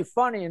 very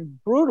funny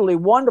and brutally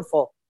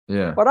wonderful.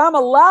 Yeah. But I'm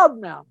a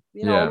loudmouth,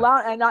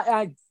 loud, and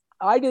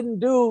I didn't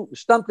do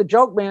Stump the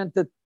Joke Man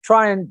to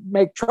try and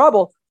make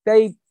trouble.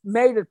 They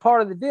made it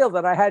part of the deal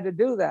that I had to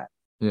do that.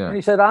 Yeah. And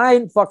he said, I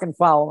ain't fucking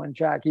following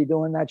Jackie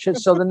doing that shit.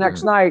 So the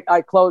next night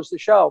I closed the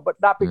show, but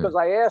not because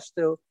I asked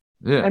to.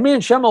 Yeah. And me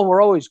and Schimmel were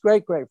always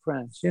great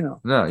friends,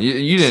 No,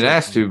 you didn't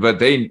ask to, but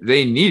they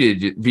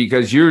needed you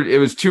because it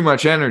was too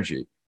much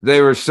energy. They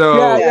were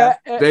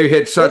they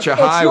hit such a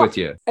high with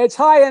you. It's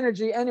high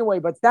energy anyway,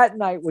 but that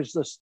night was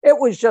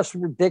just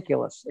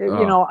ridiculous.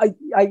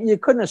 You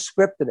couldn't have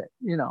scripted it,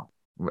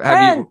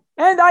 And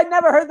I'd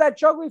never heard that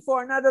joke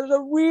before. Now there's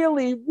a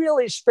really,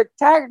 really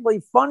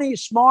spectacularly funny,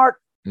 smart,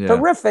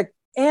 terrific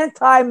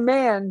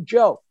anti-man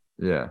joke.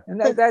 Yeah.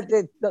 And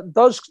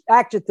those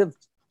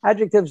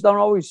adjectives don't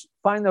always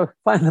find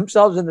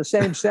themselves in the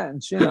same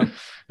sentence,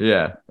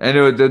 Yeah.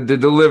 And the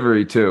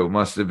delivery too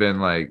must have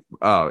been like,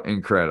 oh,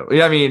 incredible.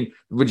 Yeah. I mean,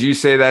 would you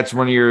say that's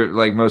one of your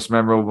like most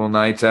memorable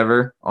nights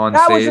ever on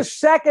stage? That was the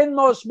second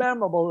most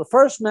memorable. The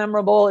first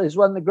memorable is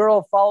when the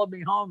girl followed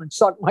me home and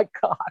sucked my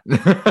cock.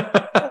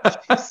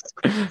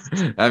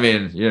 I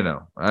mean,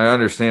 I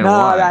understand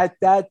why.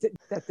 That did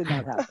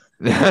not happen.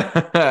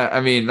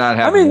 I mean, not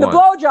happen. The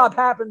blowjob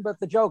happened,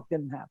 but the joke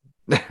didn't happen.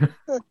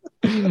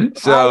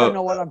 So I don't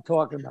know what I'm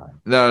talking about.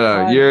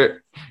 No,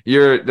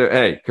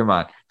 hey, come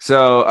on.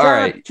 So all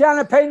right,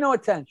 Janet, pay no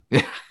attention.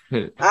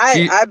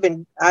 I've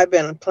been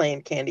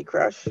playing Candy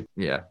Crush.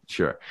 Yeah,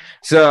 sure.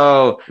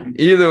 So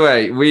either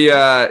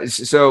way,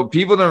 so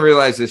people don't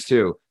realize this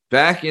too.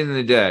 Back in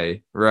the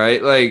day,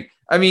 right? Like,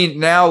 I mean,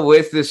 now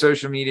with the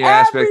social media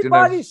aspect,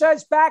 everybody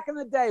says back in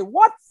the day.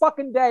 What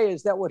fucking day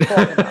is that we're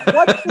talking about?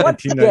 What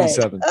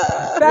 1997?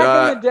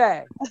 Back in the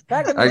day.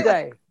 Back in the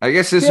day. I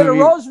guess this Theodore would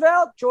be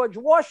Roosevelt, George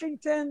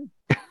Washington.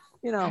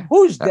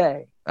 Whose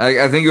day?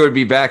 I think it would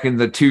be back in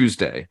the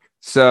Tuesday.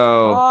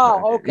 So.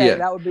 Oh, okay. Yeah.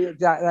 That would be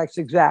exact. That's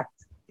exact.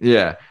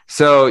 Yeah.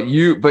 So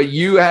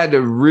you had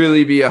to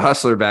really be a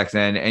hustler back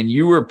then, and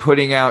you were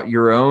putting out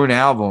your own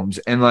albums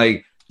and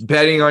like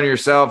betting on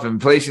yourself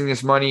and placing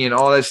this money and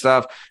all that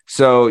stuff.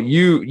 So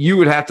you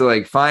would have to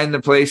like find the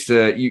place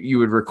you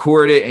would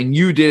record it, and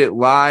you did it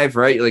live,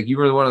 right? Like you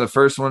were one of the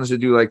first ones to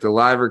do like the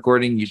live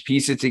recording. You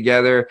piece it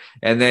together,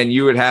 and then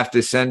you would have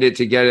to send it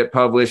to get it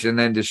published and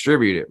then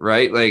distribute it,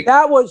 right? Like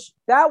that was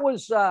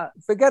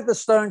forget the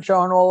Stern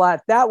Show and all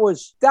that. That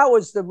was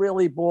the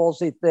really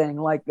ballsy thing.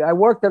 Like I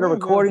worked at a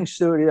recording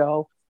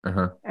studio,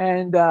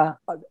 and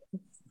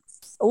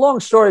a long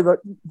story, but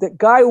the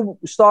guy who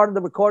started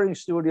the recording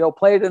studio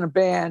played in a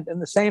band in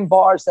the same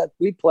bars that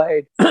we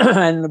played.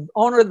 And the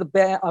owner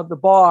of the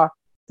bar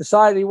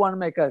decided he wanted to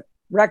make a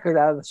record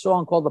out of the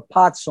song called the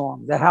Pot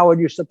Song that Howard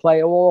used to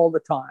play all the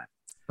time.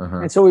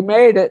 And so we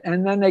made it.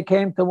 And then they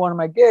came to one of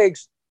my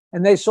gigs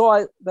and they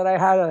saw that I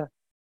had a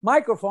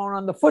microphone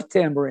on the foot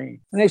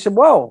tambourine. And they said,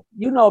 whoa,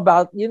 you know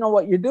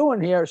what you're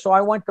doing here. So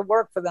I went to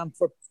work for them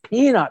for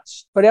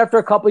peanuts. But after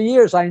a couple of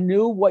years, I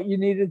knew what you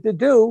needed to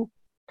do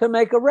to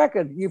make a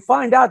record. You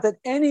find out that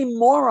any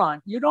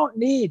moron, you don't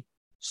need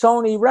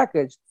Sony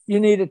records. You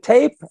need a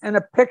tape and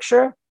a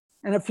picture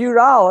and a few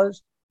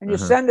dollars, and you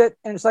send it,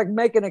 and it's like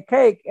making a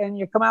cake, and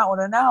you come out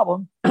with an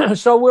album.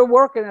 So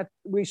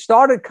we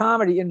started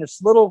comedy in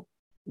this little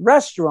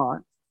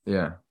restaurant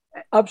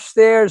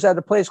upstairs at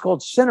a place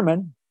called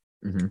Cinnamon.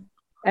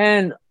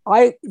 And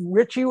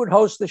Richie would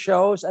host the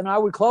shows, and I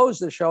would close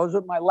the shows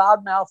with my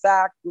loudmouth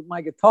act with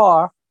my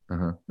guitar.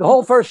 The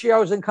whole first year I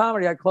was in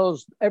comedy, I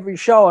closed every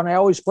show, and I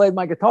always played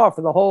my guitar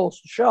for the whole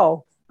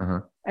show.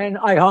 And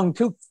I hung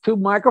two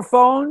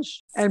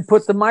microphones and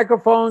put the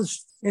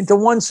microphones into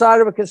one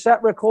side of a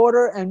cassette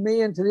recorder and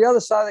me into the other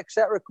side of the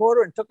cassette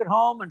recorder, and took it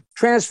home and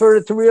transferred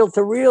it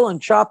to reel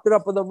and chopped it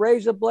up with a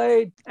razor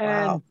blade.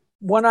 And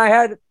when I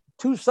had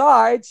two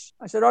sides,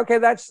 I said, okay,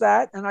 that's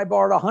that. And I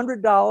borrowed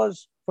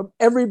 $100 from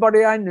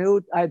everybody I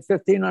knew. I had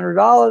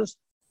 $1,500.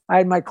 I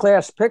had my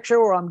class picture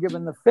where I'm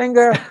giving the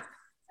finger.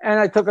 And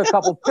I took a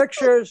couple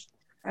pictures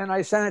and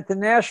I sent it to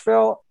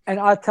Nashville. And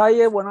I'll tell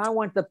you, when I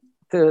went to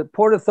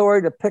Port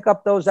Authority to pick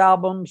up those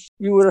albums,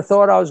 you would have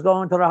thought I was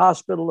going to the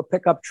hospital to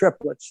pick up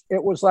triplets.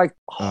 It was like,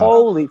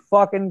 holy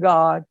fucking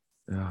God.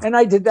 And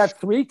I did that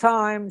 3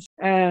 times.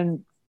 And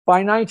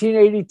by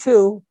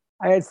 1982,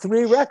 I had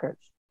 3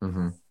 records.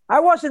 I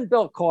wasn't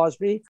Bill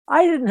Cosby.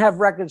 I didn't have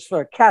records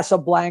for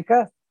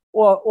Casablanca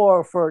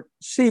or for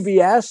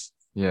CBS.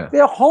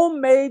 They're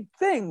homemade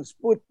things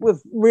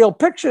with real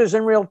pictures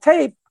and real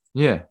tape.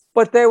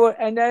 But they were,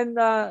 and then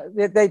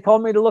they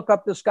told me to look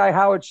up this guy,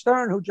 Howard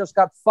Stern, who just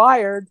got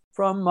fired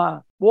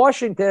from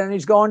Washington, and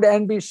he's going to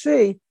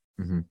NBC.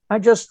 I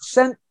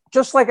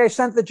just like I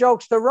sent the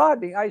jokes to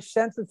Rodney, I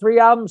sent the 3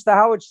 albums to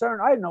Howard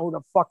Stern. I didn't know who the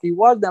fuck he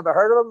was, never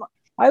heard of him.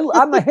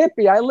 I'm a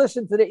hippie. I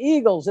listened to the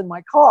Eagles in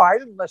my car. I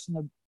didn't listen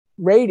to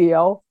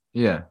radio.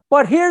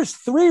 But here's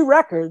 3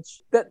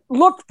 records that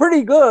looked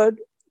pretty good.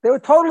 They were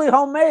totally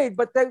homemade,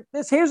 but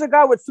here's a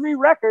guy with 3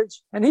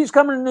 records, and he's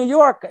coming to New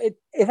York.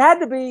 It had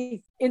to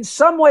be in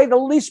some way the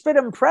least bit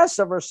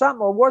impressive or something,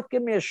 or worth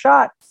giving me a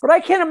shot. But I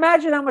can't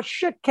imagine how much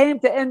shit came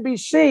to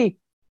NBC.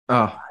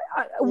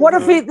 What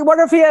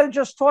if he had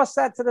just tossed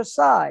that to the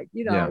side?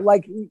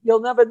 Like,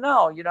 you'll never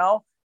know.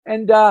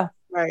 And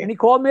and he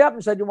called me up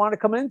and said, "You want to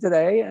come in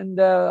today and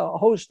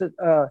host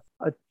a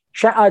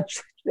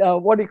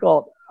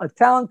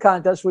talent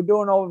contest we're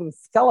doing over the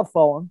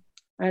telephone?"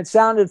 And it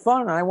sounded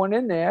fun. I went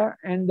in there,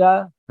 and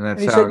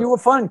he said, "You were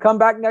fun. Come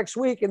back next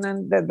week." And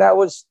then that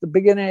was the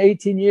beginning of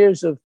 18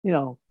 years of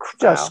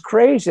just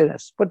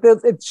craziness. But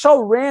it's so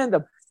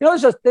random.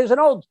 There's an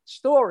old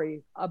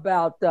story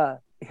about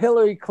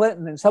Hillary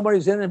Clinton, and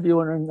somebody's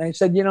interviewing her, and they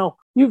said,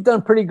 "You've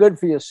done pretty good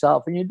for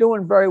yourself, and you're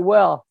doing very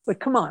well. But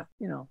come on,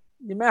 you're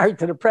married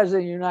to the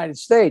president of the United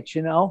States.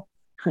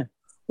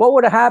 What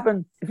would have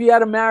happened if you had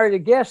to marry a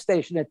gas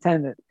station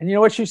attendant?" And you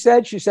know what she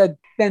said? She said,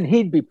 "Then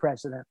he'd be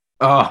president."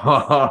 What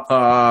a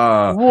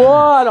line.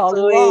 What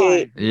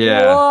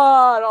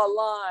a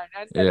line.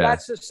 And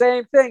that's the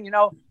same thing.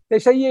 They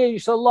say, "Yeah, you're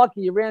so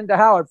lucky you ran to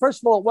Howard."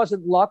 First of all, it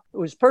wasn't luck. It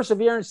was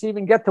perseverance to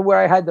even get to where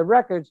I had the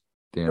records.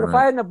 But if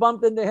I hadn't have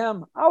bumped into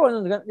him, I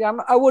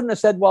wouldn't have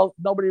said, well,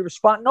 nobody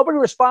responded. Nobody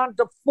responded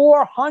to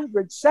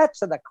 400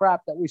 sets of the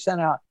crap that we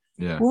sent out.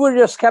 We would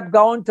have just kept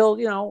going till,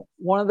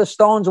 one of the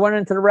stones went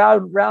into the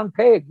round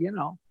peg,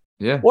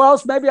 Or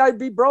else maybe I'd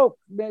be broke.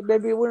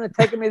 Maybe it wouldn't have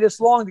taken me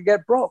this long to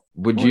get broke.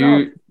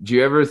 Do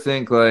you ever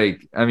think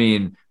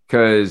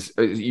because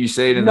you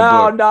say it in the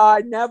book. No,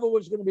 I never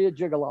was going to be a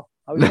gigolo.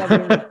 I was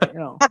never,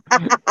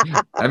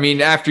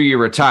 after you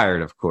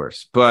retired, of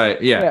course. But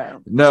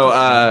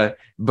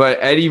but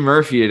Eddie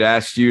Murphy had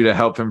asked you to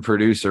help him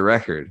produce a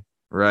record,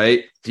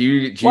 right?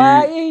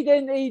 Well, he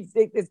didn't.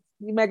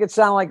 You make it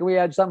sound like we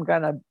had some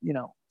kind of,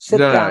 sit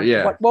down.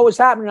 What was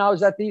happening? I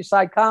was at the East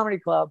Side Comedy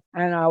Club,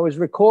 and I was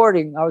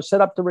recording. I was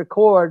set up to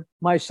record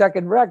my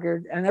second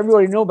record, and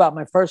everybody knew about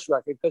my first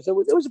record because it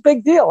was a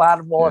big deal. Out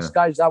of all us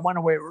guys, I went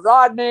away with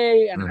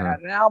Rodney, and I had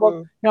an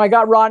album. I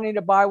got Rodney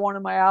to buy one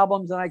of my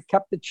albums, and I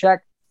kept the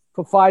check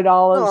for $5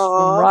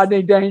 from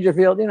Rodney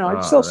Dangerfield.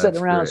 It's still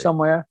sitting around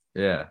somewhere.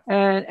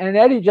 And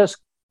Eddie just,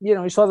 he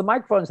saw the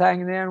microphones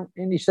hanging there,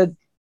 and he said,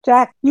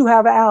 "Jack, you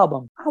have an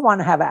album. I want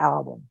to have an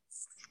album."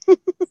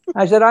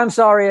 I said, "I'm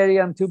sorry,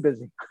 Eddie, I'm too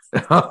busy."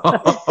 not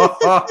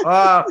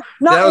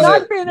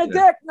being a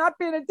dick.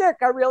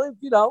 I really,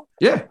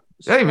 Yeah.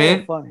 Hey,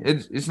 man,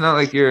 it's not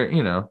like you're,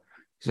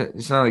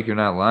 it's not like you're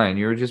not lying.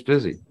 You were just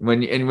busy.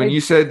 When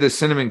you said the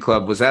Cinnamon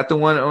Club, was that the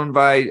one owned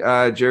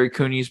by Jerry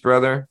Cooney's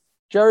brother?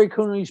 Jerry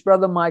Cooney's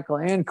brother, Michael.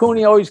 And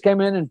Cooney always came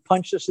in and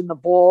punched us in the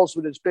balls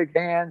with his big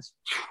hands.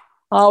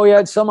 Oh, we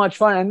had so much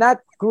fun. And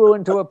that grew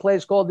into a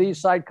place called the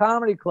East Side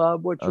Comedy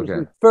Club, which was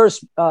the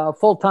first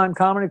full-time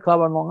comedy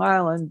club on Long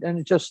Island. And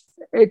it just,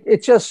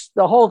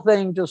 the whole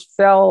thing just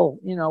fell,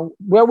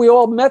 where we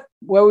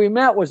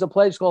met was a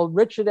place called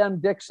Richard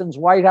M. Dixon's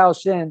White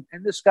House Inn.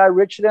 And this guy,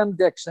 Richard M.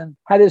 Dixon,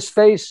 had his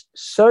face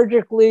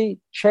surgically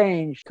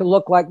changed to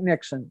look like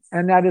Nixon.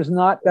 And that is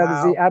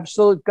the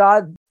absolute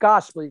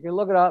gospel. You can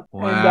look it up.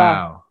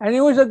 Wow. And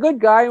he was a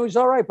good guy. He was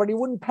all right, but he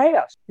wouldn't pay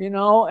us,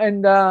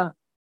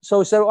 so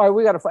we said, all right,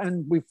 we got to,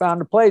 and we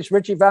found a place.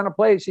 Richie found a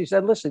place. He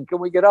said, listen, can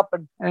we get up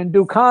and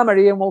do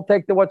comedy, and we'll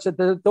take what's at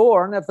the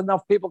door. And if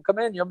enough people come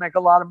in, you'll make a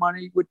lot of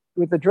money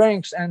with the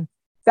drinks. And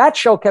that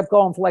show kept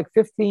going for like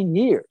 15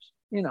 years.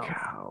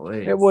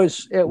 Golly. It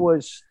was,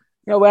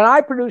 when I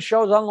produced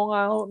shows on Long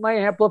Island with my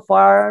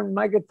amplifier and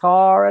my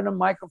guitar and a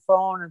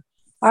microphone, and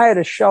I had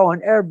a show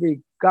in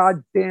every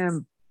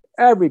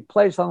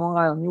place on Long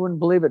Island. You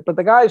wouldn't believe it. But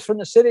the guys from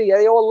the city,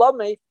 they all loved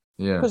me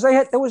because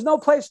there was no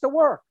place to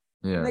work.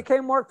 Yeah. And they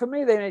came work for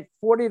me. They made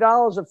 $40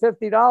 or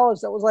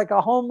 $50. That was like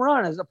a home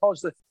run, as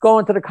opposed to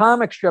going to the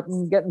comic strip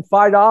and getting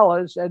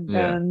 $5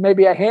 and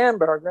maybe a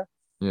hamburger.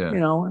 Yeah.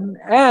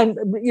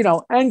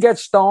 And get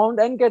stoned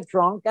and get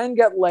drunk and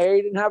get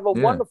laid and have a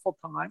wonderful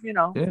time.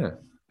 Yeah,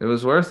 it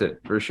was worth it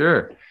for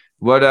sure.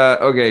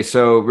 Okay,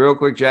 so real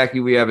quick,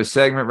 Jackie, we have a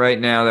segment right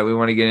now that we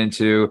want to get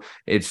into.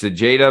 It's the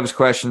J-Dubs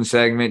question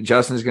segment.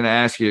 Justin's going to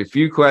ask you a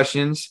few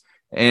questions.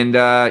 And,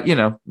 if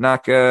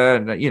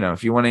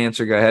you want to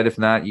answer, go ahead. If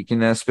not, you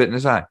can spit in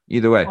his eye.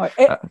 Either way.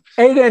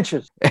 8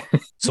 inches.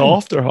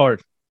 Soft or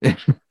hard?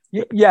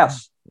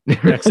 Yes.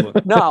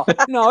 Excellent. No,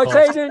 it's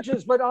 8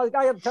 inches, but I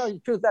got to tell you the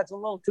truth, that's a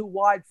little too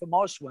wide for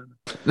most women.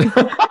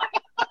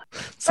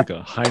 It's like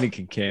a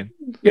Heineken can.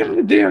 Yeah,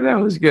 damn, that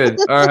was good.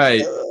 All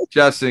right,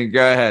 Justin,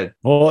 go ahead.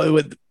 Well,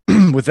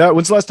 with that,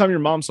 when's the last time your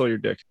mom saw your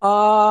dick? She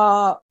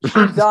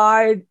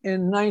died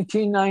in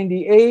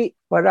 1998,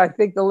 but I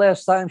think the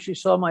last time she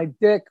saw my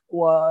dick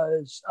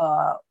was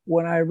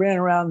when I ran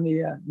around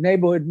the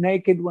neighborhood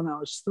naked when I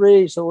was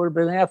 3. So it would have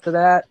been after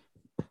that.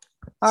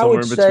 I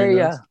would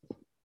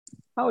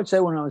say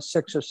when I was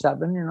 6 or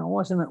 7. It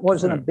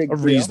wasn't a big deal.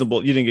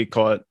 Reasonable. You didn't get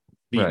caught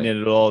beating it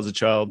at all as a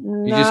child.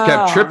 You just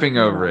kept tripping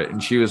over it,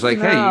 and she was like,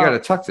 "Hey, you got to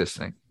tuck this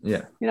thing."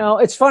 Yeah.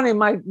 It's funny.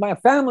 My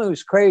family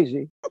was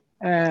crazy.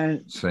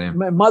 And same.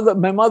 My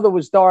mother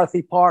was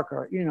Dorothy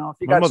Parker.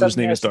 My mother's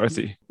name is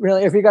Dorothy.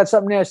 Really, if you got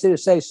something nasty to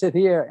say, sit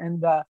here.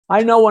 And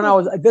I know when I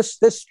was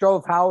this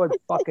drove Howard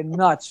fucking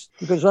nuts,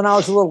 because when I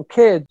was a little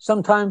kid,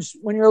 sometimes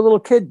when you're a little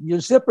kid,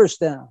 your zipper's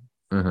down.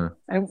 Mm-hmm.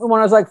 And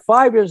when I was like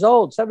 5 years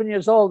old, 7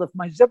 years old, if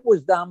my zip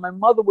was down, my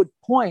mother would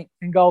point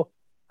and go,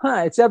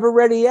 "It's ever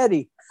ready,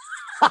 Eddie."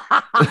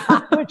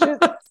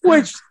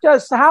 which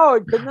just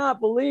Howard could not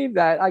believe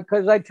that,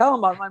 because I tell him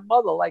about my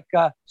mother, like,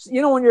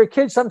 when you're a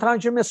kid,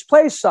 sometimes you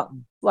misplace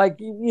something, like,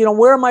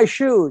 where are my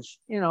shoes?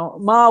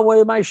 Ma, where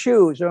are my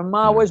shoes? Or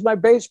Ma, where's my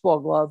baseball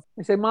glove?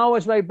 I say, Ma,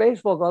 where's my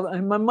baseball glove?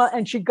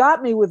 And she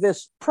got me with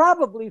this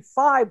probably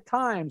 5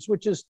 times,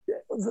 which is,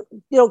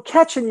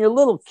 catching your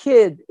little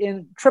kid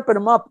and tripping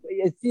him up,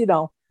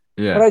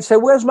 Yeah. But I'd say,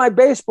 "Where's my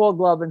baseball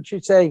glove?" And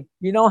she'd say,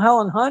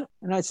 Helen Hunt?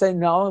 And I'd say,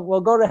 "No, we'll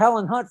go to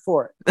Helen Hunt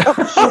for it."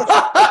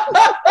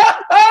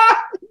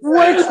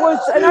 Which was,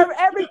 and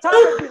every time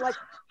I'd be like,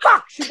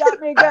 "Fuck, she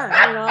got me again."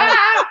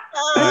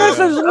 And this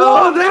is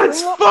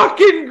that's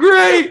fucking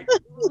great.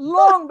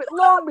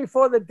 Long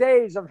before the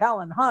days of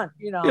Helen Hunt.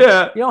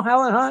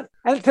 Helen Hunt.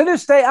 And to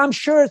this day, I'm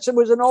sure it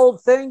was an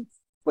old thing.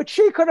 But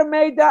she could have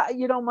made that.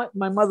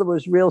 My mother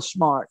was real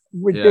smart,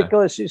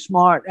 ridiculously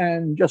smart,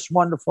 and just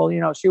wonderful.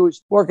 She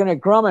was working at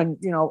Grumman,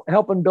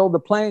 helping build the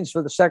planes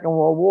for the Second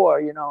World War,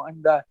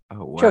 and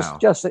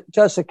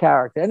just a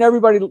character. And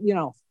everybody,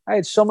 I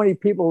had so many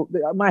people.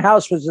 My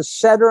house was a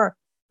center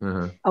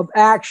of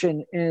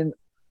action in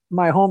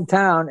my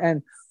hometown,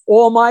 and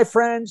all my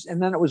friends,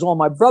 and then it was all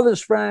my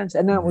brother's friends,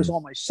 and then it was all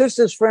my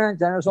sister's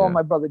friends, and it was all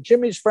my brother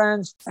Jimmy's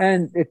friends,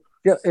 and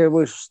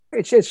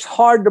it's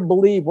hard to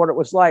believe what it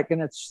was like.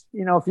 And it's,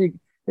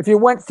 if you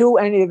went through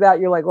any of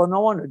that, you're like, "Oh,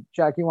 no wonder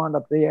Jackie wound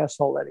up the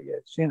asshole that he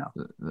is."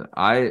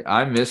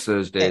 I miss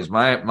those days.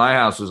 My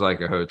house was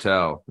like a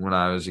hotel when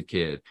I was a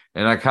kid,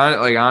 and I kind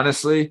of, like,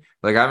 honestly,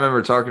 like, I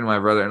remember talking to my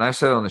brother, and I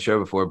said it on the show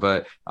before,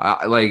 but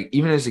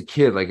even as a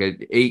kid, like an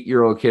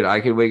 8-year-old kid, I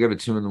could wake up at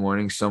 2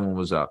 a.m, someone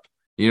was up.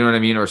 You know what I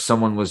mean? Or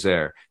someone was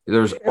there.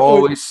 There's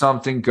always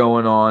something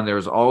going on.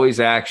 There's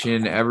always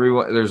action.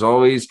 There's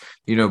always,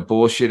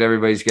 bullshit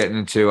everybody's getting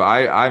into.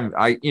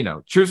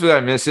 Truthfully, I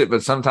miss it,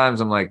 but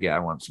sometimes I'm like, I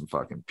want some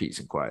fucking peace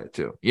and quiet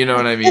too. You know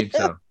what I mean?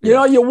 So,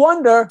 you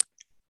wonder,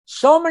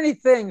 so many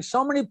things,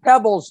 so many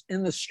pebbles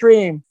in the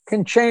stream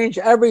can change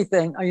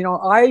everything.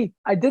 I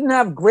didn't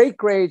have great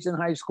grades in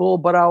high school,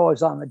 but I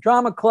was on the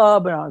drama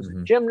club, and I was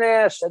a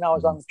gymnast, and I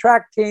was on the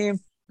track team.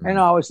 And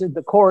I was in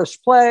the chorus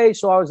play.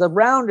 So I was a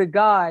rounded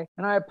guy.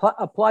 And I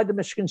applied to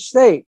Michigan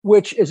State,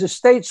 which is a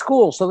state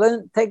school. So they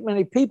didn't take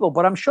many people.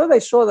 But I'm sure they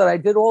saw that I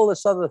did all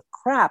this other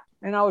crap,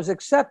 and I was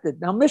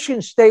accepted. Now,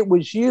 Michigan State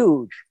was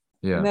huge.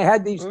 Yeah. And they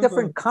had these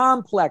different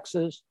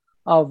complexes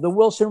of the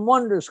Wilson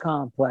Wonders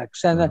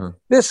complex and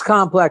this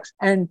complex.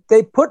 And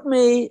they put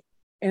me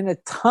in a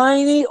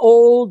tiny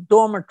old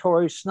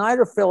dormitory,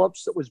 Snyder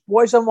Phillips, that was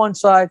boys on one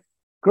side,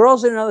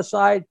 girls on the other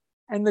side.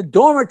 And the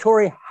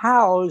dormitory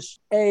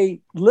housed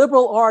a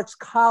liberal arts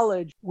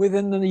college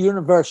within the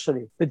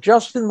university, the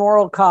Justin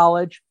Morrill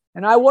College.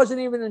 And I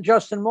wasn't even in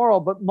Justin Morrill,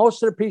 but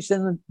most of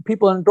the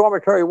people in the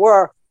dormitory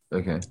were.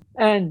 Okay.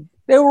 And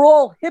they were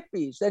all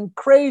hippies and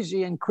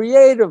crazy and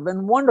creative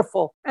and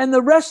wonderful. And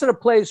the rest of the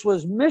place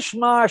was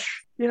mishmash,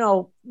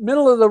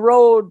 middle of the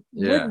road,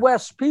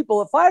 Midwest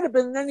people. If I'd have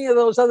been in any of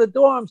those other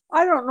dorms,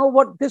 I don't know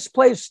what this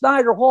place,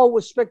 Snyder Hall,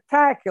 was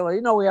spectacular.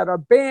 We had our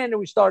band and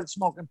we started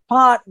smoking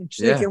pot and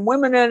sneaking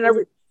women in and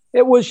everything.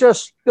 It was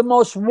just the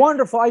most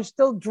wonderful. I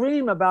still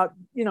dream about,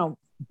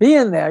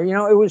 being there.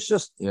 It was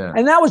just,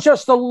 and that was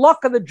just the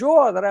luck of the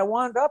draw that I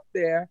wound up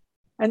there.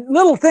 And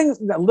little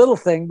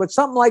thing, but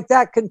something like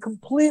that can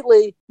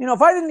completely,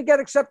 if I didn't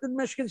get accepted to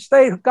Michigan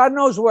State, God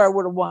knows where I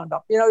would have wound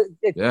up.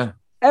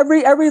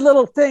 Every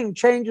little thing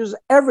changes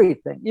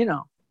everything,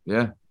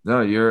 Yeah.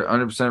 No, you're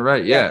 100%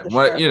 right. Yeah.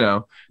 What,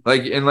 sure.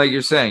 like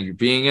you're saying, you're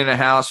being in a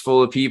house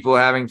full of people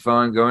having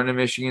fun, going to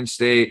Michigan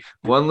State,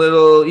 one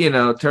little,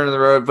 turn of the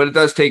road, but it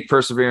does take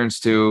perseverance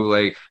too.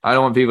 Like, I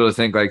don't want people to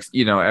think like,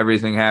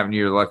 everything happened to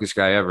you, you're the luckiest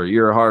guy ever.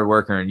 You're a hard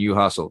worker and you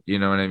hustle. You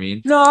know what I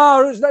mean?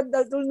 No, there's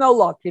no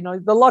luck.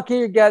 The luck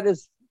you get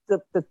is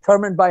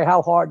determined by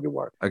how hard you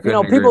work.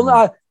 People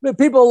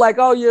are like,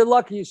 oh, you're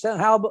lucky you sent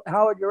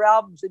Howard your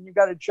albums and you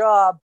got a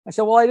job. I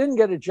said, well, I didn't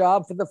get a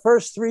job. For the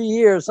first 3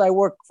 years, I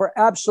worked for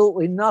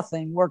absolutely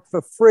nothing, worked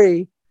for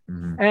free.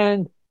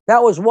 And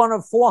that was one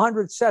of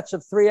 400 sets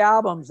of 3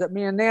 albums that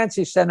me and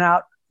Nancy sent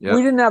out. Yep.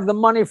 We didn't have the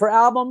money for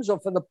albums or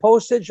for the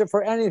postage or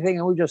for anything.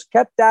 And we just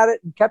kept at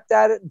it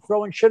and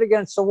throwing shit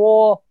against the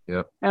wall.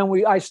 Yep.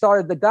 And I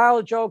started the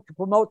Dial Joke to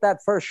promote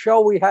that first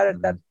show we had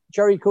at that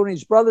Jerry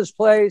Cooney's brother's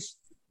place.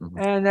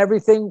 And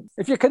everything.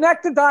 If you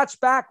connect the dots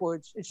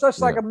backwards, it's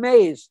just like a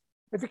maze.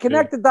 If you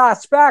connect the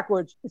dots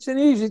backwards, it's an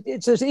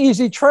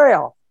easy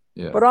trail.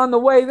 Yeah. But on the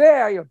way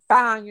there, you're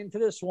bang into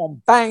this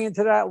one, bang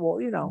into that wall,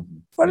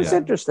 But it's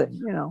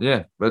interesting,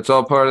 Yeah, but it's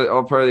all part of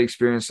the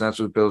experience, and that's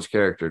what builds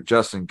character.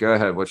 Justin, go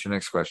ahead. What's your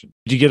next question?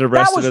 Did you get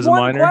arrested as a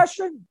minor?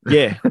 Question?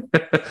 Yeah.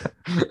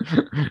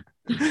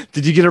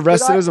 Did you get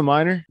arrested as a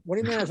minor? What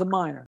do you mean as a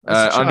minor?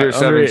 Under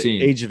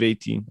 17, age of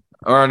 18.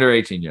 Or under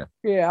 18, yeah.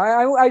 Yeah,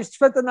 I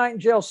spent the night in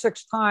jail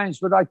 6 times,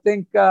 but I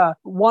think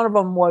one of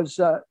them was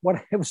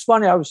it was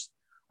funny.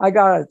 I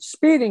got a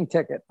speeding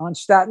ticket on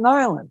Staten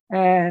Island,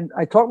 and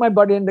I talked my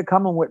buddy into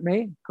coming with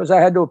me because I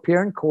had to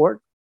appear in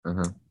court.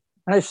 And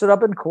I stood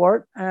up in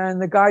court,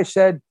 and the guy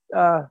said,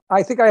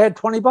 "I think I had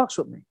 $20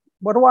 with me.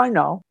 What do I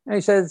know?" And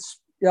he says,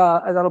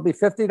 "That'll be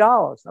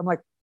 $50." I'm like,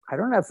 I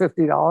don't have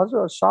 $50.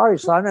 Oh, sorry,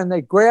 son. And they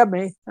grabbed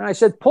me. And I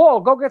said, Paul,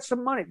 go get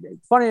some money.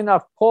 Funny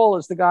enough, Paul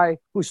is the guy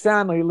whose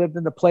family lived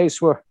in the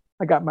place where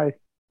I got my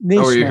knee.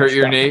 Oh, you hurt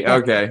your knee?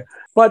 Okay.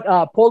 But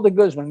Paul de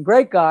Guzman,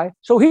 great guy.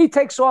 So he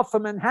takes off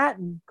from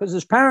Manhattan because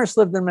his parents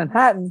lived in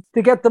Manhattan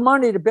to get the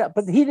money but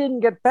he didn't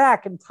get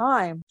back in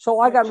time.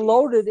 So I got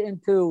loaded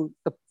into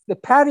the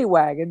paddy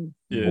wagon,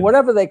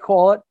 whatever they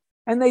call it.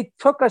 And they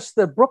took us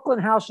to the Brooklyn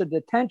House of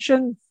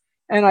Detention.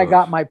 And I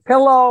got my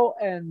pillow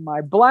and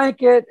my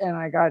blanket, and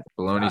I got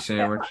bologna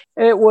sandwich.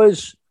 It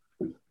was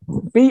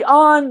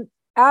beyond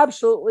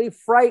absolutely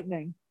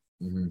frightening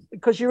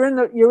because you're in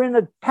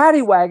the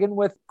paddy wagon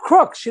with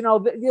crooks.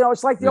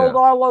 It's like the old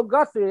Arlo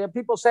Guthrie. And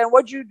people saying,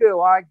 "What'd you do?"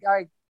 I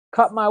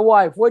cut my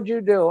wife. What'd you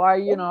do?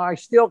 I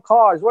steal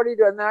cars. What do you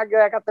do? And I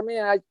got to me,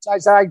 and I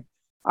said,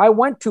 I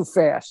went too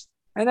fast.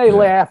 And they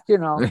laughed,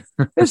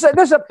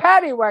 There's a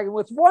paddy wagon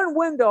with one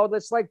window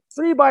that's like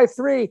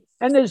 3x3,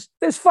 and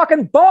there's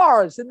fucking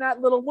bars in that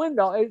little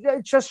window.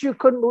 It's just, you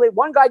couldn't believe.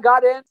 One guy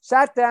got in,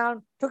 sat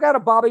down, took out a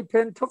bobby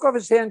pin, took off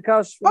his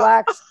handcuffs,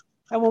 relaxed.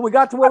 And when we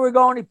got to where we were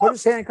going, he put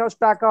his handcuffs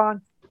back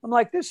on. I'm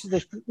like,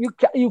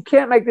 you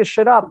can't make this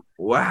shit up.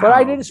 Wow. But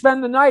I didn't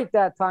spend the night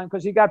that time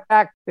because he got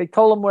back. They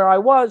told him where I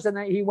was, and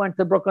then he went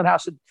to Brooklyn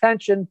House of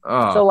Detention.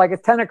 Oh. So like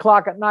at 10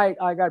 o'clock at night,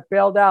 I got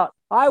bailed out.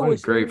 What a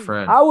great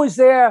friend. I was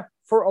there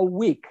for a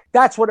week.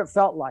 That's what it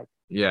felt like.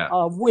 Yeah.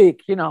 A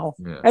week, Yeah.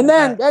 And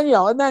then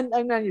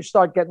you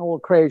start getting a little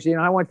crazy.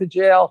 I went to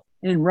jail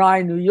in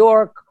Rye, New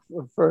York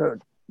for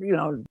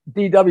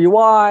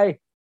DWI,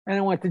 and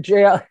I went to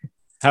jail.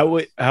 How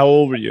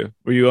old were you?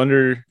 Were you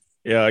under?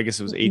 Yeah, I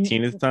guess it was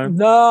 18 at the time.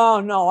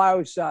 No, I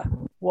was.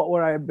 What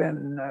would I have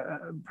been?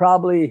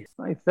 Probably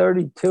like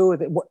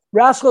 32.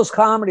 Rascals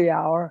Comedy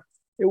Hour.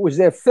 It was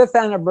their 5th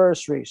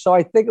anniversary, so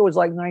I think it was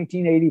like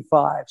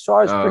 1985. So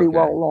I was pretty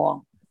well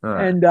along.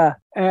 Right.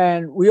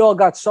 And we all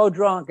got so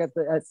drunk at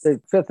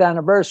the 5th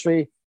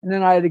anniversary, and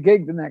then I had a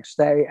gig the next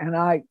day, and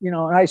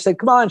I said,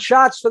 "Come on,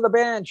 shots for the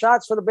band,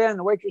 shots for the band."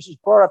 The waitresses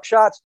brought up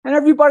shots, and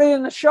everybody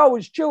in the show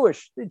was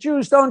Jewish. The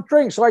Jews don't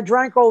drink, so I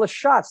drank all the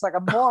shots like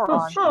a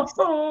moron.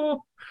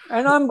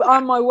 And I'm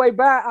on my way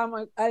back.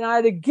 And I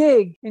had a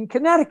gig in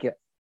Connecticut.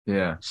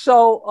 Yeah.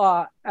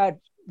 So at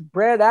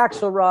Brad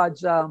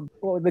Axelrod's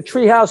the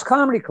Treehouse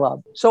Comedy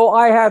Club. So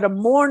I had a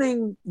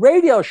morning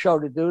radio show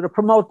to do to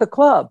promote the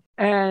club.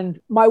 And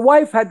my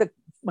wife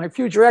my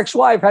future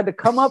ex-wife had to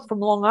come up from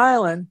Long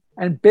Island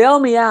and bail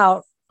me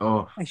out.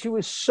 Oh. And she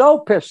was so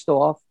pissed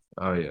off.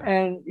 Oh, yeah.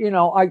 And,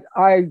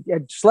 I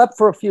had slept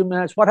for a few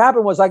minutes. What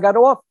happened was I got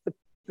off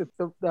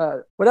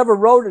the whatever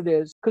road it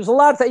is, because a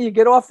lot of times you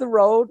get off the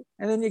road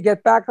and then you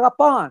get back up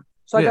on.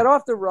 So I got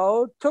off the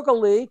road, took a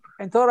leak,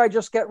 and thought I'd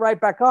just get right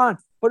back on.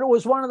 But it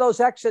was one of those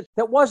exits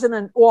that wasn't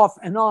an off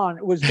and on.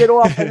 It was get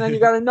off, and then you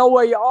got to know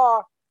where you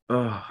are.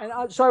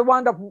 And so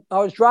I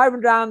was driving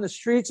down the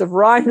streets of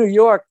Rye, New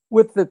York,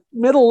 with the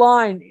middle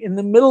line in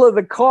the middle of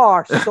the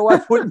car so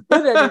I wouldn't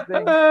hit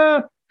anything.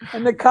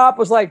 And the cop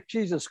was like,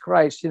 Jesus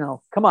Christ,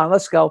 come on,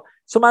 let's go.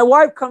 So my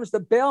wife comes to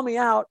bail me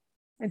out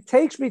and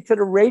takes me to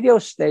the radio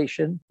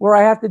station where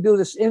I have to do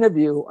this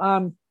interview.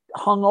 I'm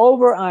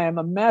hungover, I am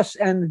a mess,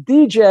 and the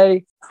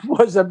DJ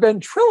was a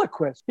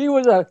ventriloquist. He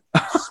was a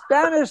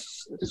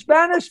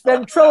Spanish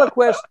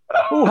ventriloquist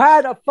who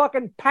had a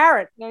fucking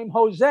parrot named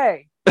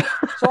Jose.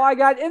 So I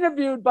got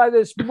interviewed by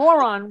this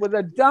moron with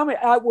a dummy.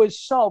 I was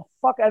so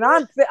fucking, and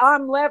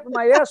I'm laughing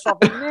my ass off.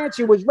 And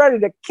Nancy was ready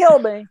to kill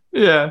me.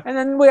 Yeah. And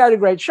then we had a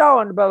great show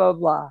and blah, blah,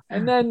 blah.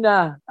 And then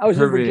I was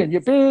in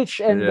Virginia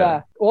Beach, and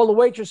all the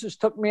waitresses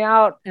took me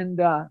out. And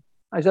I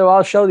said, well,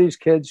 I'll show these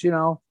kids,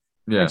 Yeah.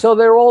 And so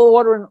they're all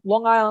ordering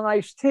Long Island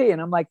iced tea.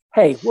 And I'm like,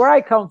 hey, where I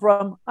come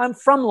from, I'm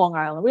from Long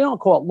Island. We don't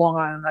call it Long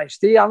Island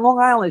iced tea. On Long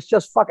Island, it's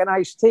just fucking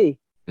iced tea.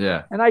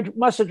 Yeah. And I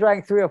must have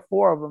drank 3 or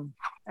 4 of them.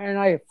 And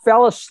I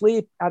fell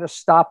asleep at a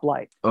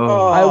stoplight.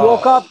 Oh. I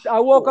woke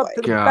up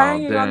to the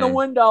banging on the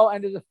window,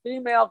 and there's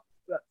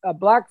a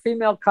black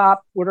female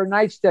cop with her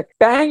nightstick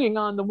banging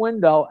on the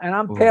window, and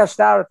I'm passed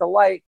out at the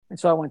light. And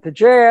so I went to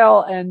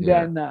jail, and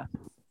then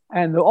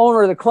and the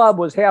owner of the club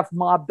was half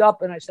mobbed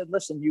up. And I said,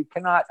 listen, you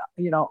cannot,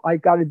 I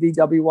got a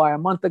DWI a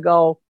month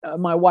ago.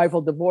 My wife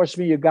will divorce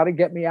me. You got to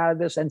get me out of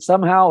this. And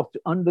somehow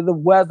under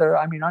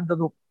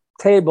the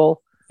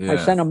table, I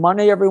sent him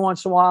money every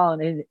once in a while,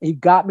 and he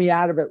got me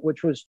out of it,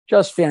 which was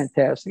just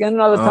fantastic. And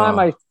another time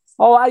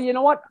you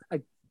know what?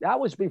 That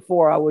was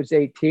before I was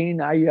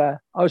 18. I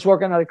was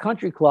working at a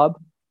country club,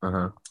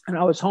 and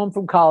I was home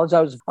from college.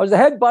 I was the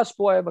head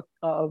busboy of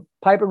a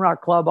pipe and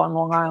rock club on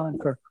Long Island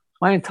for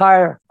my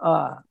entire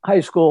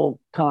high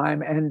school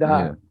time. And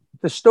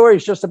the story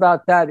is just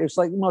about that. It's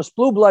like the most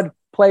blue blood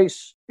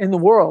place in the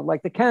world.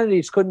 Like the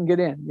Kennedys couldn't get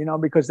in,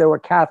 because they were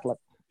Catholic.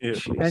 Yeah.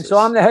 And so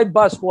I'm the head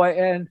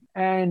busboy,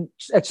 and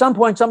at some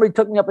point somebody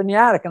took me up in the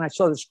attic, and I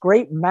saw this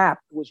great map.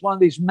 It was one of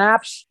these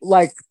maps,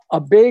 like a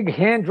big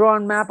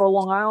hand-drawn map of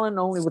Long Island,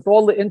 only with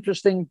all the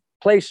interesting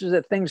places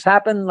that things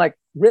happen, like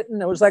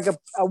written. It was like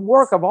a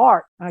work of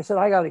art. And I said,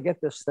 I got to get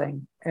this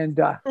thing. And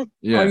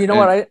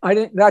what? I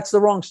didn't. That's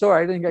the wrong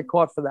story. I didn't get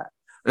caught for that.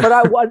 But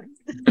I was.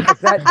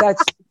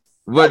 That's.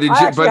 What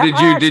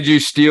did you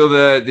steal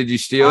the? Did you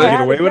steal it? I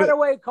had a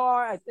getaway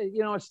car.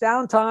 It's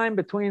downtime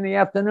between the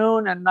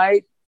afternoon and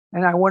night.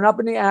 And I went up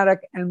in the attic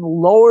and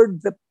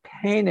lowered the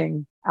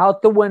painting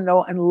out the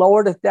window and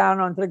lowered it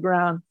down onto the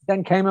ground.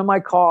 Then came in my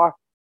car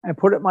and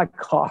put it in my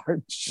car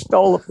and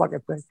stole the fucking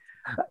thing.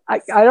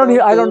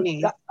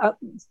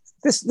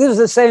 This is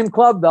the same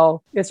club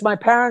though. It's my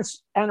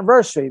parents'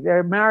 anniversary.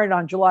 They're married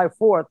on July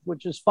 4th,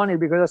 which is funny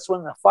because that's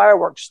when the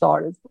fireworks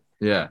started.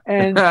 Yeah.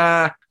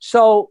 And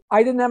so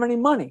I didn't have any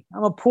money.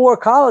 I'm a poor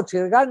college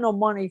kid. I got no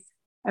money.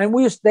 And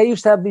they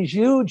used to have these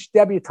huge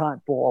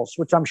debutante balls,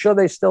 which I'm sure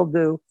they still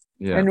do.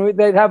 Yeah. And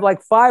they'd have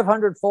like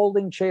 500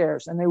 folding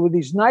chairs. And they were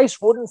these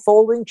nice wooden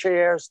folding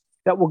chairs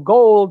that were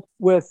gold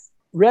with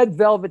red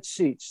velvet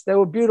seats. They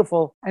were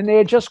beautiful. And they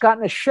had just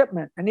gotten a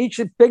shipment. And each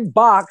big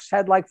box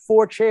had like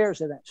 4 chairs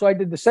in it. So I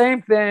did the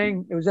same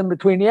thing. It was in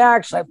between the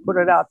acts. I put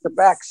it out the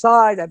back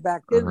side. I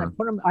backed in. I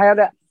put them. I had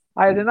a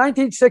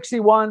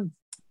 1961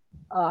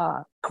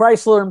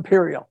 Chrysler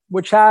Imperial,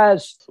 which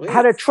had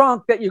a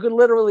trunk that you could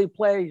literally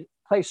play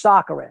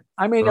soccer in.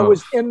 I mean, it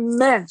was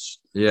immense.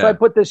 Yeah. So I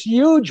put this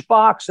huge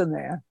box in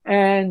there.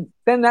 And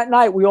then that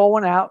night we all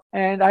went out,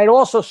 and I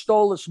also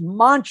stole this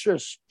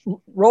monstrous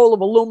roll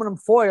of aluminum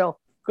foil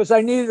because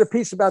I needed a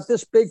piece about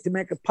this big to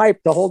make a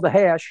pipe to hold the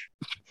hash.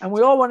 And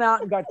we all went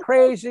out and got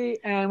crazy.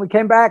 And we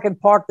came back and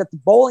parked at the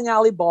bowling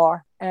alley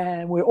bar,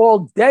 and we were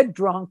all dead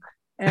drunk.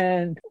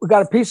 And we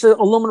got a piece of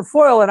aluminum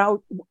foil, and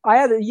I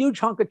had a huge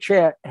hunk of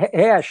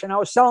hash, and I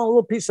was selling a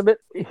little piece of it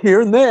here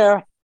and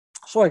there,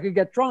 so I could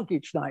get drunk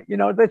each night.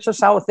 That's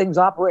just how things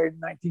operated in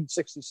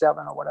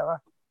 1967 or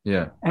whatever.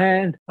 Yeah.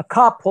 And a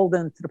cop pulled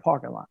into the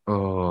parking lot.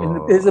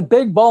 Oh. There's a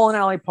big bowling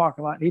alley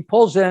parking lot. He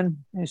pulls in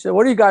and he said,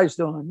 what are you guys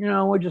doing?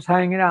 We're just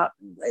hanging out.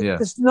 Yeah.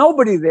 There's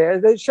nobody there.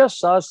 There's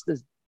just us.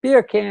 There's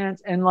beer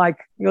cans. And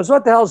he goes,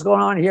 what the hell's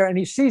going on here? And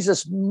he sees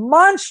this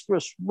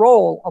monstrous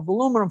roll of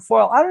aluminum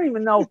foil. I don't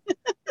even know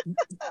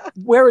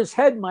where his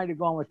head might have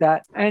gone with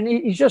that. And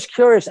he's just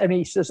curious. And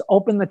he says,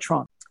 open the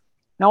trunk.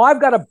 Now, I've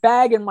got a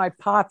bag in my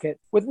pocket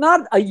with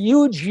not a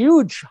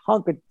huge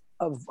hunk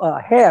of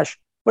hash,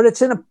 but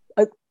it's in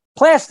a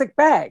plastic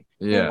bag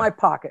in my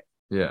pocket.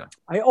 Yeah.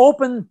 I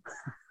opened,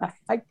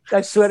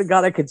 I swear to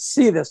God, I could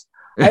see this.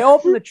 I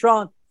opened the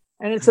trunk,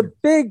 and it's a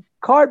big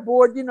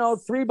cardboard,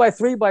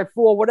 3x3 by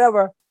 4,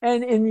 whatever.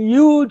 And in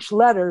huge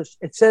letters,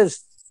 it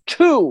says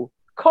 2,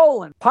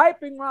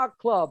 Piping Rock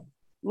Club,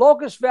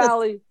 Locust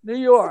Valley, New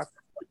York.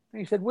 And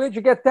he said, where'd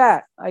you get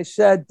that? I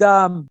said,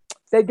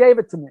 they gave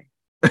it to me.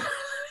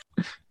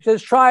 He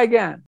says, try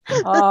again.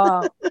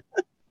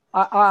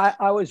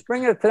 I was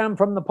bringing it to them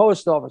from the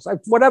post office.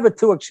 Whatever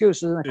 2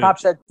 excuses. And the cop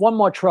said, one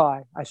more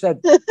try. I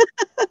said,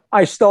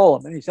 I stole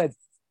them. And he said,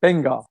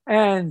 bingo.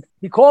 And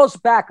he calls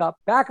backup.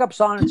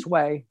 Backup's on its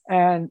way.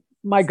 And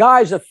my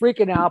guys are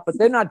freaking out, but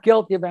they're not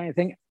guilty of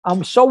anything.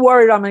 I'm so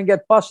worried I'm going to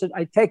get busted.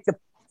 I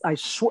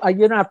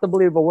you don't have to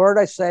believe a word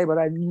I say, but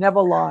I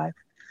never lie.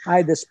 I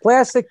had this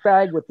plastic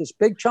bag with this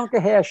big chunk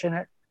of hash in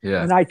it.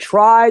 Yeah. And I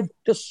tried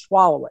to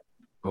swallow it.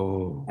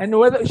 Oh. And there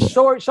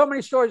were so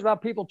many stories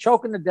about people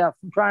choking to death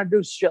from trying to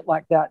do shit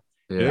like that.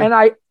 Yeah. And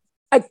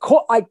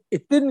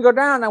it didn't go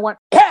down. I went,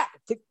 like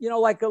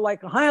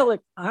a Heimlich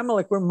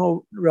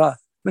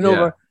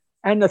maneuver. Yeah.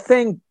 And the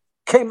thing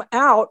came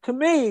out. To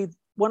me,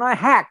 when I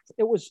hacked,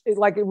 it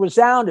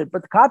resounded,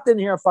 but the cop didn't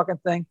hear a fucking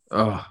thing.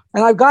 Oh.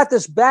 And I've got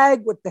this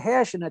bag with the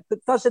hash in it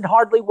that doesn't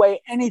hardly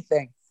weigh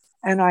anything.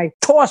 And I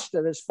tossed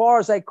it as far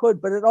as I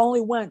could, but it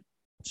only went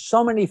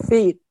so many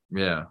feet.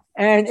 Yeah.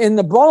 And in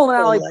the bowling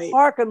alley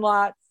parking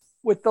lot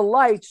with the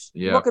lights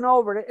looking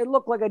over it, it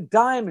looked like a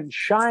diamond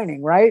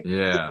shining, right?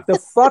 Yeah. The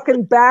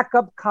fucking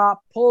backup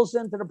cop pulls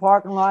into the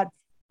parking lot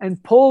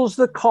and pulls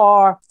the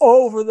car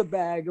over the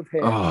bag of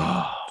hash.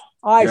 Oh,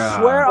 I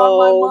swear on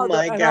my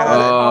mother. My God. I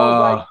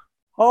was like,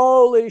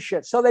 holy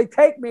shit. So they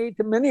take me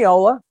to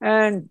Mineola.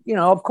 And,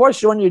 of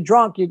course, when you're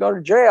drunk, you go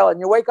to jail and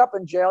you wake up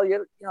in jail.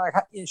 You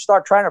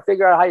start trying to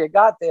figure out how you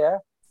got there.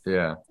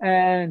 Yeah.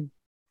 And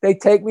they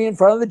take me in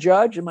front of the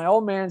judge, and my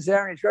old man's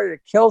there, and he's ready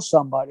to kill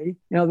somebody.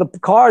 The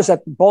car's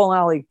at the bowling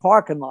alley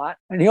parking lot,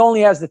 and he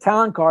only has the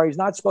town car. He's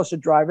not supposed to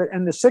drive it.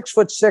 And the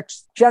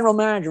 6'6" general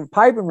manager of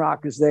Piping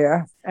Rock is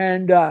there.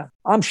 And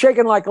I'm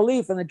shaking like a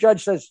leaf. And the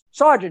judge says,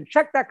 Sergeant,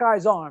 check that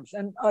guy's arms.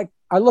 And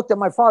I looked at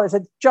my father. I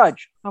said,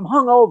 Judge, I'm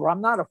hungover. I'm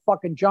not a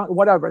fucking junk,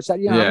 whatever. I said,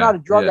 I'm not a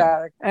drug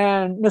addict.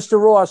 And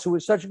Mr. Ross, who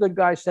was such a good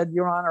guy, said,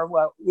 Your Honor,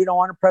 well, we don't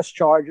want to press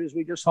charges.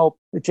 We just hope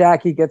that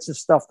Jackie gets his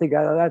stuff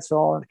together. That's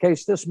all. And the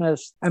case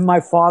dismissed. And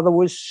my father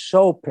was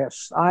so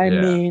pissed. I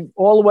mean,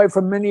 all the way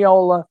from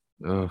Mineola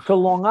to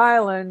Long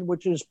Island,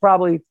 which is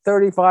probably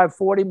 35,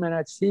 40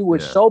 minutes. He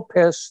was so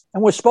pissed.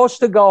 And we're supposed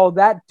to go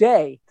that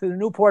day to the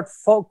Newport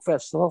Folk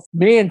Festival,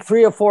 me and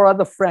 3 or 4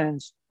 other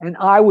friends, and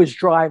I was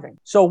driving.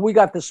 So we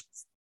got this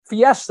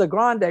Fiesta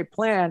Grande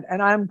planned,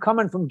 and I'm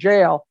coming from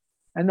jail.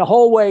 And the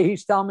whole way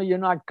he's telling me, you're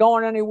not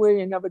going anywhere,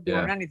 you're never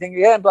doing anything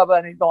again, blah, blah,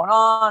 and he's going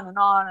on and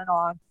on and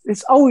on.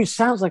 It always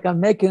sounds like I'm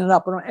making it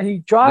up. And we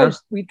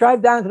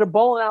drive down to the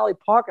bowling alley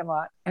parking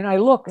lot, and I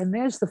look, and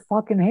there's the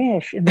fucking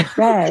hash in the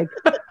bag.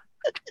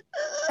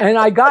 And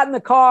I got in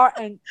the car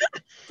and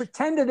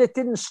pretended it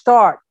didn't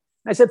start.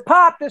 I said,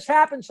 Pop, this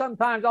happens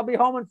sometimes. I'll be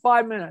home in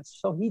 5 minutes.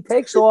 So he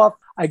takes off.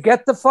 I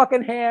get the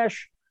fucking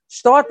hash,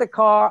 start the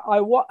car.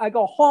 I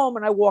go home,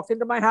 and I walk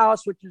into my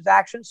house, which is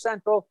Action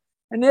Central.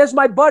 And there's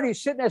my buddy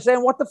sitting there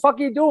saying, what the fuck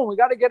are you doing? We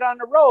got to get on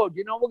the road.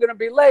 We're going to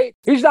be late.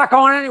 He's not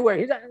going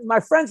anywhere.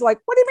 My friend's like,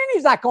 what do you mean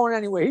he's not going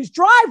anywhere? He's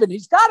driving.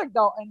 He's got to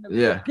go. And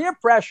the peer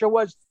pressure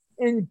was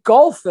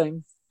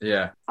engulfing.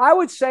 Yeah. I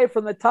would say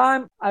from the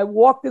time I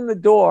walked in the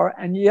door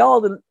and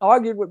yelled and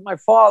argued with my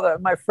father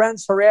and my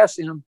friends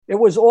harassing him, it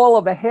was all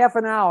of a half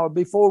an hour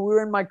before we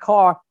were in my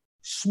car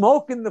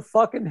smoking the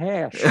fucking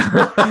hash.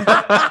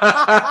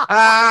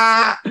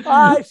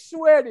 I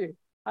swear to you.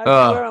 I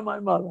swear on my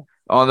mother.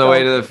 On the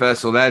way to the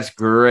festival. That's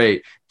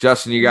great.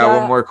 Justin, you got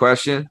one more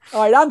question?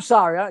 All right. I'm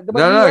sorry.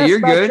 No, you're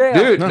good. Jail.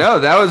 Dude, no,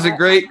 that was a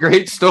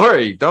great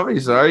story. Don't be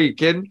sorry. You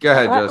kidding? Go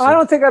ahead, Justin. I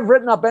don't think I've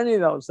written up any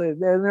of those.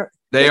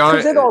 They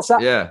aren't.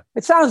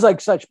 It sounds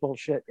like such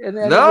bullshit.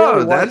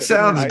 No, that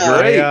sounds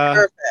great.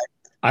 Perfect.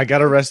 I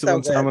got arrested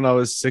one time when I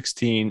was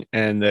 16,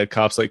 and the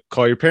cops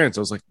call your parents.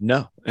 I was like,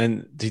 no.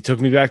 And he took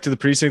me back to the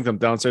precinct. I'm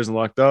downstairs and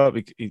locked up.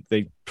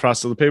 They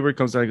process the paper. He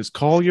comes down. He goes,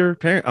 call your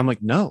parent. I'm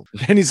like, no.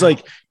 And he's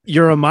like,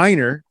 you're a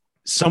minor.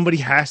 Somebody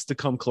has to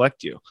come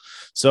collect you.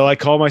 So I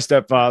call my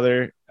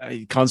stepfather.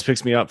 He comes,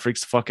 picks me up,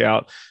 freaks the fuck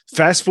out.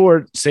 Fast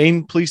forward,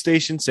 same police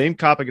station, same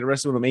cop. I get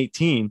arrested when I'm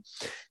 18.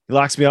 He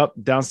locks me up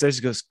downstairs.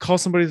 He goes, call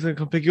somebody to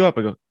come pick you up.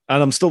 I go,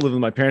 and I'm still living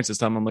with my parents this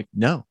time. I'm like,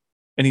 no.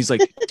 And he's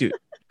like, dude,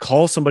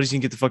 call somebody so you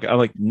can get the fuck out. I'm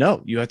like,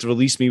 no, you have to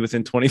release me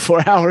within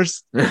 24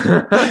 hours.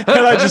 And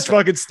I just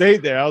fucking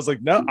stayed there. I was like,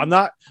 no, I'm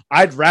not.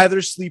 I'd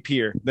rather sleep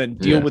here than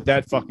deal with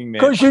that fucking man.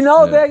 Because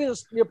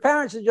your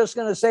parents are just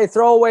going to say,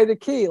 throw away the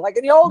key. Like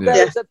in the old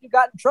days, if you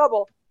got in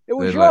trouble, it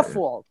was your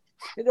fault.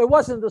 It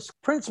wasn't the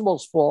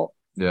principal's fault.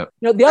 Yeah.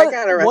 I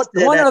got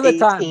arrested one other 18.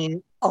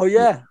 Time. Oh,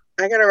 yeah.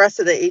 I got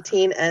arrested at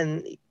 18,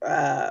 and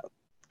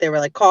they were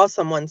like, call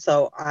someone.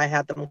 So I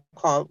had them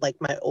call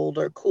my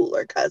older,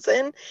 cooler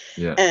cousin.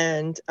 Yeah.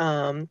 And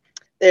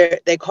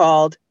they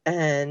called,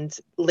 And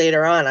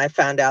later on, I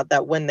found out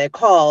that when they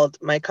called,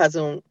 my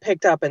cousin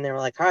picked up and they were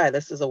like, "Hi,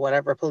 this is a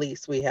whatever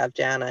police. We have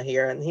Jana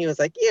here." And he was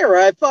like, "Yeah,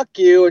 right, fuck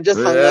you," and just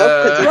hung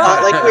up because he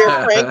thought like we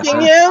were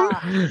pranking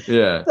him.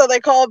 Yeah. So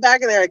they called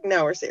back and they're like,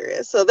 "No, we're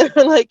serious." So they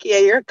were like, "Yeah,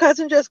 your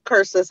cousin just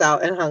cursed us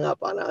out and hung up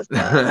on us."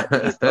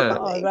 He's still Oh,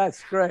 coming.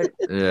 that's great.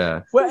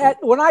 Yeah. Well,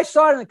 when I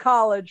started in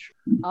college,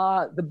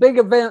 the big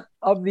event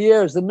of the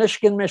year is the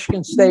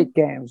Michigan State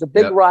games, a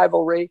big Yep.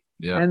 rivalry.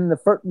 Yeah. And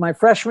my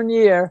freshman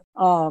year,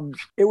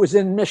 it was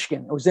in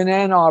Michigan. It was in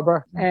Ann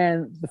Arbor.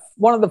 And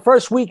one of the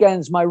first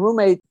weekends, my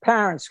roommate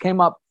parents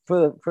came up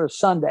for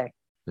Sunday.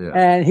 Yeah.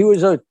 And he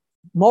was a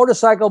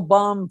motorcycle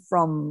bum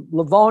from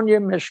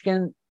Livonia,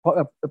 Michigan,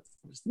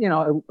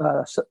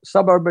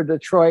 suburb of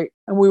Detroit.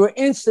 And we were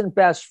instant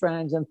best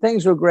friends and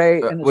things were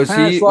great. And his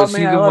parents loved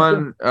me. Was he the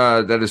one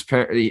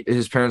that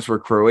his parents were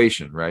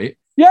Croatian, right?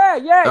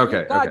 Yeah.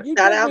 Okay, God, okay. you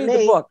Shout did out read me.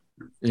 the book.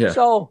 Yeah.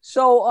 So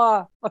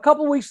a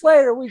couple weeks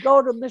later, we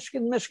go to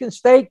Michigan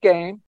State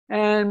game,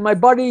 and my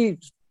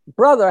buddy's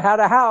brother had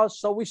a house,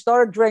 so we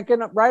started drinking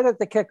right at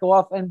the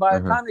kickoff. And by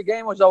the time the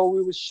game was over,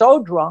 we were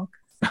so drunk,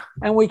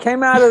 and we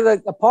came out of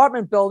the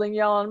apartment building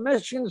yelling,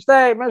 "Michigan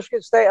State,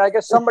 Michigan State!" I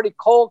guess somebody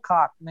cold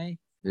cocked me,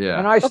 Yeah.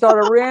 and I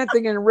started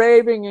ranting and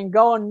raving and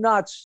going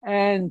nuts.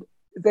 And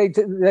they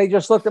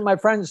just looked at my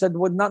friend and said,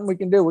 "Well, nothing we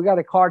can do. We got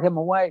to cart him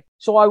away."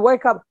 So I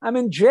wake up. I'm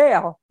in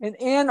jail in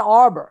Ann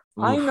Arbor.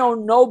 Oof. I know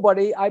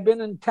nobody. I've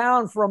been in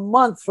town for a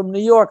month from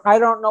New York. I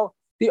don't know.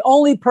 The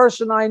only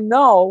person I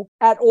know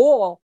at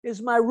all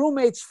is my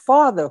roommate's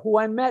father, who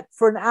I met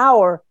for an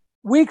hour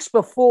weeks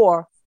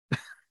before.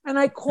 And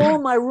I call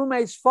my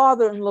roommate's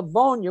father in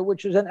Livonia,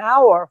 which is an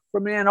hour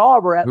from Ann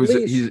Arbor at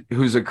least.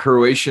 Who's a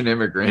Croatian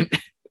immigrant.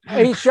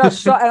 He's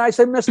just, and I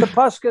said, "Mr.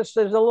 Puskas,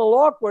 is a little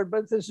awkward,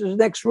 but this is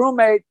Nick's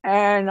roommate,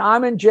 and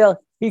I'm in jail."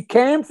 He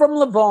came from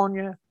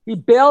Livonia. He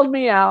bailed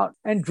me out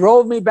and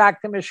drove me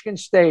back to Michigan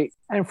State.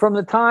 And from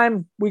the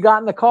time we got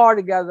in the car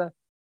together,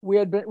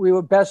 we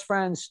were best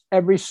friends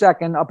every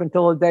second up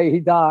until the day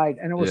he died.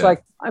 And it was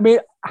like, I mean,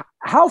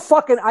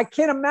 I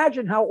can't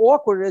imagine how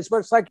awkward it is, but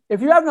it's like,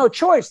 if you have no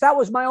choice, that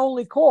was my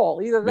only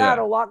call. Either that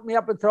or lock me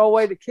up and throw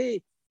away the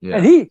key. Yeah.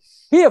 And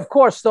he of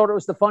course thought it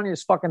was the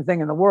funniest fucking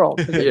thing in the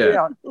world.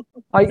 Yeah.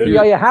 Are you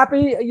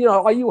happy?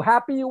 Are you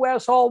happy, you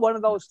asshole? One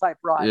of those type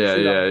rides.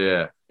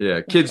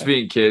 Yeah. Kids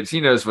being kids. He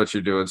knows what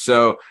you're doing.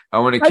 So I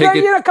want to kick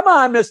it. Come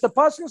on, Mr.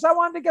 Puskas. I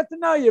wanted to get to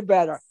know you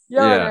better.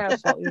 You're an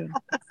asshole.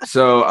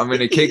 So I'm going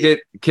to kick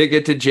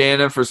it to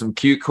Jana for some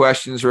cute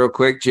questions real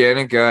quick.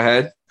 Jana, go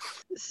ahead.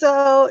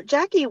 So,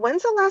 Jackie,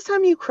 when's the last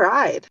time you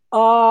cried?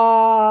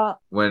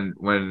 When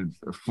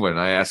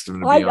I asked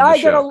him to be on the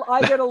show.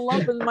 I get a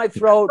lump in my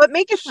throat. But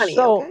make it funny,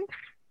 okay?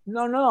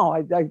 No.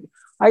 I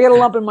get a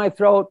lump in my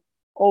throat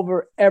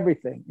over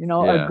everything.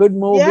 A good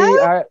movie.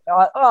 Yeah?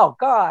 Oh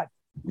God.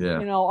 Yeah.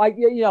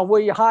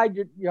 Where you hide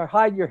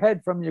your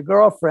head from your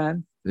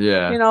girlfriend.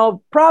 Yeah.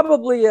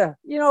 Probably a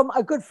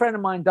good friend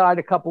of mine died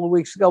a couple of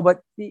weeks ago, but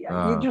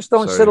you just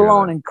don't sit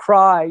alone and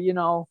cry.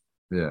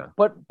 Yeah.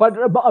 But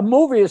a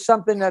movie is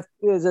something that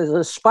is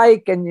a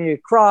spike and you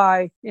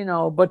cry,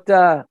 but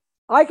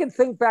I can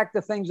think back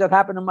to things that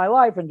happened in my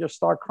life and just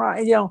start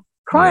crying.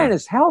 Crying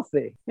is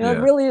healthy. It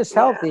really is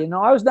healthy.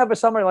 I was never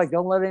somebody like,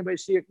 don't let anybody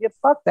see you. Yeah,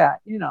 fuck that,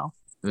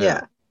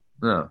 Yeah.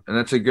 No, and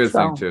that's a good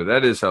thing too.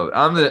 That is healthy.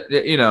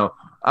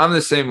 I'm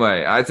the same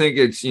way. I think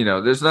it's,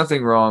 there's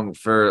nothing wrong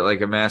for like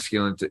a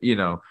masculine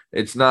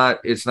it's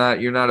not,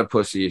 you're not a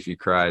pussy if you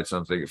cry at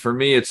something. For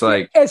me, it's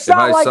like, it's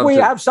not like we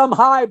have some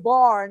high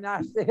bar and I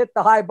have to hit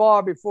the high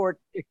bar before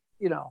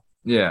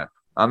Yeah.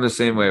 I'm the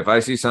same way. If I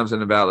see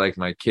something about like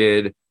my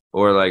kid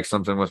or like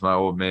something with my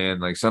old man,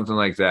 like something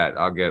like that,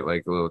 I'll get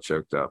like a little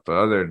choked up. But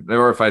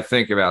or if I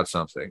think about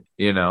something,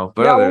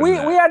 but we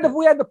had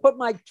to put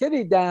my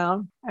kitty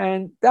down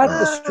and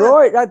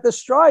that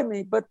destroyed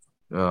me. But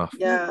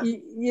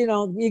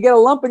you get a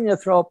lump in your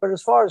throat. But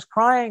as far as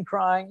crying,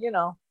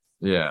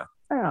 yeah.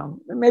 I don't know.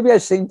 Maybe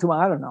I've seen too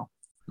much. I don't know.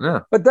 Yeah.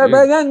 But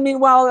then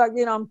meanwhile,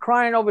 I'm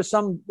crying over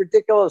some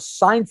ridiculous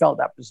Seinfeld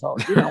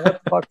episode. What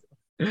the fuck?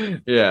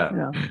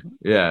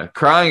 Yeah.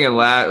 Crying and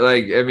laugh.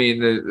 Like, I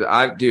mean,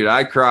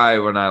 I cry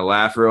when I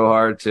laugh real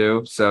hard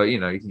too. So, you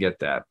can get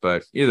that.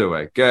 But either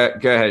way, go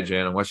ahead,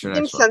 Jana. What's your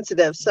next one?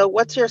 Sensitive. So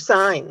what's your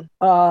sign?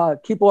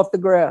 Keep off the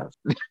grass.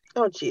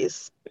 Oh,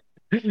 geez.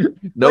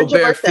 No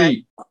bare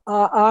feet.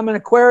 I'm an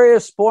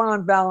Aquarius born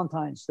on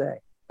Valentine's Day.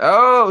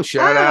 Oh,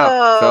 shout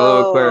out,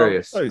 fellow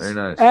Aquarius. Nice. Very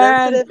nice.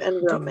 Sensitive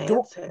and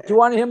romantic. Do you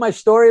want to hear my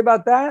story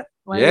about that?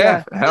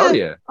 Hell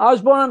yeah. I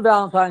was born on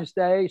Valentine's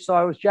Day, so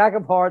I was Jack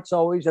of Hearts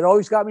always. It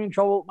always got me in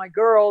trouble with my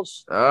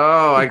girls.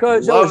 Oh,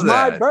 because I love it was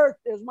that.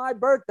 It was my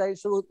birthday,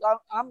 so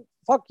I'm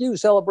fuck you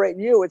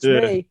celebrating you. It's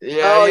me.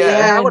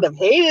 Yeah. I would have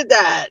hated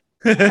that.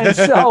 And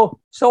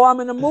so I'm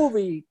in a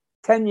movie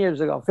 15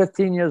 years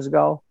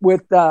ago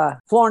with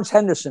Florence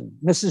Henderson,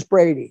 Mrs.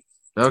 Brady.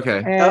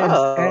 Okay.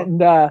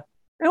 And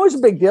it was a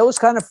big deal. It was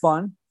kind of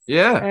fun.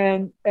 Yeah.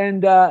 And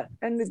I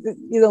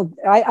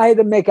had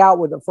to make out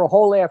with her for a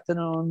whole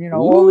afternoon,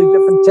 all the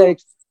different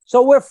takes.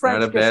 So we're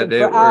French Not a bad kissing day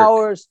for at work.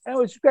 hours. And it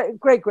was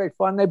great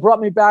fun. They brought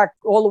me back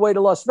all the way to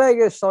Las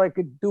Vegas so I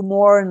could do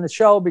more in the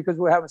show because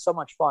we were having so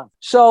much fun.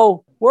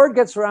 So word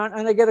gets around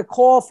and I get a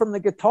call from the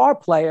guitar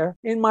player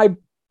in my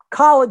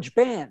college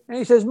band. And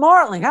he says,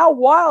 Martling, how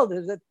wild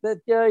is it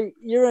that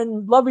you're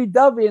in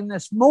lovey-dovey in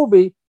this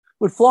movie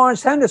with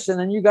Florence Henderson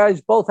and you guys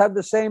both have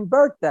the same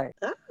birthday?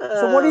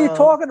 So what are you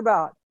talking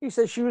about? He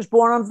says, she was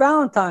born on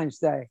Valentine's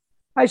Day.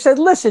 I said,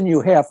 listen,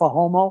 you half a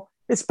homo.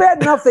 It's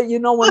bad enough that you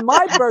know when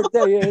my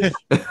birthday is.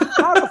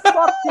 How the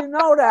fuck do you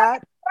know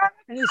that?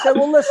 And he said,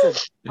 well, listen,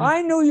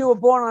 I knew you were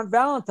born on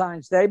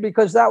Valentine's Day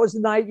because that was the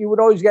night you would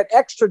always get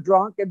extra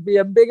drunk and be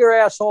a bigger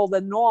asshole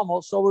than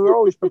normal. So we were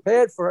always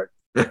prepared for it.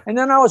 And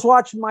then I was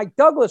watching Mike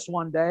Douglas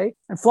one day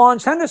and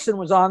Florence Henderson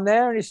was on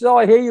there. And he said, oh,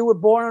 I hear you were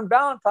born on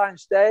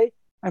Valentine's Day.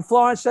 And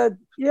Florence said,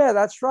 yeah,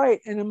 that's right.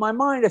 And in my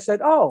mind, I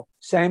said, oh,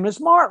 same as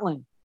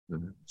Martling.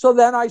 So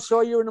then I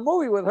saw you in the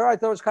movie with her. I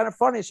thought it was kind of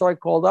funny. So I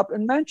called up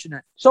and mentioned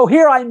it. So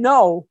here I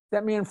know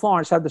that me and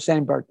Florence have the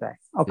same birthday.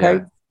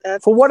 Okay. Yeah.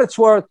 For what it's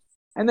worth.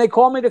 And they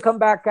called me to come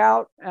back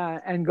out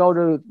and go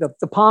to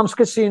the Palms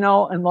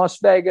Casino in Las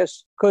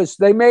Vegas because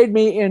they made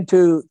me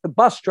into the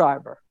bus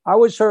driver. I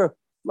was her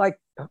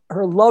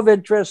love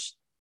interest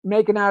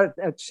making out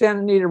at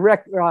Santa Anita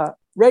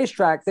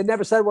racetrack. They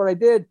never said what I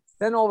did.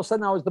 Then all of a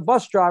sudden I was the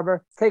bus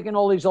driver taking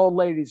all these old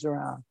ladies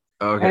around.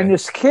 Okay. And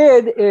this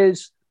kid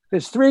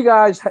there's three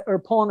guys are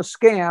pulling a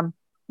scam.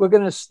 They're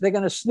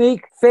gonna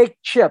sneak fake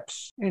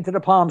chips into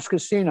the Palms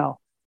Casino.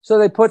 So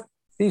they put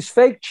these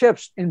fake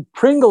chips in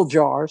Pringle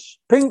jars,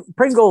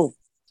 Pringle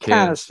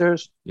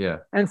canisters. Yeah.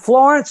 And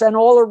Florence and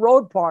all her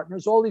road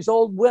partners, all these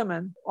old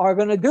women, are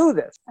going to do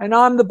this. And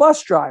I'm the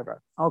bus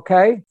driver.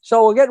 Okay.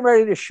 So we're getting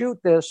ready to shoot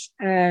this.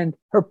 And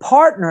her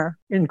partner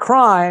in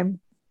crime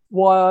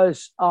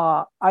was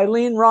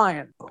Eileen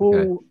Ryan,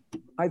 who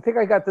I think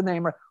I got the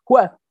name right.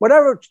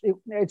 Whatever,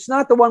 it's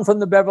not the one from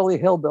the Beverly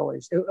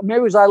Hillbillies. Maybe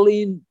it was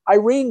Irene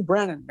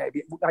Brennan,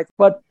 maybe.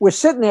 But we're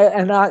sitting there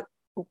and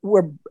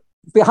we're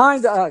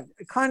behind a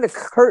kind of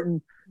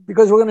curtain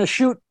because we're going to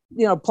shoot,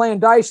 playing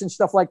dice and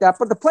stuff like that.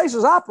 But the place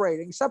is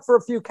operating, except for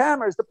a few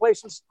cameras. The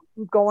place is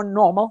going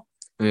normal.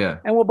 Yeah.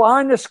 And we're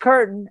behind this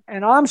curtain,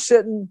 and I'm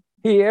sitting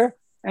here,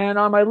 and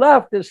on my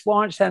left is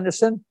Florence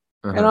Henderson,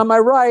 and on my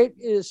right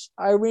is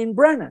Irene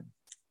Brennan.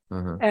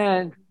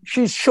 And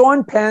she's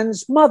Sean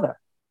Penn's mother.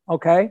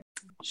 Okay.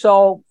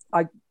 So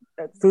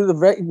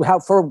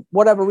for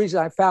whatever reason,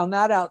 I found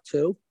that out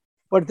too,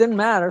 but it didn't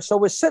matter. So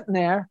we're sitting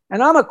there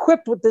and I'm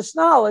equipped with this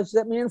knowledge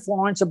that me and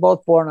Florence are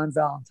both born on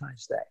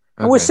Valentine's Day.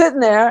 And we're sitting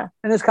there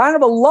and it's kind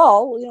of a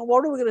lull,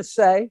 what are we going to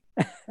say?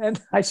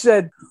 And I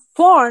said,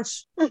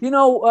 Florence,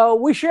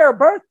 we share a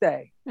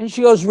birthday. And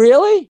she goes,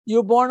 really? You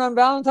were born on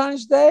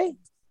Valentine's Day?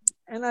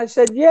 And I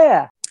said,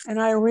 yeah. And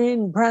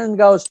Irene Brennan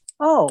goes,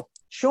 oh,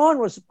 Sean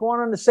was born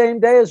on the same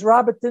day as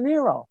Robert De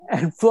Niro.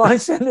 And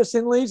Florence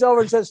Henderson leans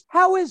over and says,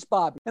 how is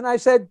Bobby? And I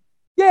said,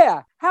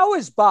 yeah, how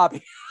is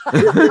Bobby?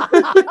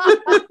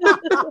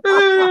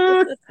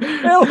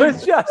 It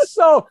was just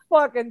so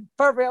fucking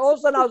perfect. All of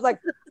a sudden I was like,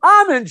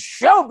 I'm in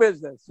show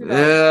business.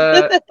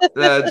 Yeah,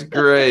 that's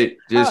great.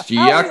 Just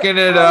yucking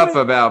it up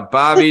about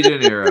Bobby De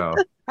Niro.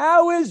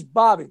 How is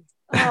Bobby?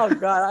 Oh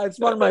God, it's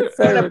one of my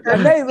favorites.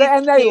 And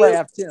they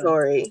laughed.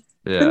 Story.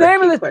 Yeah.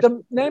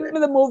 The name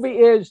of the movie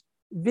is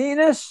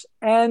Venus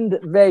and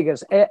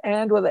Vegas,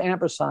 and with an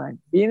ampersand.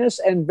 Venus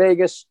and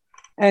Vegas,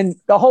 and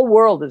the whole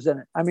world is in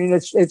it. I mean,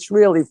 it's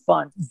really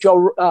fun.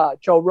 Joe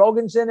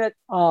Rogan's in it.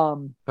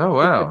 Oh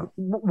wow!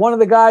 One of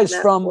the guys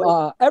from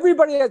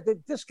everybody at the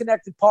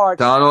Disconnected Parts.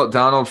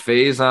 Donald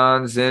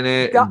Faison's in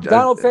it.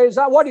 Donald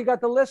Faison. What, you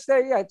got the list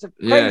there? Yeah, it's a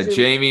crazy.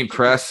 Jamie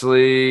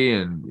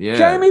Presley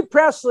Jamie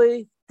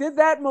Presley did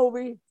that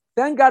movie,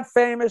 then got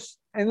famous,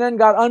 and then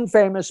got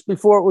unfamous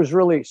before it was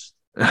released.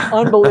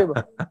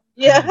 Unbelievable.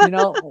 Yeah.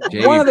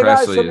 Jamie one of the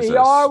guys Presley from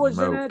ER was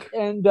in it,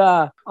 and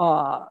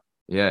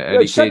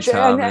Eddie K.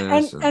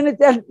 Thomas.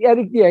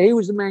 He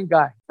was the main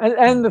guy.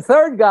 And the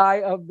third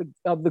guy of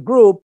the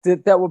group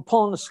that were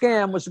pulling the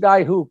scam was the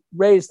guy who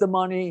raised the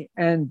money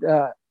and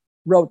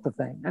wrote the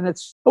thing. And it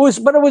was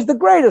the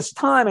greatest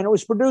time. And it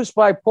was produced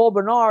by Paul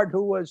Bernard,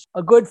 who was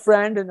a good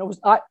friend. And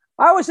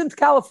I was in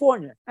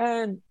California,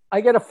 and I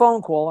get a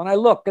phone call, and I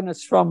look, and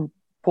it's from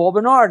Paul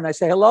Bernard, and I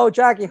say, hello,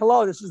 Jackie.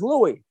 Hello, this is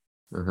Louis.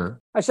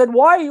 I said,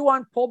 why are you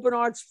on Paul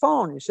Bernard's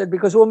phone? He said,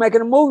 because we're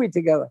making a movie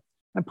together.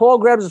 And Paul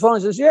grabs his phone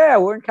and says, yeah,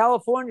 we're in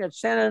California at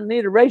Santa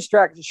Anita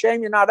racetrack. It's a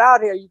shame you're not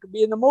out here. You could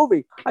be in the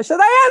movie. I said,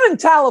 I am in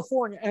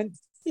California. And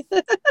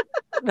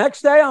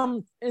next day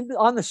I'm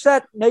on the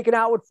set making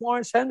out with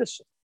Florence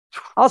Henderson.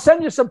 I'll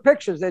send you some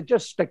pictures. They're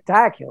just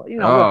spectacular.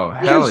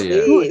 Hell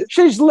yeah.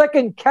 She's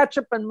licking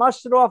ketchup and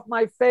mustard off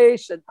my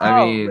face. And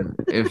I mean,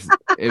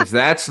 if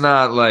that's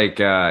not like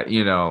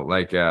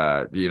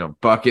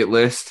bucket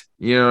list,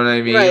 you know what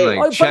I mean? Right.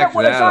 Like, check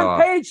when that it's on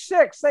off. page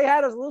 6, they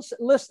had us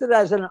listed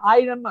as an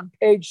item on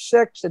page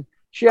 6, and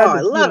she had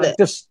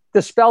to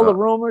dispel the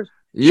rumors.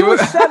 She was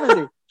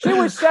 70. She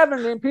was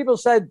 70, and people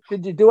said,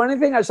 did you do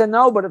anything? I said,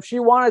 no, but if she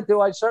wanted to,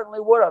 I certainly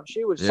would have.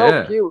 She was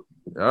so cute.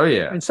 Oh,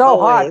 yeah. And so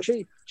hot.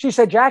 She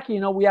said, Jackie,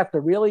 we have to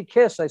really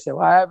kiss. I said,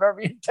 well, I have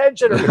every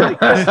intention of really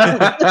kissing.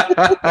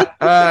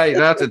 You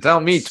don't have to tell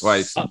me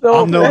twice.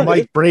 I'm no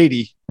Mike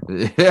Brady.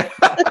 Yeah.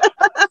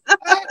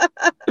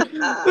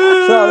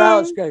 So that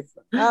was great.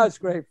 That was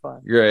great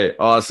fun. Great.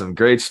 Awesome.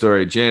 Great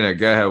story. Jana,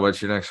 go ahead.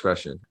 What's your next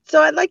question?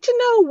 So I'd like to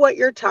know what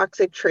your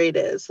toxic trait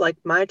is. Like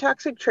my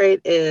toxic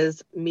trait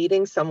is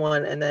meeting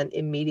someone and then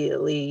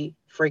immediately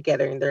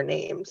forgetting their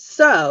name.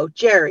 So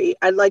Jerry,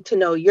 I'd like to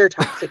know your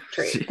toxic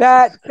trait.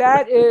 That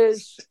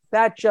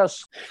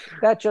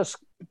just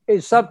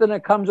is something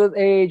that comes with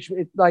age.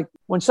 It's like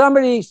when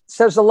somebody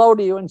says hello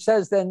to you and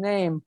says their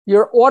name,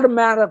 you're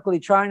automatically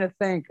trying to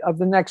think of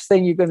the next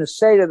thing you're going to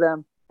say to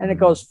them, and it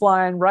goes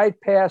flying right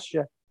past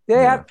you.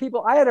 They have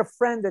people. I had a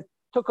friend that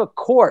took a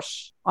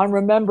course on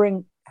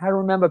remembering how to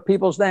remember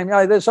people's names.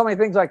 There's so many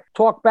things like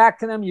talk back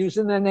to them,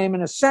 using their name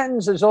in a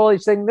sentence. There's all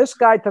these things. This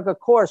guy took a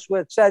course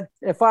where it said,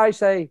 if I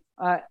say,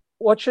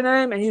 what's your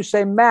name? And you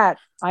say, Matt,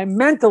 I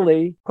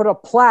mentally put a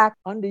plaque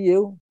under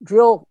you,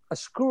 drill a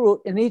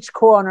screw in each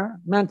corner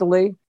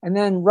mentally, and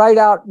then write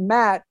out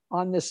Matt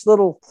on this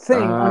little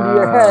thing under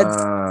your head.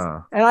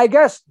 And I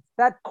guess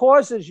that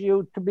causes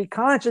you to be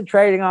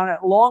concentrating on it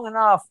long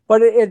enough,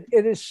 but it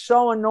is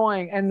so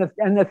annoying. And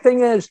the thing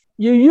is,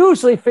 you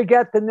usually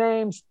forget the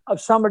names of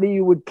somebody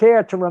you would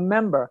care to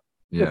remember.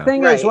 Yeah. The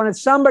thing is, when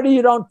it's somebody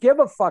you don't give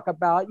a fuck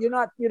about, you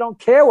don't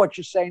care what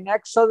you say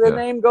next, so the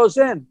name goes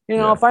in.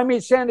 If I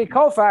meet Sandy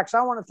Koufax,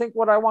 I want to think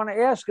what I want to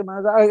ask him.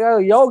 I go,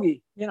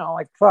 Yogi,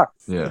 like fuck.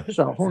 Yeah.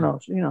 So who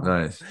knows?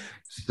 Nice.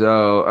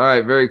 So, all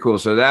right, very cool.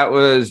 So that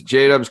was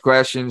J-Dub's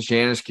questions,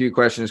 Janice Q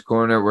questions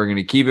corner. We're going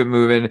to keep it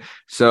moving.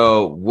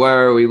 So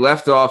where we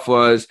left off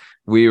was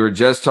we were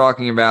just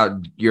talking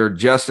about you're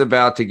just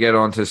about to get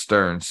onto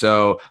Stern.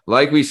 So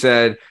like we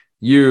said,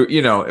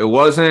 it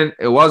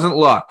wasn't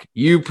luck.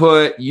 You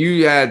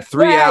had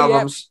 3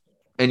 albums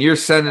and you're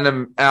sending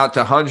them out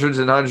to hundreds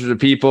and hundreds of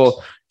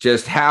people.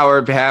 Just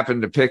Howard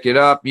happened to pick it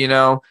up,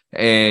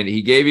 and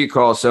he gave you a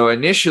call. So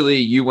initially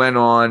you went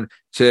on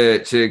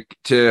to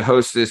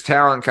host this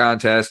talent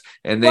contest,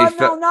 and there was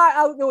me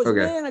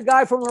and a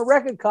guy from a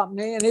record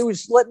company, and he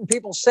was letting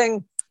people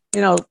sing,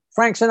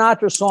 Frank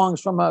Sinatra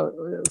songs from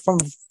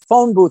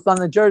phone booth on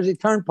the Jersey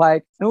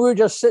Turnpike, and we were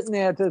just sitting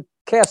there to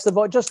cast the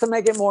vote just to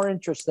make it more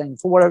interesting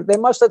for whatever. They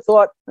must have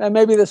thought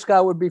maybe this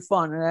guy would be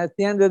fun. And at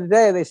the end of the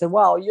day, they said,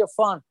 wow, you're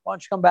fun. Why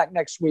don't you come back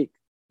next week?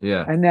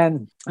 Yeah. And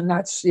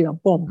that's,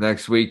 boom.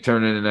 Next week,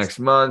 turn into next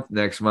month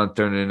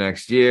turn into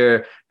next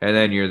year. And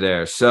then you're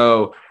there.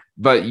 So,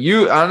 but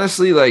you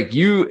honestly,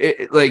 you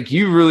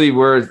really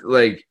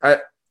were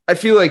I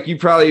feel like you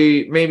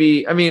probably I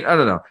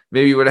don't know,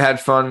 maybe you would have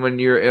had fun when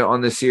you're on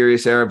the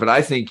serious era, but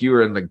I think you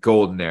were in the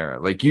golden era.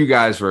 Like you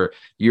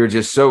were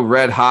just so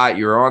red hot.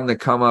 You were on the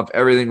come up.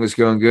 Everything was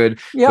going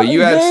good. Yeah.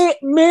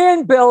 But me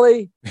and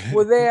Billy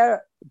were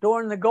there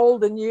during the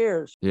golden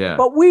years. Yeah.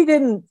 But we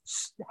didn't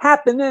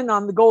happen in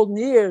on the golden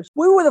years.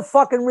 We were the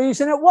fucking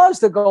reason it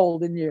was the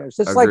golden years.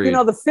 It's Agreed.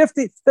 Like,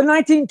 the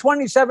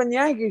 1927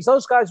 Yankees,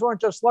 those guys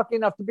weren't just lucky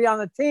enough to be on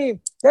the team.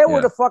 They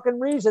were the fucking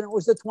reason it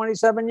was the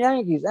 27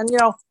 Yankees. And,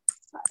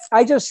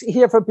 I just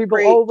hear from people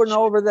over and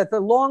over that the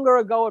longer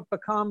ago it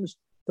becomes,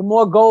 the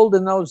more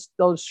golden those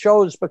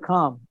shows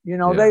become.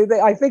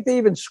 I think they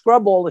even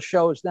scrub all the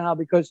shows now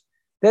because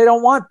they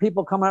don't want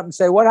people coming up and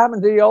say, what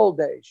happened to the old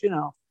days?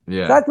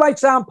 Yeah. That might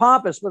sound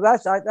pompous, but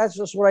that's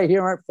just what I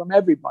hear from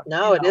everybody.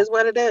 No, it is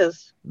what it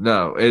is.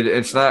 No,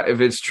 it's not. If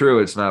it's true,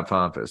 it's not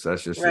pompous.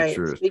 That's just the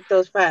truth. Speak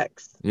those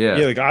facts. Yeah.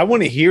 Yeah. Like I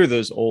want to hear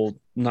those old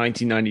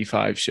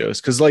 1995 shows.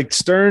 Cause like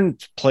Stern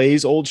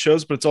plays old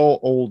shows, but it's all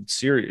old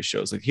serious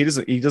shows. Like he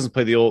doesn't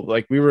play the old,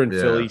 like we were in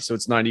Philly. So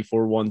it's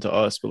 94-1 to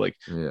us, but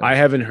I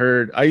haven't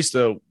heard, I used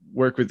to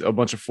work with a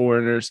bunch of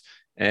foreigners.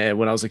 And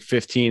when I was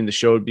 15, the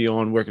show would be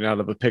on working out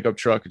of a pickup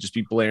truck and just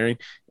be blaring.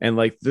 And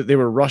they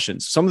were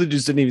Russians. Some of the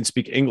dudes didn't even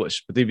speak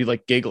English, but they'd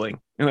be giggling.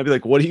 And I'd be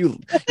like, what you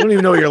don't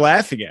even know what you're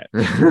laughing at.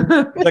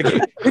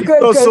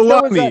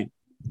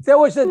 There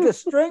was a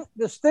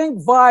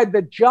distinct vibe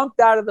that jumped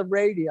out of the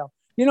radio.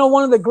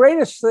 One of the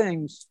greatest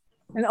things,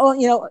 and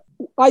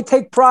I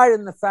take pride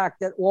in the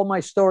fact that all my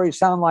stories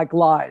sound like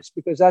lies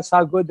because that's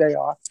how good they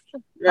are.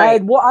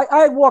 Right. I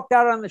had walked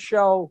out on the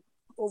show,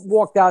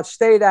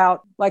 stayed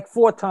out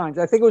 4 times.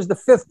 I think it was the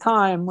 5th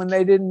time when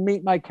they didn't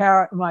meet my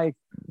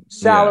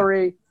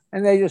salary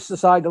and they just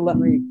decided to let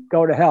me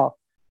go to hell.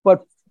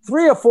 But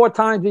 3 or 4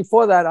 times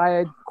before that, I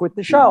had quit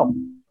the show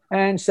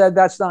and said,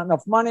 that's not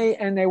enough money.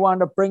 And they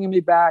wound up bringing me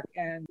back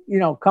and,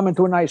 coming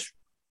to a nice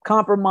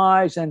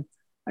compromise. And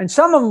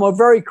some of them were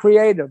very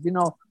creative.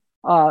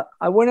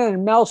 I went in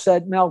and Mel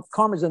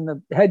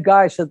Karmazin, the head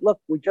guy, said, look,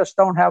 we just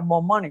don't have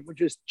more money,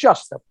 which is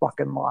just a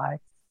fucking lie.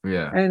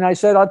 Yeah. And I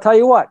said, I'll tell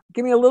you what,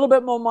 give me a little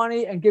bit more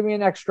money and give me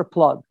an extra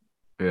plug.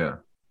 Yeah.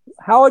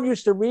 Howard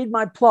used to read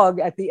my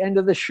plug at the end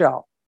of the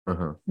show.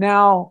 Uh-huh.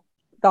 Now,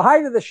 the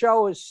height of the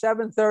show is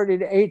 7:30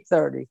 to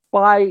 8:30.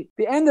 By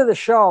the end of the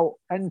show,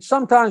 and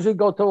sometimes we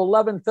go to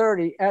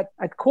 11:30, at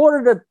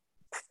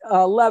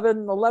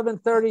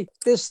 11:30,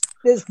 there's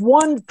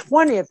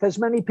 1/20th as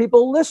many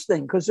people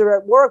listening because they're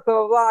at work. Blah,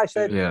 blah, blah. I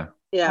said,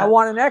 Yeah. I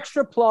want an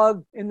extra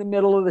plug in the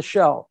middle of the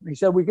show. He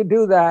said we could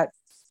do that.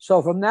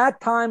 So from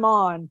that time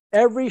on,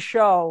 every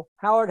show,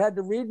 Howard had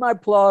to read my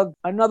plug,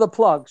 another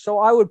plug. So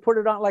I would put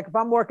it on, like if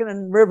I'm working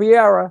in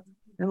Riviera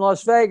in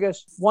Las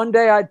Vegas, one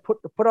day I'd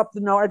put up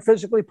the note. I'd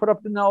physically put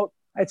up the note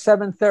at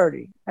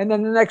 7:30. And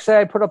then the next day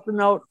I put up the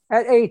note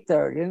at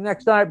 8:30. And the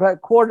next night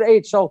at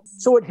 7:45.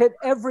 So it hit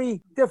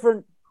every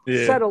different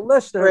set of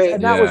listeners. Right.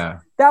 And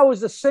that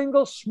was the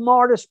single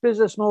smartest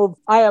business move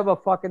I ever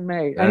fucking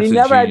made. That's and he a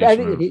never had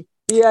genius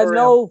he had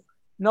For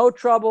no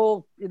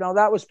trouble. You know,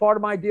 that was part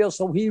of my deal.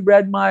 So he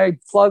read my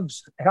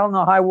plugs, hell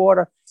no high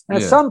water. And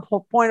at some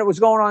point it was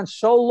going on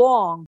so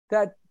long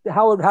that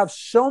Howard would have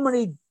so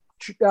many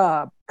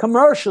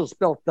commercials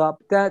built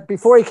up that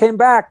before he came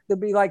back,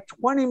 there'd be like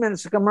 20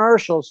 minutes of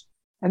commercials.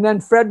 And then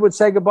Fred would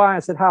say goodbye. I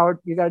said, Howard,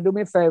 you got to do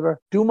me a favor.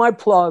 Do my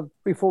plug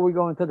before we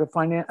go into the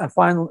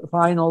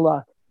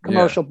final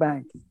commercial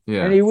bank.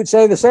 Yeah. And he would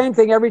say the same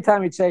thing every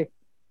time. He'd say,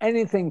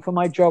 anything for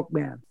my joke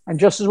man. And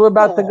just as we're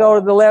about to go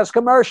to the last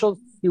commercial,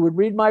 he would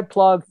read my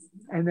plug,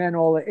 and then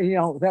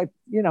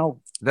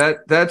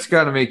that's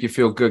got to make you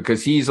feel good,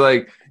 because he's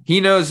like, he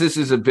knows this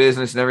is a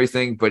business and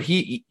everything, but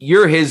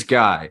you're his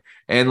guy,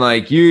 and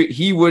like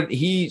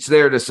he's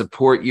there to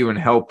support you and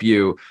help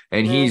you,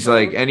 and he's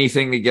like,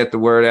 anything to get the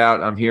word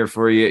out, I'm here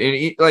for you.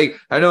 And like,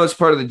 I know it's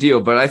part of the deal,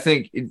 but I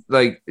think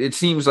it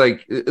seems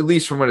like, at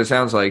least from what it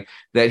sounds like,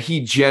 that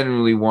he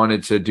genuinely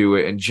wanted to do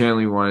it and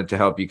genuinely wanted to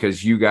help you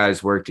because you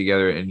guys worked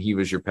together and he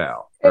was your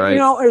pal. Right? You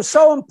know, it was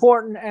so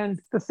important. And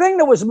the thing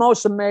that was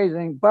most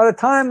amazing, by the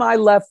time I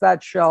left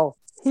that show,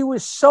 he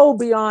was so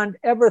beyond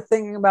ever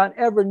thinking about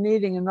ever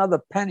needing another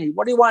penny.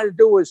 What he wanted to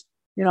do was,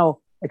 you know,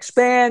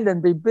 expand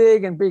and be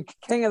big and be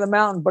king of the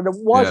mountain, but it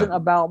wasn't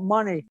about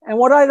money. And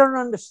what I don't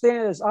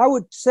understand is I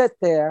would sit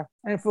there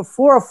and for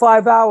 4 or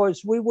 5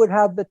 hours, we would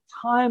have the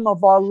time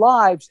of our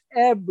lives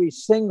every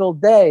single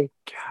day.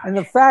 Gosh. And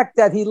the fact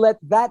that he let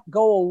that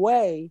go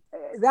away,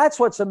 that's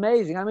what's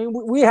amazing. I mean,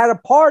 we had a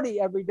party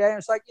every day. And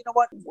it's like, you know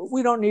what?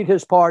 We don't need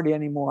his party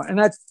anymore. And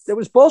it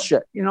was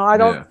bullshit. You know,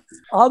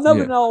 I'll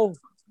never know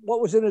what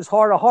was in his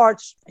heart of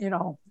hearts, you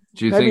know.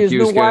 Do you think he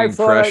was getting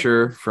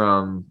pressure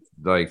from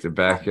like the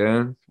back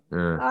end?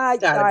 Or? I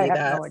have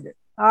no idea.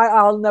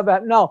 I'll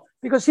never no,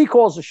 because he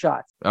calls the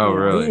shots. Oh,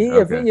 really?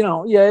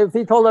 If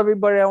he told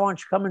everybody I want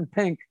you to come in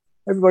pink,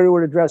 everybody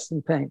would have dressed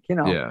in pink, you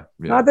know. Yeah.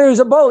 Not that he was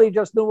a bully, he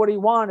just knew what he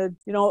wanted.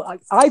 You know,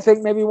 I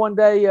think maybe one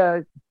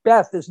day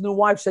Beth, his new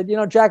wife, said, you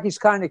know, Jackie's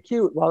kind of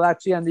cute. Well,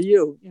 that's the end of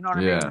you. You know what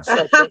I mean?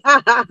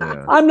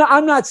 So,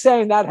 I'm not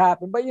saying that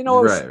happened, but you know,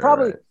 it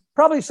was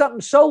probably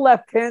something so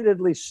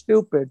left-handedly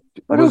stupid.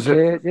 But who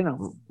cares, you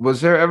know?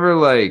 Was there ever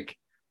like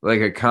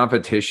a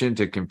competition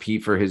to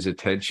compete for his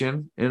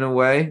attention in a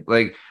way?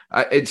 Like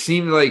it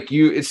seemed like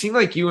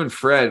you and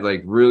Fred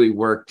like really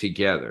worked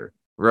together,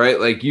 right?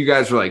 Like you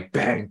guys were like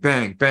bang,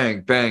 bang,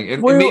 bang, bang.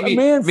 And maybe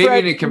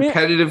in a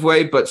competitive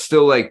way, but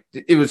still like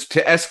it was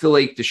to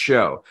escalate the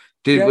show.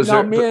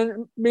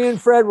 Me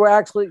and Fred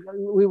were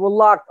we were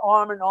locked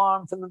arm in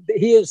arm.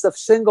 He is the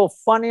single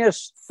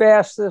funniest,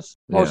 fastest,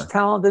 most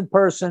talented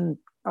person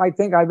I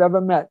think I've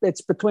ever met.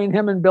 It's between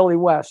him and Billy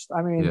West.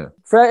 I mean,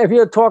 Fred, if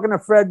you're talking to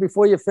Fred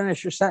before you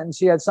finish your sentence,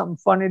 he had something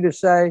funny to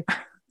say.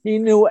 He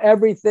knew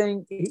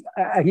everything.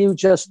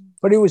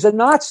 But he was a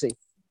Nazi.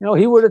 You know,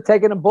 he would have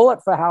taken a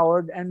bullet for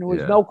Howard, and there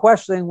was no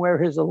questioning where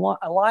his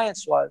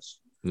alliance was.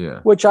 Yeah,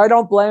 which I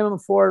don't blame him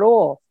for at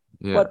all.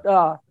 Yeah.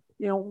 But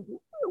you know,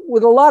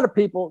 with a lot of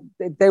people,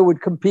 they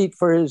would compete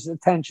for his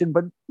attention,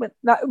 but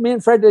me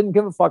and Fred didn't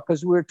give a fuck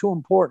because we were too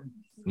important.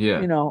 Yeah,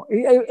 you know,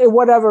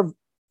 whatever.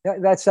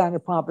 That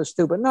sounded pompous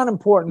too, but not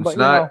important.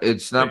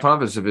 It's not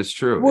pompous if it's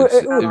true.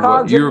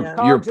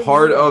 You're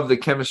part of the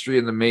chemistry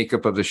and the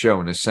makeup of the show,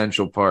 an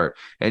essential part.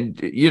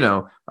 And you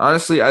know,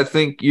 honestly, I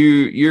think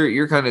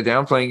you're kind of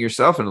downplaying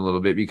yourself in a little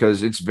bit,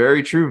 because it's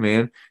very true,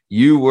 man.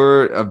 You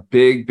were a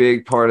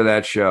big part of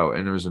that show,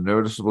 and there was a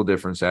noticeable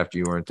difference after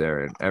you weren't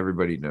there, and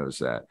everybody knows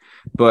that.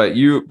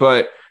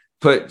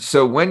 But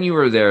so when you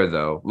were there,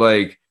 though,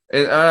 like.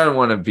 And I don't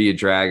want to be a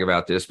drag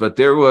about this, but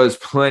there was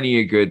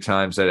plenty of good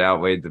times that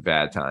outweighed the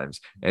bad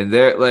times. And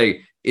there,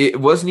 like, it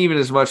wasn't even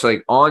as much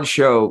like on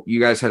show, you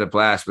guys had a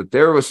blast, but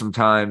there was some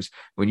times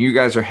when you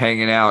guys are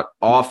hanging out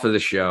off of the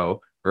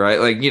show, right?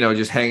 Like, you know,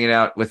 just hanging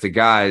out with the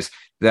guys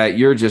that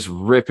you're just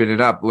ripping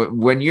it up.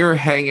 When you're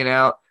hanging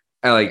out,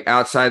 like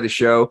outside the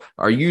show,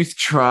 are you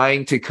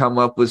trying to come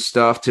up with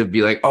stuff to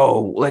be like,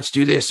 oh, let's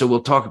do this, so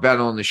we'll talk about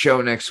it on the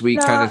show next week,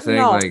 kind of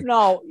thing?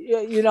 No.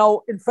 You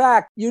know, in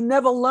fact, you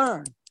never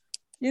learn.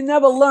 You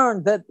never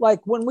learned that, like,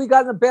 when we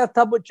got in the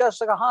bathtub with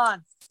Jessica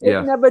Hahn,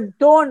 it never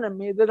dawned on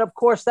me that, of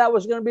course, that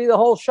was going to be the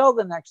whole show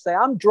the next day.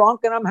 I'm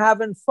drunk and I'm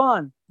having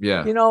fun.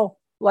 Yeah. You know,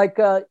 like,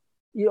 I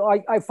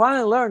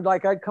finally learned,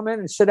 like, I'd come in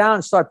and sit down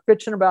and start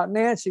bitching about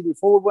Nancy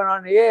before we went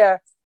on the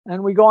air.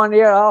 And we go on the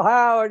air, oh,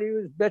 Howard, he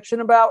was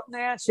bitching about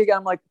Nancy.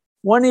 I'm like,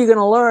 when are you going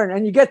to learn?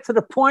 And you get to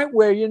the point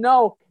where, you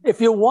know,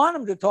 if you want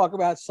him to talk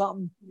about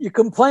something, you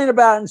complain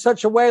about it in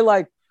such a way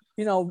like,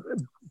 you know,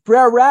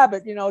 Brer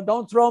Rabbit,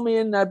 don't throw me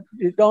in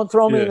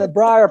the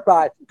briar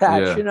patch,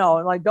 Yeah.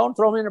 and like, don't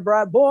throw me in the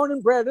briar, born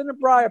and bred in the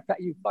briar patch,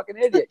 you fucking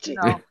idiot,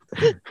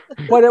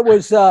 But it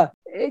was,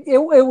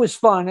 it was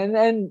fun.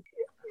 And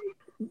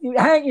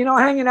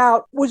hanging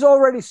out was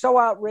already so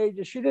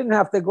outrageous. You didn't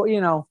have to go,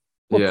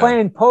 we're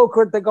playing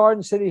poker at the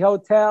Garden City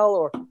Hotel,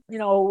 or,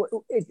 you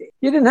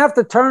didn't have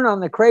to turn on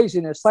the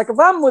craziness. Like if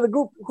I'm with a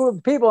group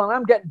of people and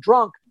I'm getting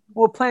drunk,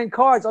 we're playing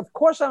cards, of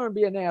course I'm going to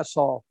be an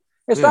asshole.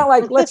 It's not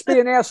like, let's be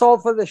an asshole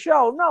for the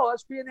show. No,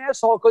 let's be an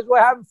asshole because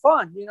we're having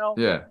fun,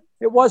 Yeah.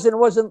 It wasn't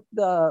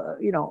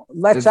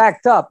let's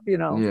act up,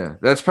 Yeah.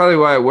 That's probably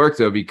why it worked,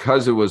 though,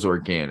 because it was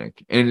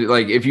organic. And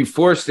like, if you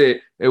forced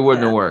it, it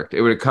wouldn't have worked.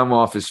 It would have come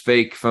off as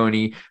fake,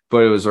 phony,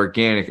 but it was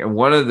organic. And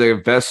one of the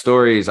best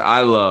stories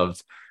I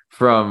loved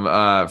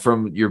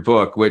from your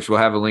book, which we'll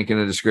have a link in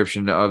the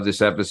description of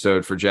this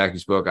episode for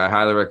Jackie's book. I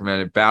highly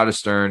recommend it. Bow to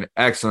Stern.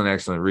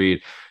 Excellent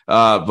read.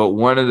 But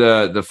one of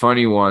the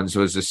funny ones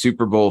was the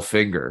Super Bowl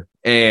finger.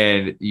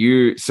 And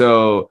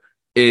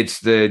it's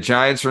the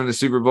Giants from the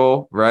Super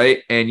Bowl,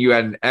 right? And you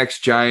had an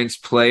ex-Giants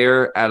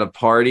player at a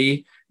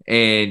party,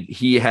 and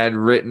he had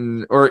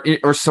written,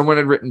 or someone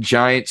had written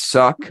 "Giants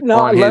suck" no,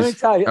 on let his. me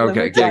tell you.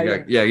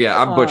 Okay, yeah.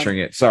 I'm butchering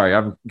it. Sorry.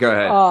 Go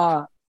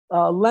ahead.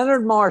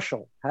 Leonard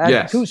Marshall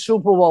had 2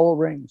 Super Bowl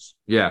rings.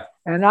 Yeah.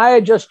 And I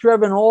had just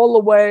driven all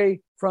the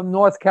way from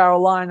North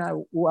Carolina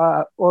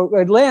or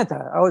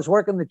Atlanta. I was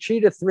working the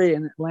Cheetah 3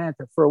 in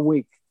Atlanta for a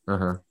week.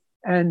 Uh-huh.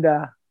 And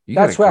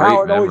that's where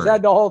Howard always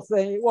had the whole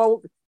thing.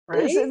 Well,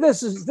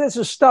 this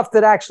is stuff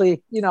that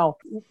actually,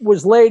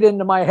 was laid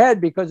into my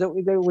head because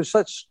there was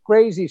such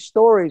crazy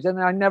stories,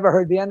 and I never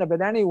heard the end of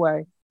it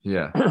anyway.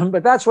 Yeah.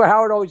 But that's where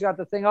Howard always got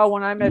the thing. Oh,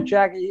 when I met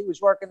Jackie, he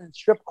was working in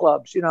strip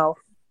clubs,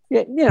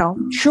 Yeah,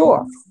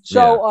 sure.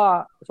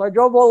 So so I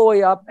drove all the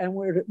way up, and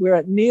we're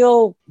at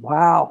Neil.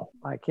 Wow,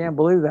 I can't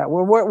believe that.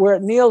 We're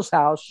at Neil's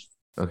house.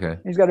 Okay.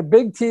 He's got a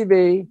big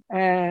TV,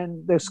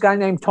 and this guy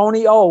named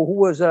Tony O, who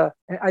was I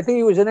think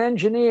he was an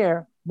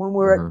engineer when we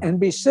were at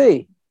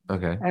NBC.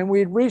 Okay. And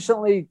we'd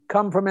recently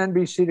come from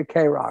NBC to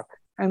K-Rock.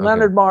 And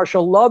Leonard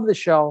Marshall loved the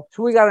show.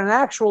 So we got an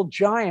actual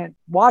giant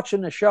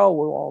watching the show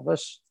with all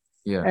this.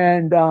 Yeah.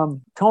 And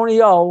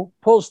Tony O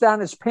pulls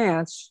down his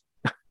pants,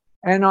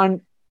 and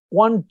on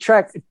one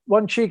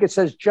cheek it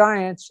says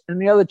Giants, and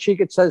the other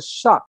cheek it says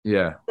suck.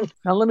 Yeah.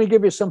 Now let me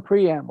give you some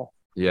preamble.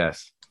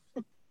 Yes.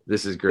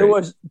 This is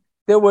great.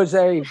 There was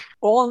a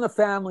All in the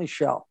Family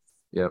show.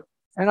 Yep.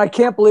 And I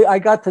can't believe I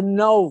got to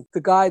know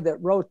the guy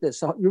that wrote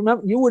this. You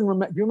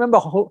remember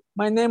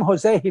my name,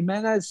 Jose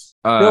Jimenez?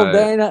 Bill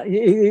Dana.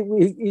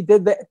 He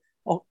did the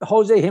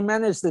Jose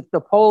Jimenez,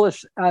 the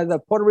Polish, the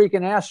Puerto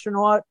Rican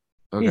astronaut.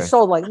 Okay. He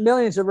sold like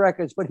millions of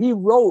records, but he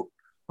wrote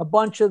a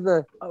bunch of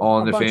the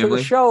of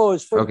the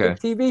shows for the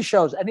TV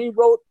shows, and he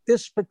wrote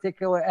this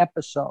particular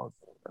episode.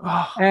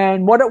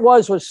 And what it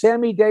was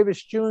Sammy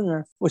Davis Jr.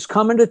 was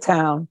coming to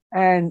town,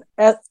 and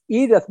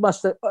Edith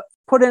must have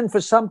put in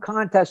for some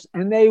contest,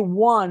 and they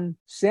won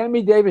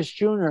Sammy Davis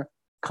Jr.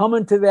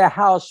 coming to their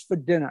house for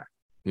dinner.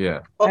 Yeah.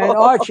 And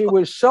Archie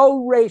was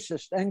so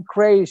racist and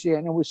crazy,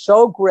 and it was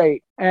so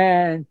great.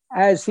 And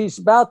as he's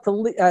about to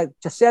leave,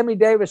 Sammy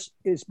Davis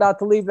is about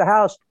to leave the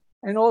house,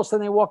 and all of a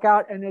sudden they walk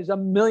out, and there's a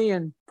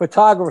million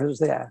photographers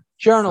there,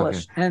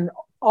 journalists. Okay. And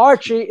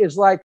Archie is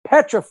like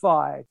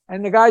petrified.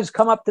 And the guys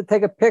come up to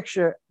take a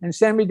picture, and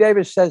Sammy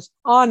Davis says,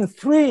 "On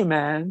 3,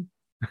 man."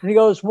 And he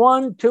goes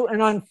 1, 2,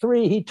 and on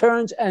 3, he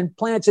turns and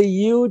plants a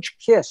huge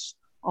kiss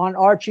on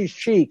Archie's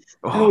cheek.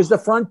 And it was the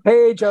front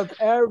page of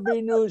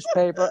every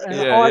newspaper,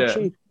 and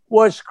Archie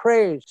was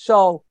crazed.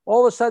 So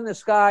all of a sudden,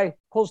 this guy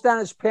pulls down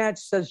his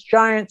pants, says,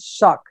 "Giants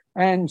suck."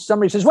 And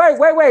somebody says, wait.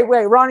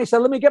 Ronnie said,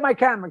 let me get my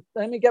camera.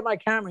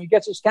 He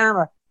gets his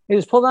camera. He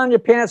says, pull down your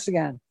pants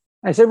again.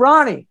 I said,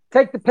 Ronnie,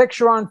 take the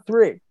picture on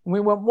 3. And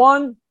we went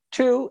 1,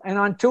 2, and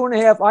on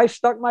 2.5, I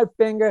stuck my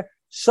finger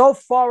so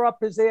far up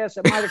his ass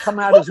it might have come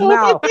out his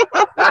mouth.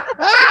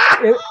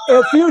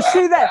 If you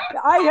see that,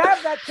 I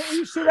have that.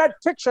 You see that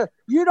picture?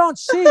 You don't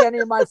see any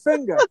of my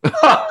finger.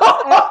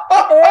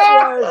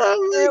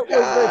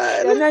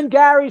 And then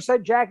Gary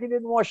said Jackie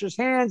didn't wash his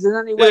hands, and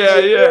then he went.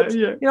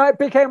 It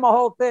became a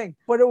whole thing.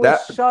 But it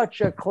was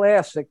such a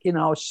classic.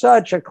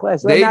 Such a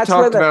classic. They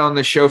talked about it on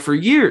the show for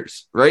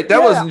years, right?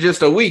 That wasn't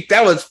just a week.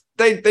 That was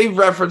they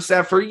referenced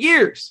that for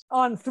years.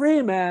 On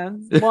 3,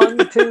 man.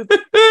 1, 2.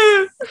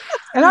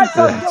 And I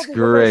felt guilty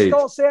because I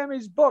stole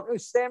Sammy's book. It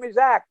was Sammy's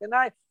act. And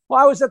I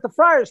was at the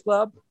Friars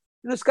Club,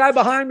 and this guy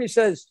behind me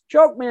says,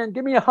 "Joke man,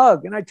 give me a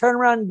hug." And I turn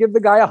around and give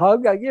the guy a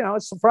hug.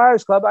 It's the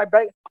Friars Club.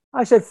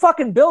 I said,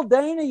 "Fucking Bill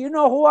Dana, you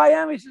know who I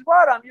am?" He says,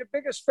 "What? I'm your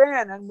biggest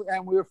fan."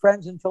 And we were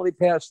friends until he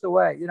passed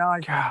away.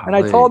 And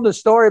I told him the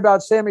story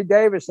about Sammy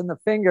Davis and the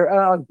finger.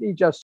 He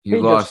just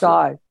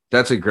died.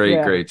 That's a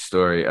great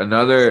story.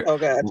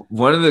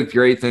 One of the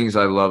great things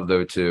I love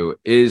though too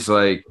is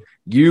like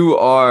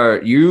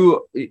your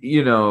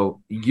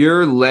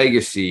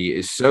legacy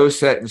is so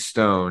set in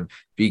stone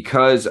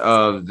because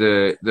of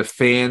the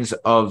fans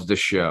of the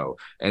show.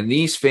 And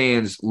these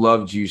fans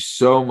loved you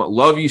so much,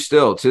 love you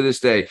still to this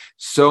day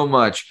so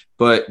much.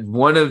 But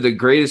one of the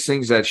greatest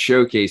things that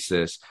showcased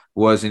this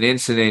was an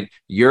incident.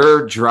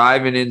 You're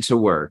driving into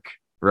work,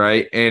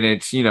 right? And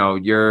it's,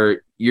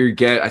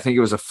 I think it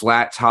was a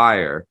flat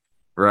tire,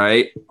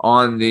 right?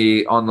 On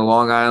the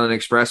Long Island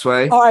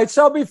Expressway. All right.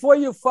 So before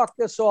you fuck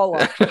this all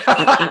up,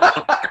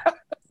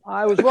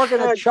 I was working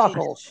at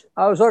Chuckles.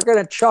 I was working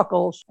at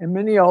Chuckles in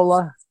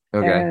Mineola.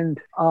 Okay. And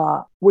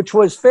which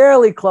was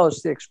fairly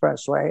close to the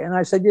expressway. And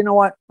I said, you know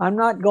what? I'm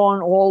not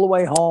going all the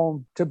way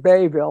home to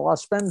Bayville. I'll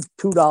spend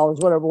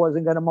 $2, whatever it was,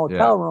 and get a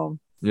motel room.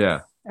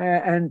 Yeah.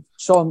 And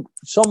so I'm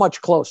so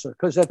much closer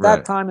because at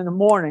that time in the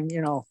morning,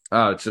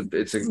 it's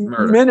a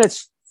murder.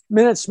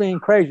 Minutes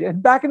being crazy.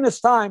 And back in this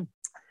time,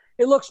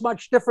 it looks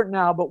much different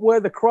now. But where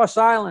the Cross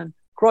Island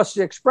crossed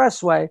the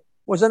expressway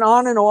was an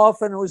on and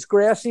off, and it was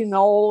grassy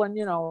knoll, and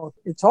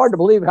it's hard to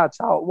believe that's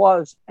how it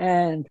was.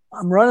 And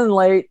I'm running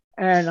late.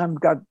 And I've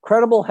got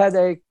incredible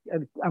headache.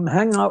 And I'm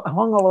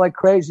hungover like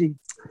crazy.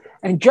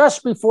 And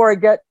just before I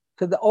get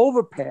to the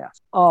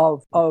overpass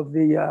of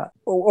the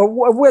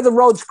or where the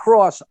roads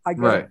cross, I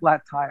get a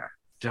flat tire.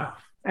 Yeah.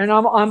 And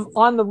I'm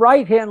on the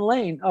right hand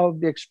lane of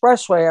the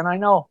expressway, and I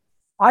know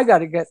I got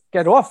to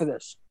get off of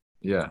this.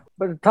 Yeah.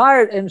 But I'm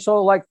tired, and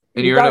so like.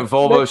 And you're in a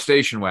Volvo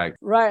station wagon,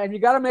 right? And you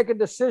got to make a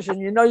decision.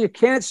 You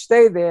can't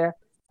stay there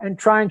and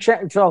try and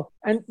check. So,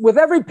 and with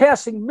every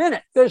passing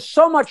minute, there's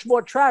so much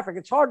more traffic.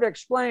 It's hard to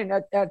explain.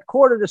 At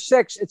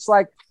 5:45, it's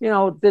like,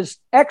 there's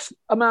X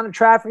amount of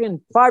traffic.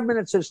 In 5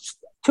 minutes, there's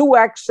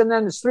 2X, and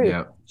then there's 3.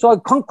 Yeah. So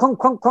clunk, clunk,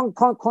 clunk, clunk,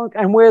 clunk, clunk.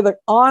 And where the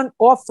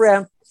on-off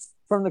ramp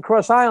from the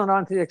Cross Island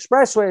onto the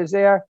expressway is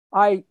there,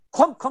 I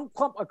clump, clump,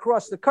 clump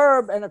across the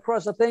curb and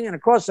across the thing and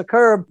across the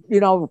curb,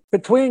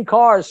 between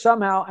cars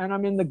somehow. And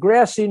I'm in the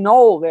grassy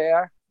knoll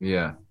there.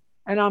 Yeah.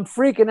 And I'm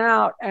freaking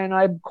out, and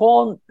I'm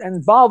calling,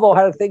 and Volvo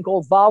had a thing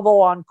called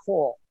Volvo on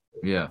call.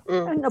 Yeah.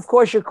 And of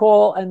course you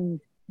call and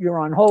you're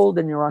on hold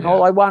and you're on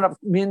hold. I wound up,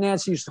 me and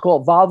Nancy used to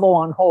call it Volvo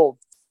on hold.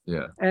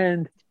 Yeah.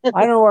 And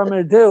I don't know what I'm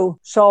going to do.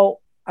 So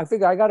I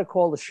figure I got to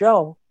call the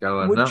show.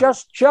 We're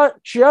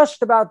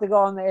just about to go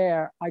on the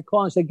air. I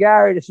call and say,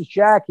 Gary, this is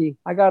Jackie.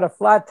 I got a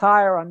flat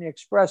tire on the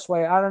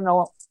expressway. I don't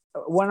know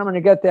when I'm going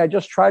to get there. I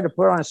just tried to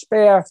put on a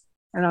spare.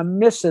 And I'm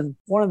missing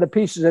one of the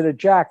pieces of the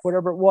jack,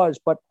 whatever it was,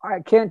 but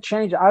I can't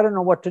change it. I don't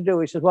know what to do.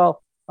 He says,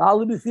 well,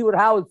 let me see what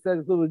Howard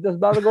says. We're just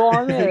about to go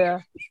on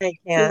there. I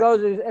can't. He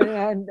goes,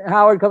 and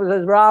Howard comes and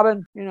says,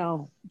 Robin,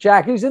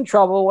 Jackie's in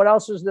trouble. What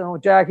else is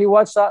doing? Jackie,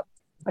 what's up?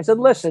 I said,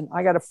 listen,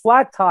 I got a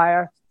flat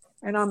tire,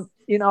 and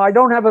I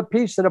don't have a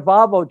piece of the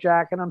Volvo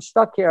jack, and I'm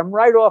stuck here. I'm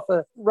right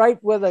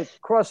where the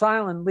Cross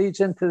Island leads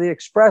into the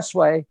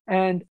expressway.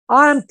 And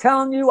I'm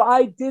telling you,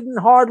 I didn't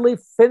hardly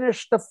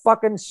finish the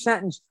fucking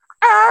sentence.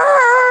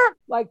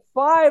 Like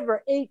 5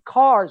 or 8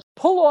 cars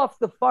pull off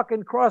the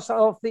fucking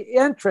off the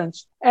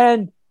entrance,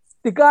 and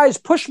the guys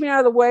push me out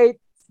of the way,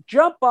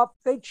 jump up.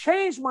 They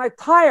changed my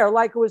tire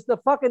like it was the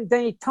fucking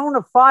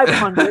Daytona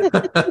 500,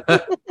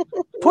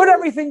 put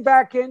everything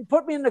back in,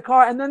 put me in the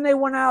car, and then they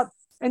went out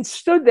and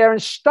stood there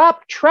and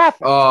stopped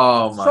traffic.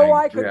 Oh my God. So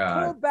I could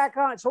pull back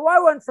on. So I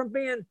went from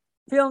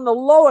feeling the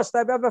lowest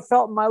I've ever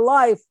felt in my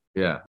life.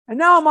 Yeah. And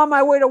now I'm on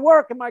my way to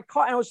work in my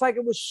car. And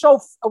it was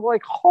so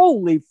like,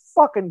 holy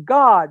fucking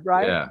God.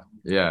 Right. Yeah.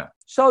 Yeah.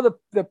 So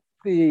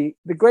the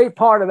great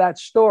part of that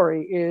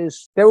story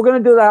is they were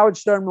going to do the Howard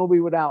Stern movie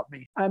without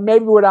me, and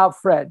maybe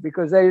without Fred,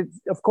 because they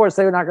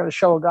were not going to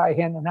show a guy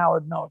handing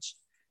Howard notes.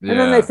 And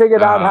then they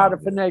figured out how to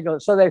finagle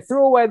it. So they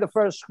threw away the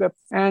first script,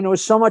 and there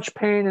was so much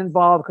pain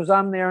involved because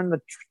I'm there in the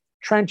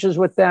trenches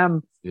with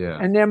them,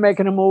 and they're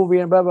making a movie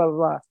and blah, blah,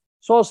 blah.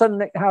 So all of a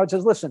sudden Howard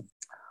says, listen,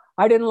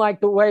 I didn't like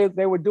the way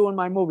they were doing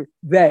my movie.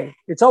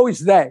 It's always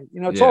they.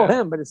 It's all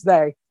him, but it's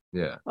they.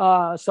 Yeah.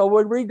 So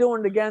we're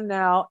redoing it again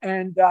now,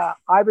 and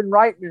Ivan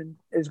Reitman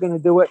is going to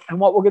do it. And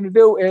what we're going to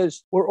do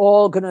is we're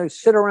all going to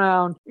sit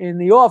around in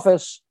the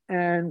office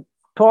and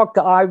talk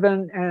to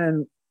Ivan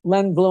and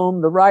Len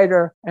Bloom, the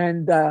writer,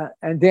 and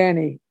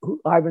Danny,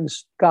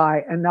 Ivan's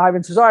guy. And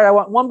Ivan says, all right, I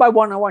want one by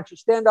one, I want you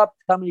to stand up,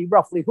 tell me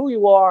roughly who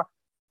you are,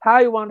 how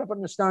you wound up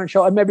on the Stern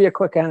Show, and maybe a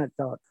quick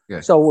anecdote.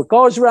 Yeah. So it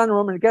goes around the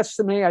room and it gets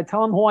to me. I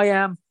tell him who I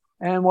am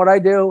and what I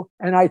do.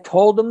 And I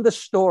told them the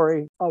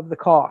story of the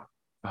car.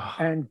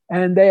 And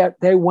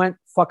they went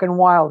fucking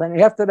wild.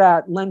 And after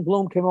that, Len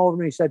Bloom came over to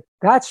me and said,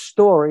 that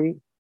story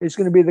is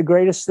going to be the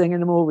greatest thing in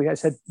the movie. I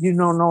said, you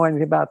don't know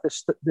anything about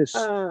this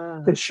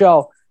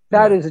show.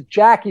 That is a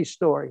Jackie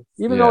story.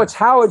 Even though it's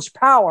Howard's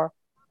power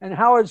and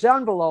Howard's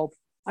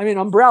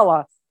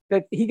umbrella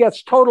that he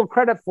gets total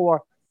credit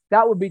for,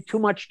 that would be too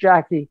much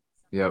Jackie.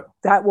 Yep.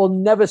 That will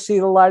never see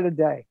the light of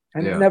day.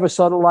 And it never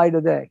saw the light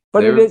of day.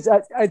 But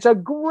it's a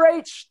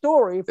great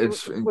story.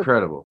 It's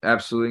incredible.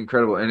 Absolutely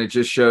incredible. And it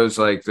just shows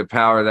like the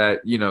power that,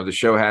 the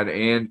show had.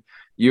 And,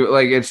 You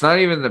like it's not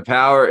even the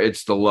power,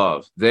 it's the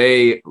love.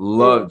 They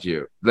loved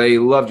you. They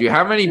loved you.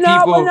 How many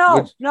people?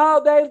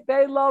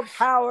 They loved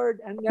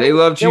Howard, and they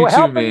loved you were too,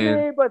 helping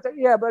man. me, but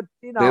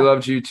you know, they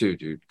loved you too,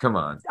 dude. Come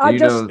on. I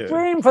just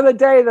dream for the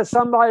day that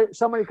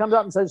somebody comes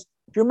up and says,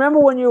 "Do you remember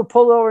when you were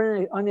pulled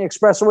over on the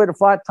expressway to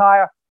flat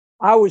tire?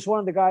 I was one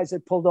of the guys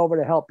that pulled over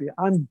to help you."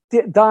 I'm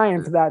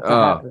dying for that to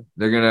happen.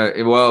 They're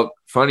gonna. Well,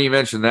 funny you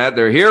mentioned that.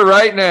 They're here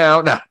right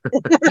now. No.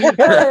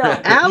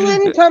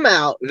 Alan, come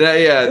out.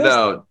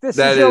 This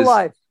is your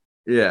life.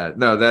 Yeah,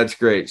 no, that's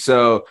great.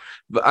 So,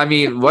 I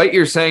mean, what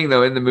you're saying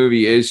though in the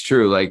movie is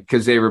true. Like,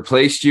 because they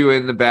replaced you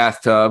in the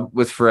bathtub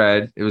with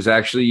Fred. It was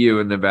actually you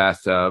in the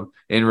bathtub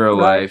in real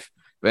life.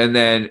 And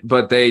then,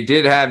 but they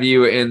did have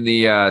you in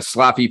the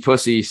sloppy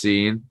pussy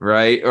scene,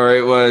 right? Or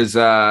it was,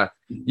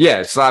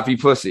 sloppy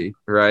pussy,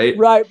 right?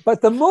 Right.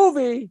 But the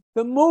movie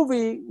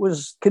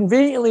was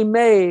conveniently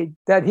made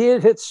that he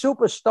had hit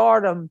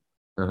superstardom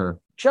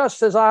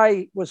just as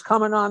I was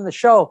coming on the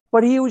show.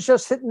 But he was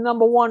just hitting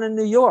number one in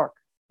New York.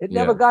 It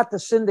never got the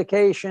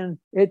syndication.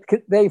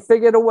 They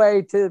figured a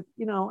way to,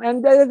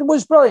 and it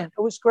was brilliant.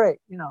 It was great,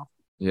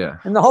 Yeah.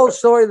 And the whole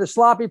story, the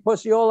sloppy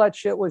pussy, all that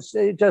shit was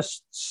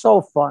just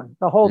so fun.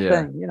 The whole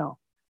thing,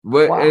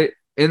 But wow.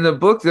 In the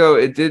book, though,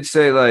 it did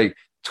say, like,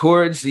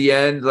 towards the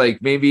end,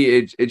 like, maybe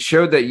it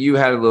showed that you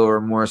had a little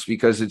remorse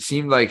because it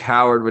seemed like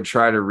Howard would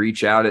try to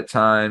reach out at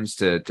times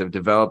to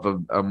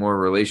develop a more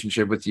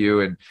relationship with you.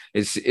 And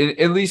it's,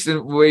 at least in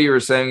the way you were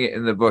saying it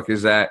in the book,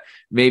 is that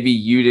maybe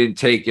you didn't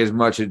take as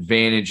much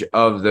advantage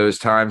of those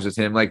times with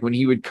him. Like when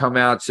he would come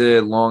out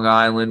to Long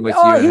Island with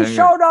you. He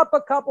showed up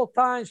a couple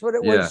times, but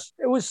it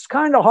was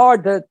kind of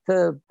hard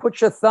to put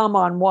your thumb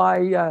on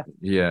why.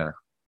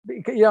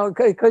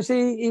 Because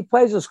he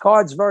plays his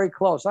cards very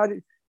close.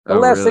 The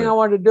last thing I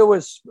wanted to do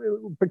was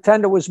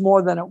pretend it was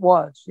more than it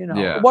was.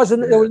 It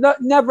wasn't. There was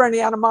never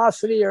any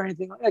animosity or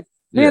anything. Like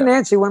me and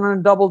Nancy went on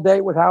a double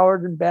date with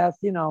Howard and Beth.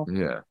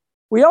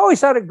 We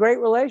always had a great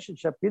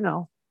relationship. It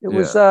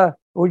was.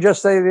 We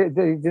just say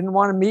they didn't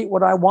want to meet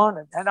what I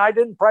wanted, and I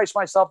didn't price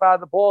myself out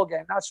of the ball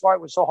game. That's why it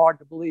was so hard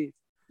to believe.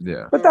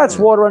 Yeah, but that's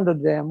water under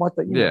the dam. What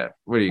are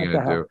you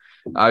gonna do?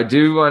 I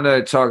do want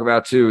to talk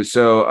about too.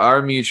 So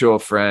our mutual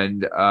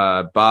friend,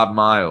 Bob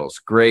Miles,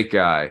 great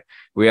guy.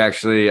 We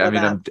actually,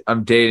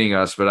 I'm dating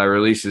us, but I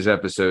released his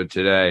episode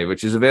today,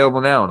 which is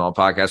available now on all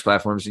podcast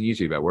platforms and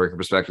YouTube at Working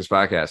Perspectives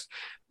Podcast.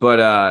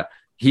 But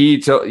he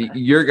told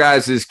your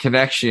guys'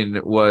 connection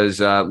was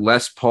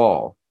Les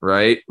Paul,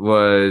 right?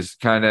 Was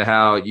kind of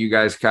how you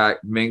guys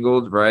got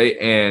mingled, right?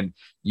 And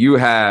you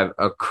have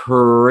a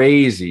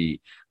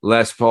crazy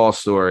Les Paul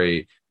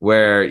story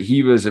where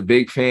he was a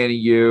big fan of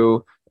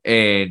you.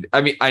 And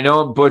I mean, I know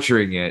I'm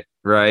butchering it,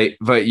 right?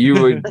 But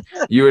you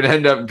would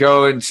end up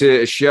going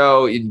to a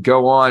show, you'd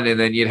go on, and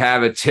then you'd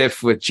have a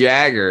tiff with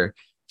Jagger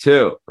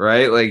too,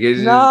 right? Like,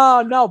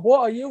 no,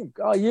 boy, you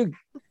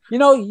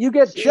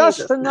get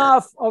just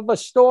enough of a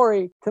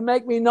story to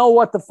make me know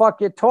what the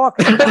fuck you're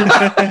talking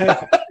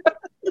about.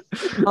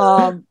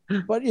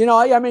 But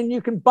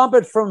you can bump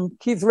it from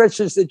Keith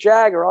Richards to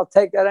Jagger. I'll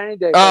take that any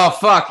day. Oh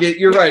fuck it!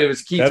 You're right. It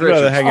was Keith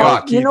Richards. Hang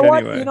out with Keith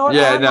anyway. You know what?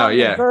 Yeah,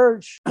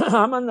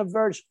 I'm on the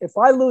verge. If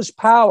I lose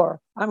power,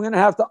 I'm going to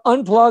have to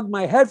unplug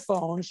my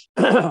headphones.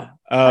 To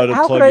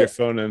plug your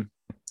phone in.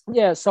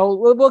 Yeah. So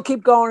we'll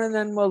keep going, and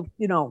then we'll.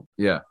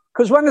 Yeah.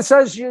 Because when it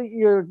says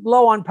you're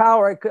low on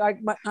power,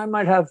 I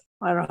might have.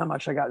 I don't know how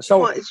much I got.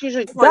 So it's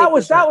usually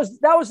 20%.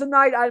 that was the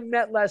night I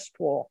met Les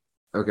Paul.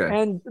 Okay.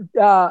 And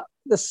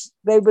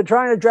they've been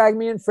trying to drag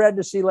me and Fred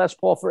to see Les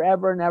Paul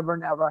forever and ever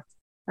and ever.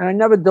 And it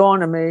never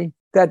dawned on me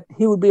that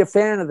he would be a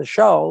fan of the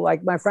show.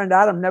 Like my friend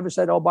Adam never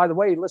said, "Oh, by the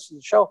way, he listens to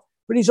the show."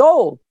 But he's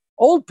old.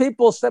 Old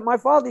people said my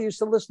father used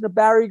to listen to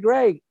Barry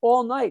Gray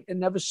all night and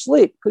never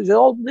sleep because he's an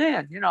old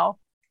man,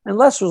 And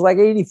Les was like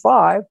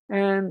 85.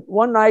 And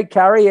one night,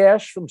 Carrie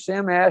Ash from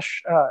Sam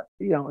Ash,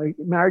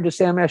 married to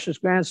Sam Ash's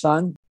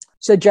grandson,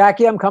 said,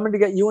 "Jackie, I'm coming to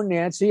get you and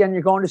Nancy, and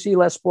you're going to see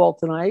Les Paul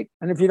tonight.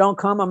 And if you don't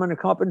come, I'm going to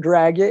come up and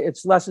drag you.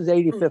 It's Les's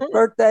 85th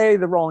birthday.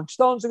 The Rolling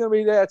Stones are going to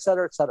be there, et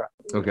cetera, et cetera."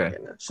 Okay.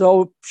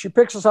 So she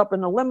picks us up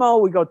in the limo.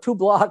 We go 2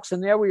 blocks,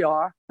 and there we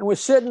are. And we're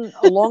sitting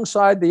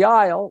alongside the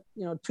aisle,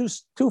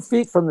 2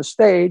 feet from the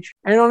stage.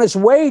 And on his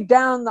way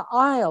down the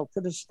aisle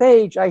to the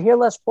stage, I hear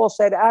Les Paul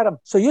say to Adam,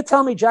 "So you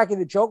tell me, Jackie,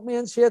 the Joke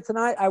Man's here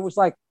tonight?" I was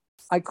like,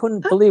 I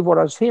couldn't believe what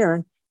I was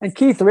hearing. And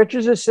Keith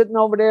Richards is sitting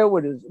over there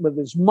with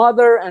his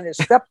mother and his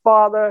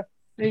stepfather.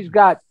 And he's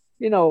got,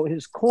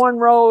 his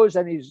cornrows,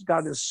 and he's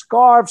got his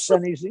scarves,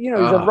 and he's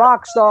a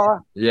rock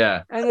star.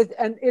 Yeah. And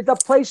the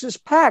place is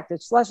packed.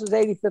 It's Les's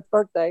 85th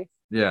birthday.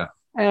 Yeah.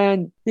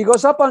 And he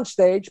goes up on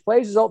stage,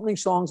 plays his opening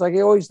songs like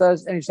he always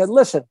does. And he said,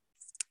 "Listen,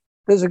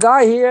 there's a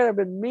guy here I've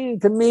been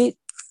meaning to meet.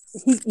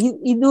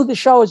 He knew the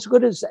show as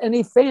good as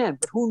any fan,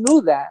 but who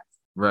knew that?"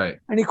 Right.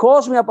 And he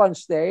calls me up on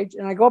stage,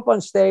 and I go up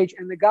on stage,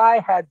 and the guy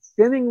had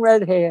thinning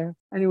red hair,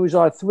 and he was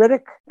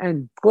arthritic,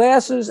 and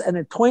glasses, and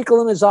a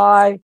twinkle in his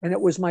eye, and it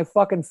was my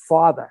fucking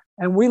father.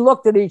 And we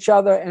looked at each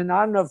other, and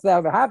I don't know if that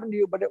ever happened to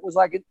you, but it was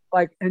like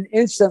an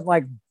instant,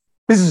 like,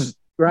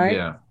 right?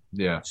 Yeah.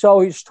 Yeah. So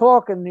he's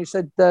talking, and he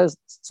said,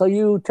 so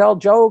you tell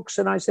jokes?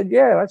 And I said,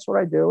 yeah, that's what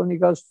I do. And he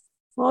goes,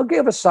 well,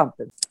 give us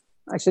something.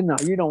 I said, no,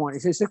 you don't want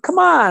it. He said, come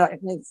on.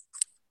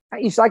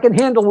 He said, I can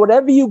handle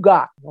whatever you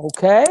got.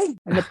 Okay.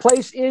 And the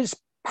place is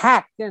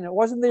packed in. It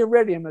wasn't the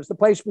Iridium. It was the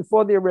place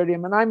before the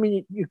Iridium. And I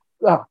mean,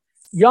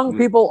 young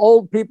people,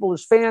 old people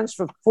as fans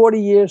for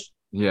 40 years.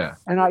 Yeah.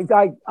 And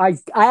I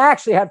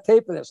actually have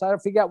tape of this. I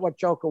don't forget what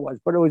joke it was,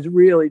 but it was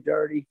really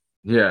dirty.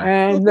 Yeah.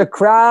 And the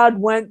crowd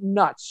went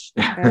nuts.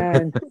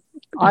 And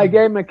I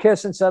gave him a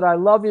kiss and said, I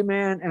love you,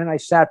 man. And I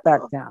sat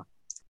back down.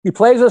 He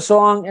plays a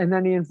song, and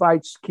then he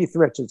invites Keith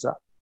Richards up.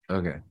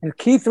 Okay. And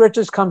Keith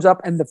Richards comes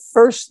up, and the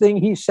first thing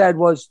he said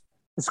was,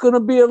 it's going to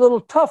be a little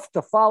tough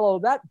to follow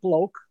that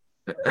bloke.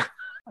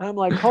 And I'm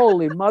like,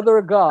 holy mother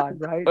of God,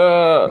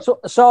 right?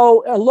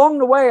 So along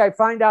the way, I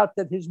find out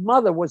that his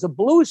mother was a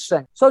blues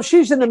singer. So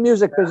she's in the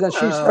music business.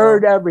 She's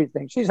heard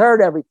everything.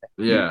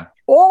 Yeah.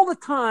 All the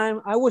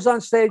time, I was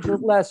on stage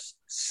with Les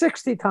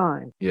 60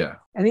 times. Yeah.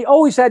 And he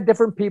always had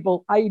different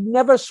people. I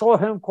never saw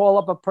him call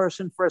up a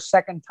person for a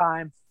second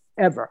time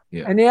ever.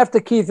 Yeah. And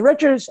after Keith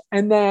Richards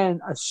and then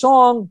a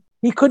song,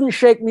 he couldn't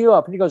shake me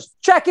up. And he goes,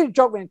 Jackie the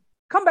Joke Man,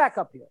 come back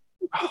up here.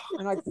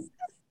 And I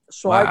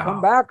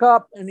come back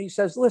up, and he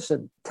says,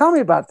 listen, tell me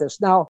about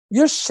this. Now,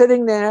 you're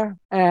sitting there,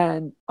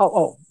 and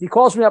he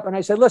calls me up, and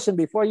I said, listen,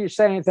 before you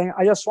say anything,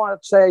 I just want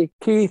to say,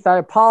 Keith, I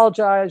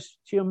apologize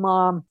to your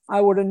mom.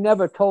 I would have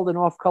never told an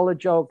off-color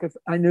joke if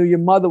I knew your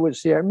mother was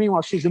here.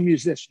 Meanwhile, she's a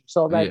musician,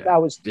 so that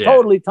was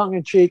totally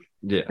tongue-in-cheek.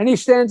 Yeah. And he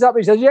stands up,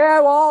 he says, yeah,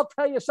 well, I'll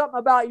tell you something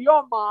about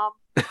your mom.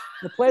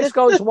 The place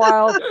goes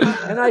wild,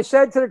 and I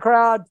said to the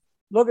crowd,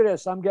 look at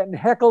this, I'm getting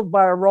heckled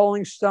by a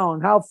Rolling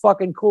Stone. How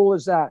fucking cool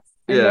is that?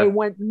 And they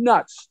went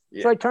nuts.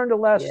 So I turned to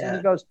Les, and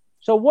he goes,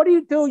 so what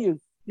do?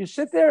 You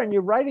sit there and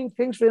you're writing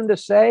things for him to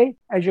say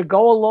as you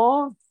go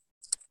along?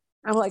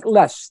 I'm like,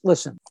 Les,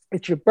 listen,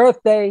 it's your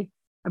birthday.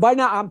 And by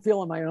now I'm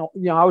feeling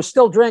I was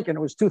still drinking.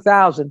 It was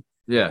 2000.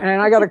 Yeah.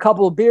 And I got a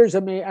couple of beers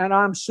in me, and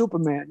I'm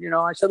Superman.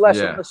 I said,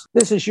 listen,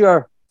 this is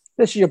your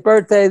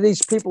birthday.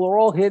 These people are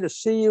all here to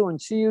see you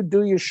and see you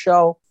do your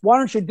show. Why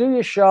don't you do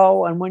your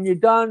show? And when you're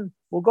done,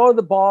 we'll go to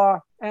the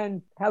bar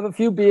and have a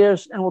few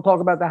beers, and we'll talk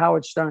about the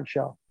Howard Stern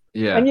show.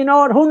 Yeah. And you know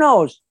what? Who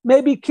knows?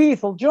 Maybe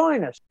Keith will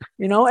join us,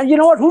 and you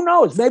know what? Who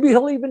knows? Maybe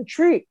he'll even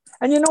treat.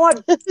 And you know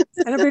what? And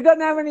if he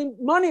doesn't have any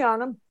money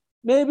on him,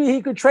 maybe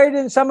he could trade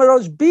in some of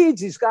those beads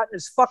he's got in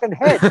his fucking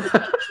head.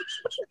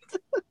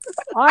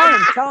 I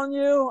am telling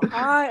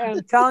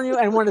you.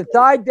 And when it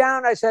died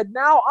down, I said,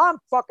 now I'm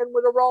fucking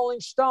with a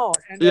Rolling Stone.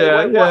 And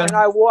and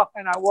I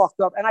walked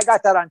up, and I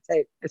got that on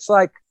tape. It's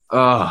like,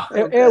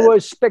 it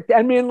was spectacular.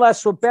 And me and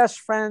Les were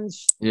best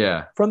friends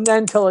from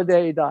then till the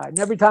day he died. And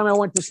every time I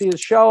went to see his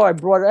show, I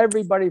brought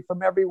everybody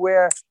from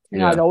everywhere.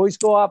 I'd always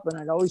go up, and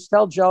I'd always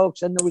tell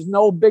jokes. And there was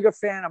no bigger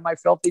fan of my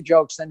filthy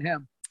jokes than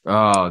him.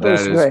 Oh, that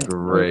is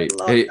great.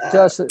 Hey,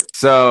 that.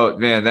 So,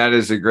 man, that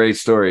is a great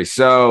story.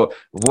 So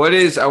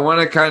I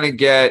want to kind of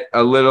get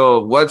a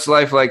little, what's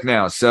life like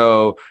now?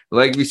 So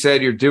like we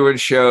said, you're doing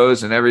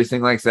shows and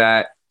everything like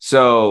that.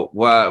 So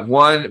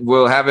one,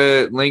 we'll have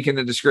a link in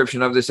the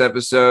description of this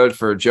episode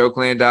for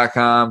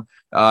jokeland.com.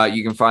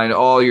 You can find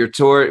all your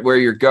tour, where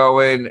you're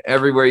going,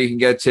 everywhere you can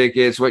get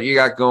tickets, what you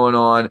got going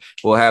on.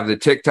 We'll have the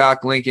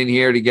TikTok link in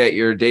here to get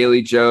your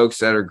daily jokes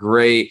that are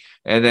great.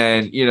 And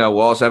then, we'll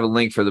also have a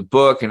link for the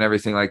book and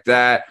everything like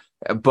that.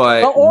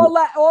 But all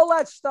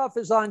that stuff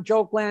is on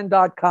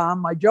jokeland.com.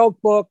 My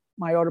joke book,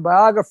 my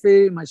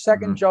autobiography, my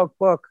second joke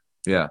book.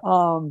 Yeah.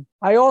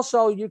 I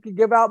also, you can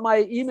give out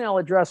my email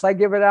address. I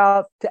give it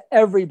out to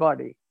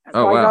everybody.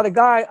 Oh, wow. I got a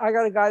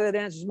guy that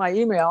answers my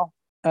email,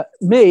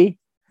 me.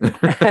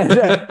 and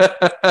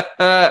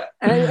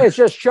it's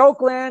just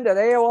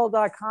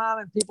jokeland@AOL.com.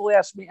 And people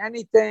ask me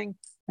anything,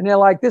 and they're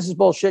like, this is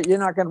bullshit. You're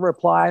not going to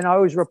reply. And I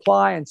always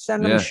reply and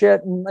send them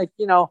shit. And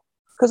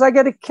because I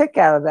get a kick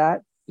out of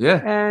that.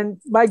 Yeah. And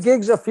my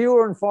gigs are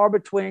fewer and far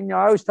between.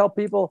 I always tell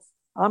people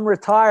I'm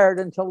retired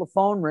until the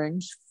phone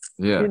rings.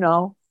 Yeah.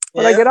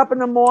 But I get up in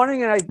the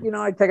morning, and I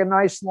take a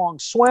nice long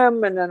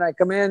swim, and then I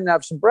come in and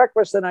have some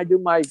breakfast, and I do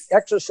my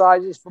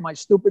exercises for my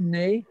stupid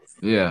knee.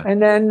 Yeah.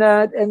 And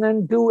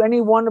then do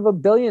any one of a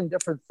billion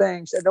different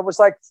things. And it was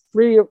like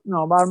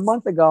about a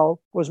month ago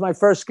was my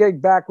first gig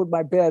back with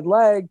my bad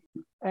leg,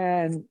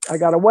 and I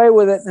got away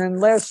with it. And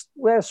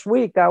last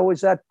week I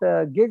was at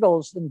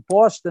Giggles in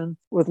Boston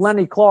with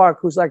Lenny Clark,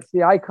 who's like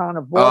the icon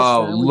of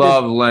Boston. Oh,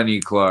 love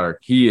Lenny Clark.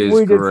 He is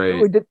great.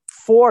 We did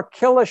 4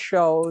 killer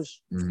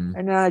shows, and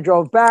then I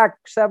drove back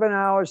 7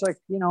 hours.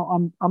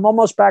 I'm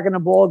almost back in the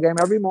ball game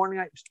every morning.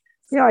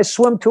 I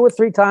swim 2 or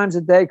 3 times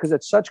a day because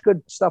it's such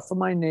good stuff for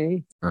my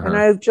knee, and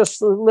I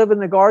just live in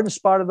the garden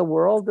spot of the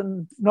world,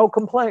 and no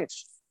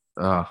complaints.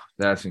 Oh,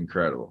 that's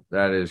incredible.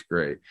 That is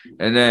great.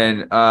 And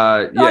then,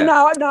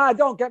 No,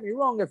 don't get me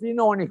wrong. If you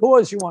know any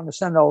whores you want to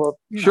send over,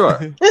 sure,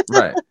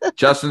 right.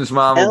 Justin's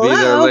mom will be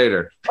there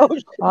later.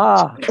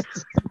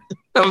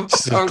 A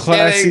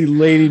classy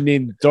lady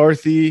named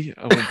Dorothy.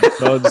 I went to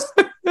Doug's.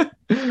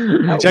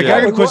 Jack,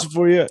 I got a question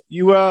for you.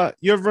 You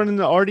ever run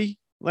into Artie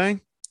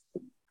Lang?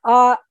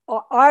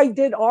 I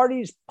did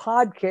Artie's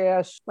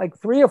podcast like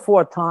 3 or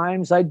 4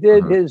 times. I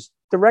did his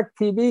direct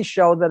TV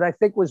show that I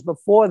think was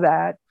before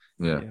that.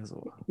 Yeah.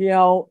 You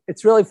know,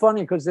 it's really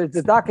funny because there's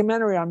a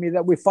documentary on me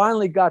that we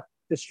finally got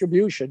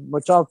distribution,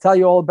 which I'll tell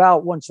you all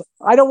about once.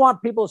 I don't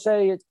want people to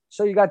say,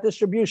 so you got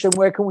distribution,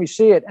 where can we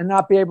see it? And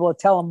not be able to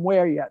tell them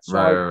where yet. So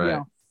right. You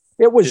know,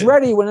 it was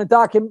ready when it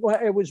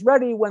was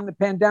ready when the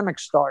pandemic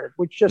started,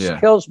 which just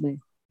kills me.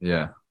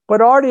 Yeah. But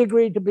Artie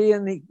agreed to be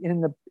in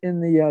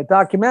the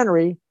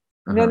documentary.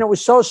 And then it was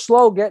so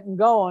slow getting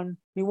going.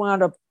 He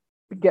wound up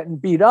getting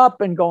beat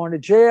up and going to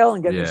jail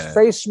and getting his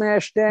face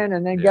smashed in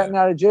and then getting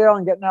out of jail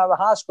and getting out of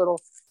the hospital.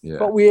 Yeah.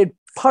 But we had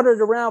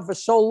puttered around for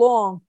so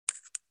long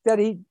that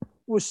he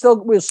was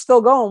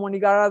still going when he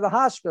got out of the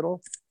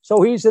hospital.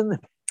 So he's in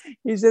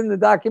the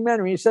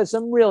documentary. He said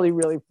some really,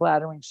 really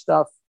flattering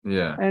stuff.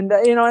 Yeah. And,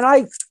 you know,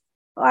 and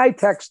I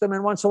text him,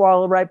 and once in a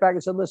while I'll write back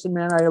and say, listen,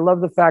 man, I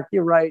love the fact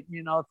you're right.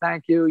 You know,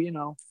 thank you, you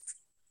know.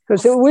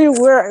 Because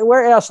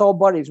we're asshole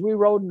buddies. We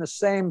rode on that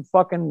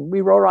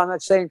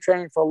same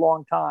train for a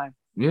long time.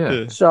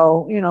 Yeah.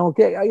 So, you know,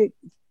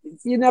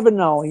 you never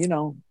know, you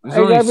know.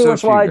 Every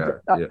once in a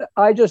while,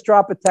 I just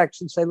drop a text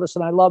and say,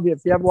 listen, I love you.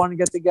 If you ever want to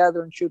get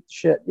together and shoot the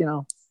shit, you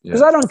know.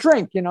 Because I don't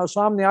drink, you know,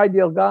 so I'm the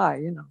ideal guy,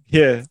 you know.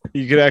 Yeah,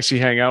 you could actually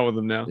hang out with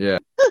him now. Yeah.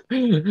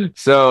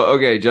 So,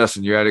 okay,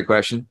 Justin, you had a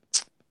question?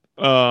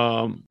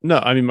 No,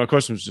 I mean, my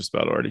question was just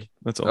about Artie.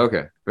 That's all.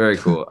 Okay, very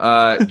cool.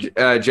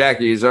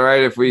 Jackie, is it all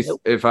right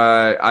if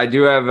I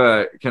do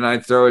have can I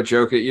throw a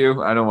joke at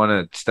you? I don't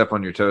want to step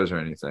on your toes or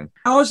anything.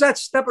 How is that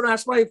stepping?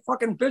 That's my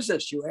fucking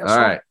business, you asshole. All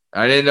right.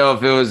 I didn't know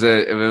if it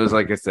was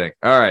like a thing.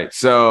 All right.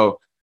 So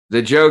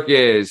the joke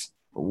is,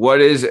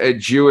 what is a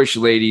Jewish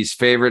lady's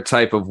favorite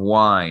type of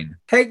wine?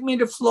 Take me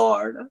to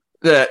Florida.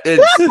 It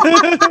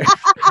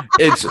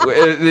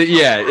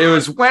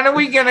was, when are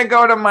we gonna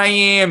go to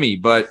Miami?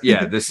 But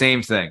yeah, the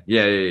same thing.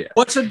 Yeah.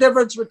 What's the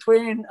difference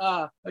between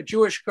a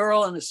Jewish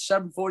girl and a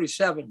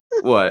 747?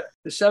 What?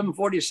 The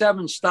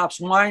 747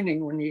 stops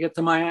whining when you get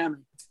to Miami.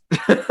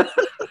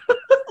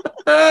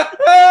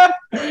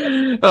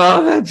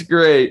 Oh, that's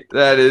great.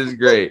 That is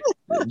great.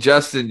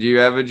 Justin, do you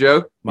have a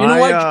joke? You know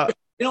what?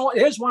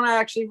 Here's one I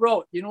actually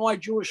wrote. You know why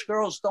Jewish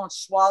girls don't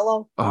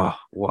swallow? Oh,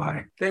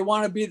 why? They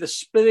want to be the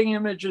spitting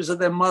images of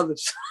their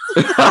mothers.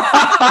 Do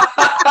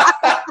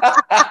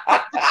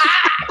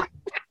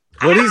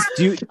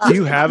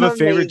you have a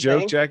favorite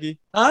joke, Jackie?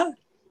 Huh?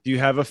 Do you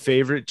have a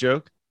favorite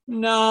joke?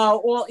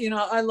 No. Well, you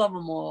know, I love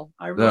them all.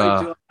 I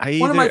really do.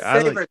 One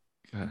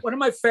of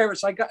my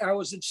favorites. I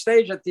was at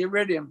stage at the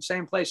Iridium,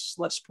 same place as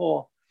Les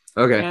Paul.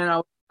 Okay. And I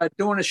was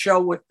doing a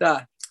show with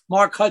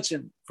Mark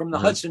Hudson from the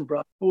Hudson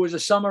Brothers, who was a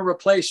summer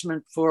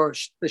replacement for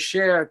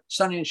the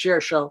Sonny and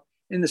Cher show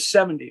in the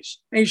 70s.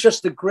 And he's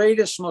just the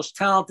greatest, most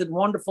talented,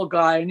 wonderful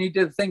guy. And he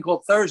did a thing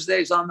called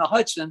Thursdays on the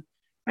Hudson.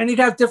 And he'd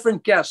have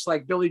different guests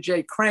like Billy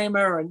J.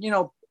 Kramer and, you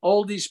know,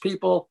 oldies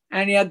people.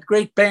 And he had a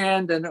great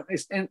band. And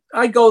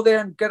I'd go there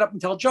and get up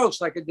and tell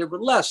jokes like I did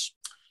with Les.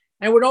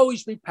 And it would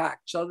always be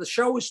packed. So the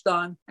show was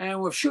done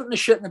and we're shooting the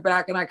shit in the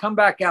back. And I come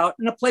back out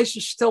and the place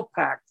is still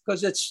packed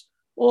because it's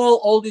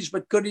all oldies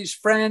but goodies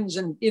friends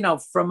and, you know,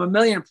 from a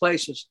million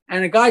places.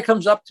 And a guy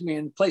comes up to me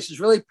and the place is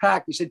really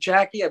packed. He said,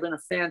 Jackie, I've been a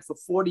fan for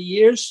 40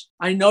 years.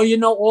 I know you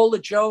know all the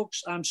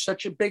jokes. I'm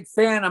such a big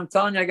fan. I'm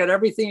telling you, I got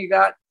everything you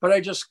got, but I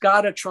just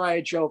got to try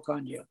a joke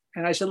on you.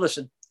 And I said,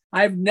 listen,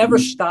 I've never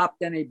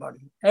stopped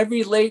anybody.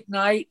 Every late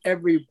night,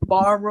 every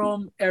bar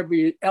room,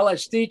 every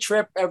LSD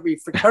trip, every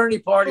fraternity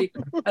party,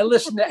 I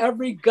listen to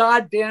every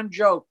goddamn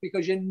joke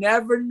because you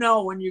never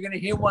know when you're going to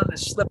hear one that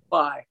slip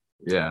by.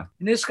 Yeah.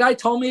 And this guy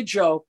told me a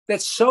joke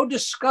that's so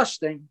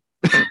disgusting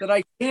that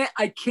I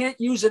can't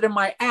use it in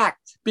my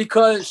act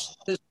because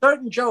there's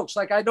certain jokes,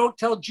 like I don't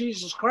tell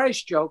Jesus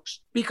Christ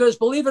jokes because,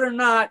 believe it or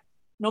not,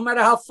 no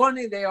matter how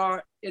funny they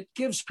are, it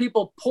gives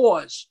people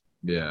pause.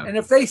 Yeah. And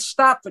if they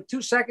stop for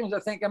 2 seconds, I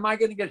think, am I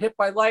going to get hit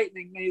by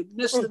lightning? They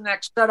miss the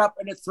next setup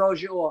and it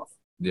throws you off.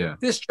 Yeah.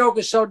 This joke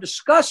is so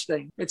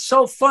disgusting. It's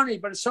so funny,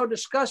 but it's so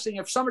disgusting.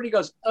 If somebody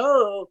goes,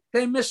 oh,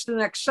 they missed the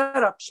next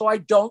setup, so I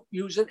don't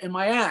use it in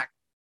my act.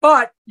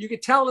 But you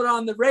could tell it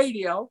on the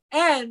radio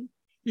and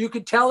you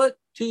could tell it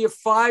to your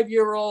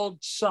 5-year-old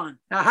son.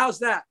 Now, how's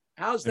that?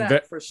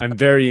 I'm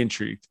very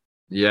intrigued.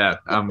 Yeah,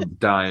 I'm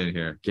dying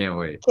here. Can't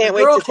wait. Can't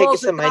wait to take it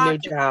to my new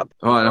job.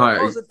 Girl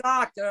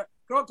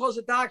calls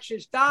the doctor. She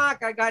says,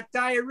 Doc, I got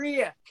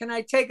diarrhea. Can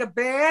I take a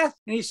bath?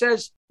 And he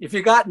says, if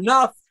you got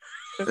enough.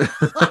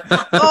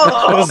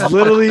 I was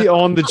literally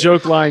on the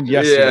joke line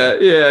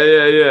yesterday.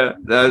 Yeah.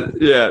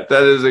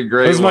 That is a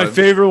great one. That was my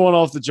favorite one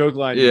off the joke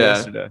line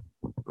yesterday.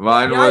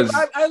 Mine was.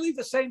 I leave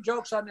the same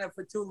jokes on there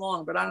for too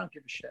long, but I don't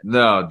give a shit.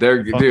 No,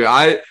 dude.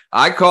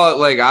 I call it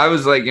like I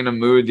was like in a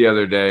mood the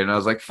other day, and I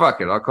was like, "Fuck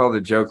it, I'll call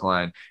the joke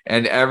line."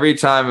 And every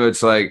time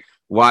it's like,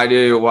 "Why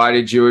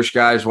do Jewish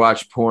guys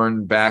watch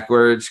porn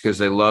backwards? Because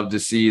they love to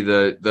see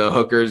the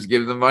hookers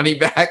give the money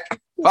back."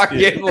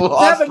 Fucking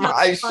lost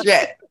my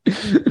shit.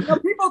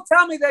 People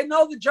tell me they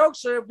know the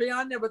jokes are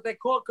beyond there, but they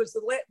call it because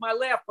my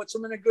laugh puts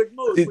them in a good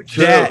mood.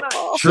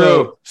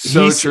 True.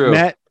 So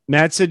true.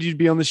 Matt said you'd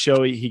be on the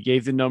show. He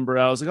gave the number.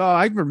 I was like, oh,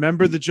 I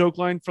remember the joke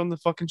line from the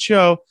fucking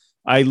show.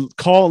 I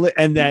call it,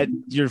 and that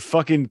your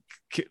fucking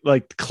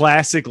like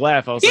classic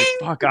laugh. I was like,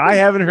 fuck, I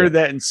haven't heard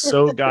that in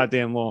so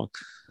goddamn long.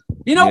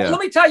 You know, let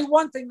me tell you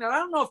one thing that I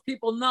don't know if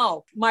people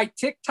know. My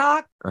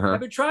TikTok, Uh-huh. I've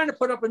been trying to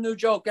put up a new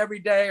joke every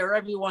day or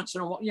every once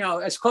in a while, you know,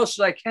 as close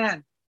as I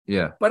can.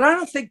 Yeah. But I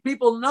don't think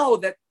people know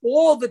that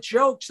all the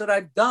jokes that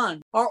I've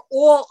done are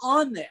all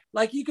on there.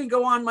 Like you can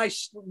go on my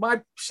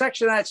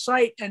section of that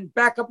site and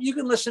back up. You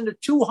can listen to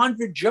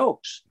 200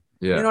 jokes.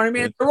 Yeah. You know what I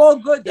mean? They're all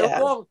good.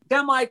 They're all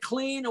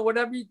semi-clean or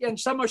whatever. And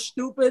some are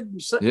stupid.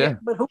 And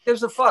but who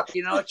gives a fuck?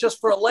 You know, it's just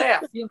for a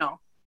laugh, you know?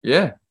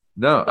 Yeah.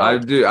 No, I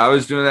do. I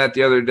was doing that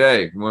the other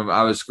day when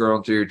I was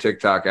scrolling through your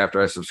TikTok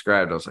after I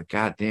subscribed. I was like,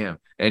 God damn.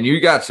 And you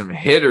got some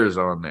hitters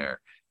on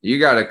there. You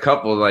got a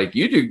couple, like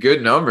you do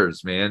good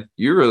numbers, man.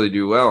 You really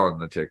do well on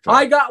the TikTok.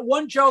 I got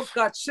one joke,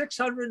 got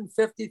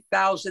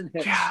 650,000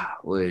 hits.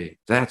 Golly,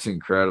 that's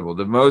incredible.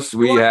 The most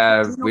we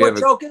have. Do you know what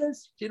joke it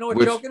is? Do you know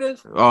what joke it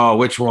is? Oh,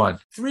 which one?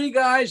 3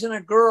 guys and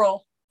a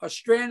girl are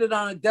stranded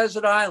on a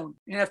desert island.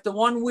 And after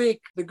 1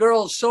 week, the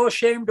girl is so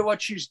ashamed of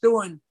what she's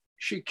doing,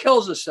 she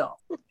kills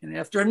herself. And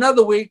after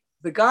another week,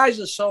 the guys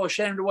are so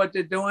ashamed of what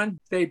they're doing,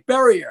 they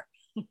bury her.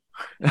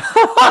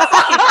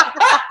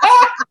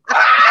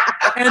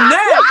 And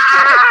then,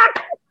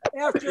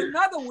 after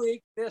another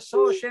week, they're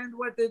so ashamed of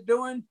what they're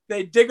doing,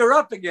 they dig her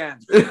up again.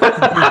 Oh,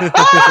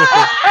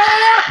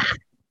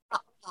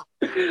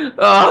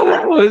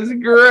 that was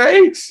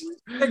great.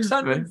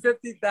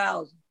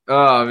 650,000.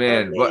 Oh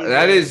man, well,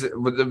 that is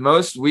the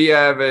most. We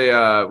have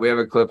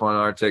a clip on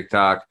our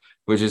TikTok,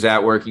 which is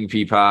at Working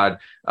P Pod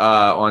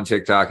on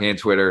TikTok and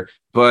Twitter.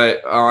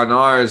 But on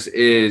ours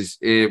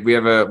we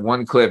have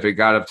one clip. It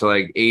got up to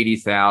like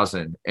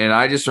 80,000, and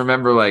I just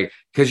remember like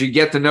because you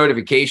get the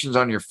notifications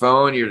on your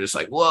phone, you're just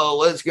like, whoa,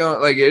 what's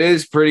going? Like it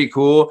is pretty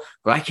cool,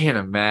 but I can't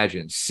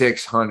imagine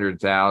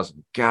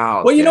 600,000.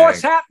 God. Well, you know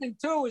what's happening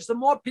too is the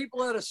more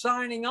people that are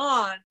signing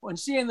on when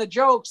seeing the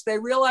jokes, they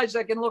realize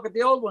they can look at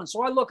the old ones.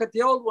 So I look at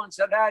the old ones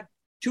that had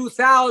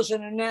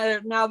 2,000 and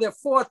now they're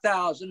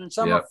 4,000 and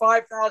some are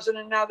 5,000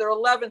 and now they're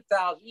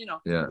 11,000, you know.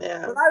 Yeah.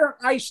 But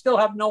I still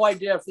have no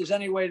idea if there's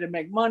any way to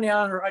make money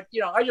on it. Or I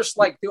just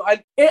like to,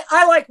 I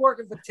like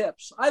working for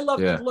tips. I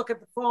love to look at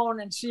the phone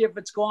and see if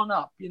it's going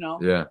up, you know?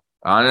 Yeah.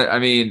 I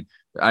mean,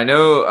 I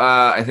know,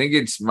 I think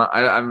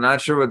I'm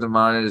not sure what the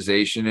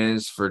monetization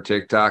is for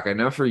TikTok. I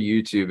know for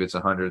YouTube, it's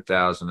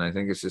 100,000. I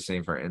think it's the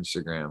same for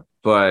Instagram,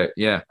 but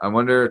yeah, I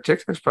wonder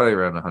TikTok's probably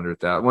around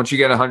 100,000 once you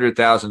get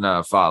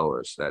 100,000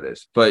 followers, that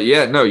is. But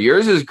yeah, no,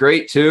 yours is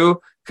great too.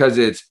 Cause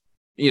it's,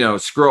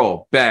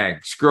 scroll,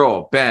 bang,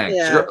 scroll, bang,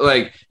 scroll,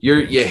 like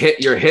you're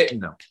hitting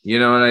them, you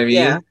know what I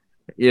mean?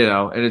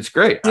 Yeah. And it's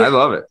great. I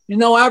love it.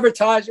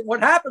 Advertising.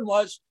 What happened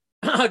was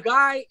a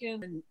guy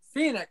in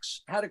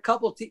Phoenix had a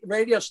couple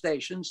radio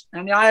stations,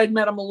 and I had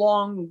met him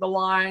along the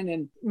line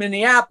in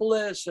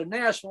Minneapolis or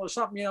Nashville or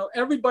something.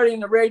 Everybody in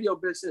the radio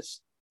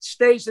business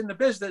stays in the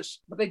business,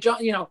 but they jump.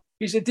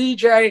 He's a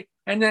DJ,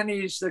 and then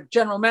he's the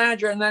general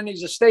manager, and then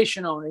he's a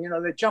station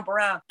owner. They jump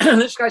around.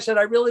 This guy said,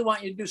 "I really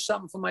want you to do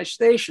something for my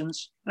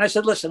stations." And I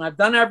said, "Listen, I've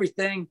done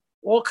everything.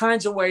 All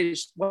kinds of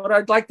ways. What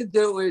I'd like to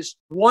do is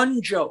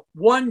one joke.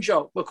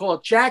 We'll call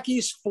it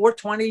Jackie's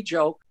 420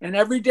 joke. And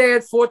every day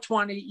at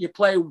 420, you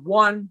play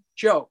one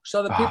joke.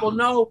 So that people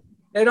know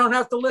they don't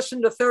have to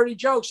listen to 30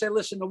 jokes. They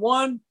listen to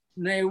one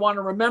and they want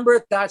to remember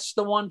it. That's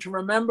the one to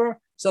remember.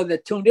 So they're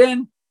tuned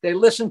in. They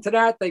listen to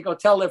that. They go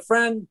tell their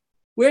friend,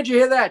 "Where'd you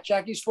hear that?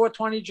 Jackie's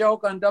 420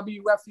 joke on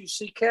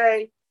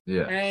WFUCK."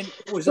 Yeah. And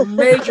it was a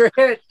major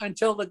hit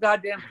until the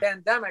goddamn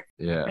pandemic.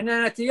 Yeah. And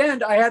then at the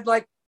end, I had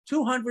like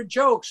 200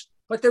 jokes,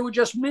 but they were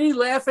just me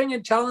laughing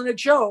and telling a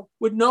joke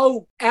with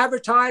no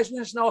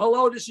advertisements, no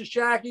hello, this is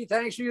Jackie,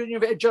 thanks for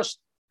you. Just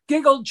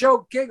giggle,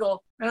 joke,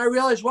 giggle. And I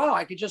realized, wow,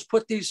 I could just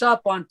put these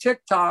up on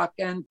TikTok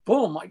and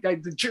boom,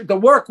 the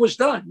work was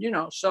done,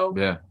 so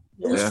it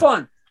was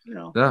fun.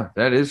 No,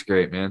 that is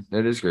great, man.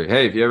 That is great.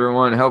 Hey, if you ever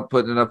want help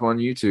putting it up on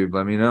YouTube,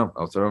 let me know.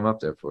 I'll throw them up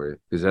there for you.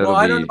 Because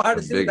I don't know how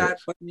to do that,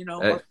 but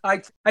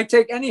I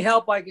take any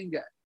help I can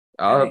get.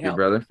 I'll help you,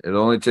 brother.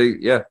 It'll only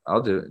take,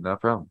 I'll do it. No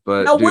problem.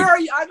 But now, where are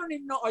you? I don't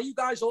even know. Are you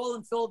guys all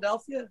in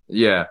Philadelphia?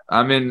 Yeah,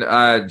 I'm in,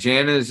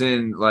 Jana's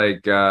in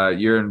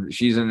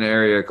she's in an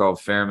area called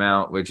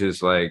Fairmount, which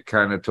is like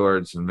kind of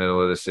towards the middle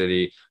of the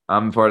city.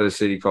 I'm part of the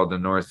city called the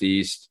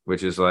Northeast,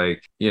 which is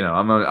like,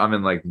 I'm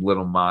in like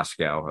little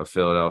Moscow of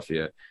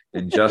Philadelphia.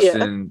 And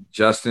Justin's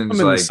I'm in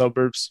like the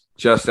suburbs,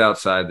 just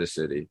outside the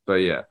city.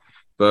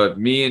 But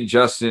me and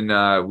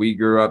Justin, we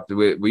grew up,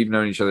 we've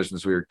known each other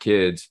since we were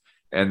kids.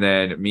 And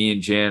then me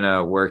and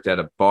Jana worked at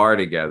a bar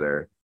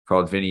together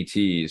called Vinny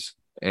T's.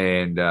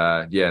 And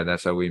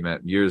that's how we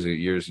met years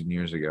and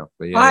years ago.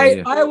 But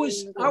I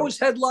was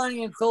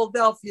headlining in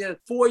Philadelphia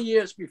 4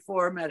 years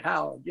before I met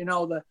Howard.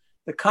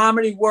 The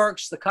Comedy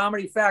Works, the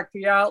Comedy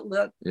Factory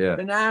Outlet,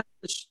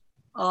 Bananas,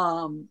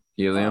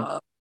 Helium,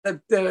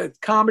 the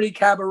comedy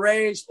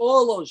cabarets,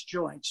 all those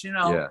joints.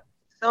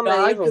 Some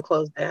may even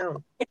closed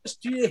down.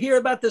 Do you hear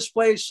about this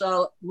place,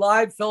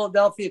 Live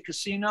Philadelphia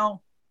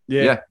Casino?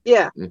 Yeah.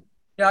 Yeah.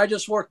 Yeah, I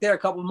just worked there a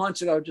couple of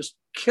months ago. Just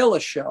killer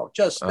show.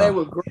 They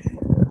were great.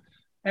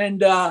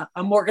 And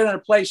I'm working at a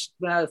place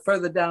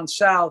further down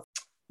south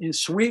in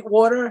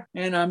Sweetwater,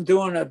 and I'm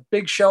doing a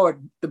big show at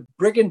the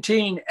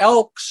Brigantine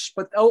Elks.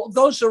 But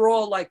those are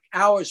all like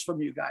hours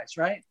from you guys,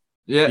 right?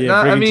 Yeah.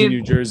 Yeah, Brigantine,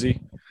 New Jersey.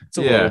 It's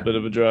a little bit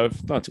of a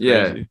drive. Not too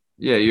crazy.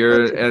 Yeah,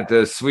 you're at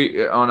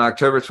the on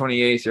October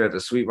 28th, you're at the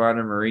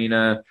Sweetwater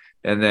Marina,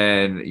 and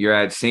then you're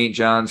at St.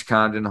 John's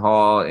Condon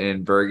Hall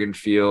in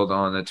Bergenfield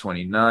on the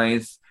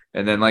 29th.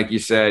 And then, like you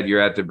said,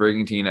 you're at the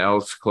Brigantine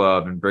Elks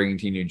Club in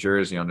Brigantine, New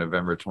Jersey on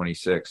November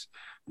 26th.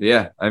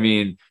 Yeah, I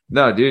mean,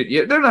 no, dude,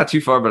 yeah, they're not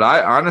too far, but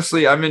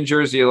I'm in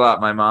Jersey a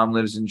lot. My mom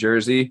lives in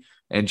Jersey,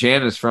 and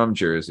Jan is from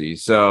Jersey.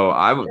 So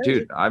I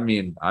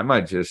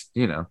might just,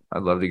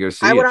 I'd love to go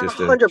see it just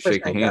to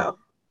shake a hand. Go.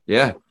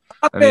 Yeah.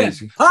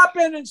 Hop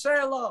in and say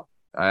hello.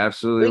 I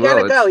absolutely will.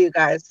 We gotta go, you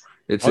guys.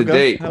 It's a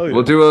date. Yeah.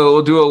 We'll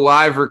do a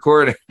live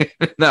recording.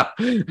 No.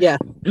 Yeah.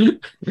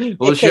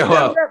 We'll show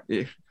up.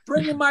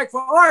 Bring your mic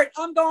for. All right,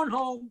 I'm going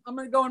home. I'm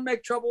gonna go and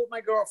make trouble with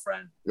my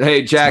girlfriend.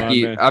 Hey,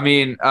 Jackie.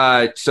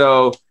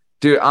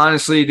 Dude,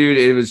 honestly,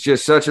 it was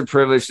just such a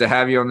privilege to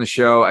have you on the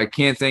show. I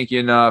can't thank you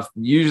enough.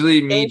 Usually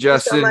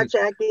Justin. You so much,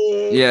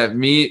 Jackie. Yeah,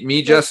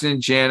 Justin,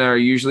 and Jana are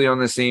usually on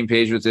the same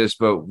page with this,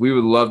 but we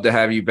would love to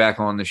have you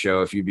back on the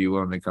show if you'd be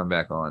willing to come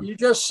back on. You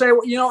just say,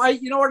 what I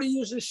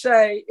usually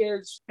say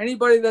is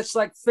anybody that's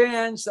like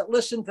fans that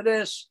listen to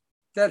this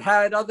that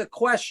had other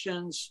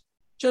questions,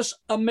 just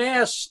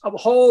amass a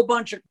whole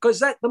bunch of,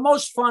 because the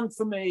most fun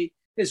for me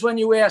is when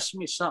you ask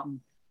me something.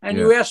 And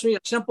you ask me a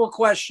simple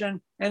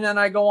question, and then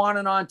I go on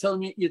and on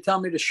until you tell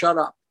me to shut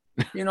up.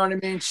 You know what I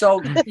mean? So,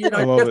 get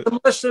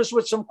the listeners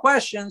with some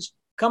questions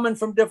coming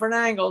from different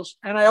angles.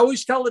 And I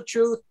always tell the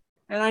truth.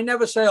 And I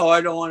never say, I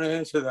don't want to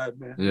answer that,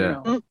 man.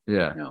 Yeah.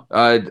 Yeah.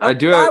 I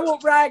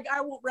won't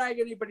rag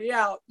anybody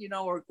out,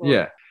 or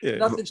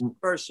nothing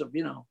subversive,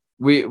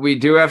 We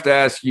do have to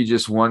ask you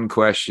just one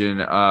question.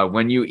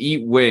 When you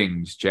eat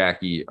wings,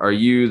 Jackie, are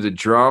you the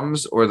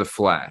drums or the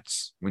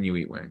flats when you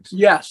eat wings?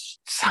 Yes.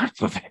 Son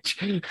of a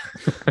bitch.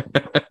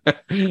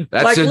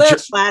 That's like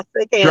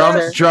classic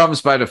answer.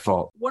 Drums by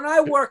default. When I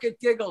work at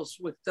Giggles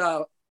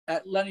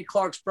at Lenny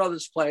Clark's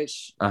brother's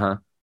place,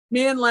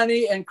 me and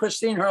Lenny and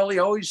Christine Hurley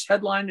always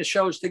headline the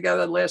shows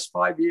together the last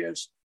 5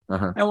 years.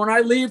 And when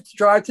I leave to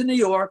drive to New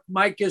York,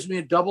 Mike gives me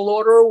a double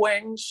order of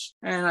wings,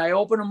 and I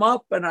open them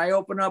up, and I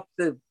open up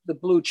the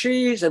blue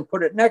cheese and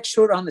put it next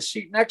to it on the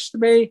seat next to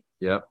me.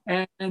 Yep.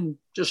 And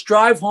just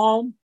drive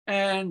home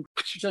and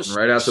just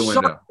right out the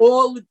window,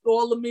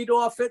 all the meat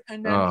off it,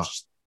 and then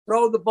just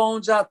throw the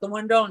bones out the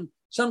window. And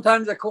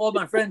sometimes I call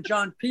my friend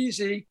John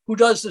Peasy, who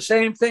does the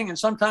same thing. And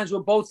sometimes we're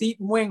both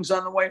eating wings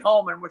on the way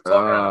home, and we're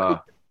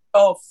talking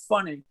about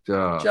funny,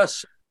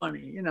 just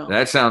funny,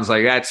 That sounds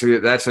like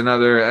that's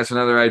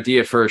another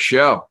idea for a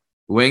show.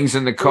 Wings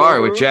in the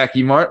car with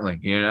Jackie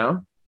Martling,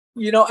 and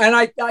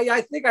I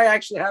think I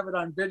actually have it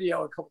on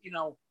video.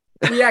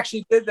 We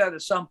actually did that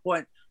at some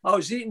point. I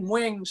was eating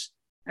wings,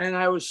 and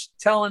I was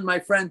telling my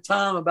friend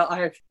Tom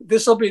about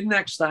this will be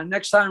next time.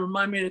 Next time,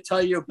 remind me to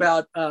tell you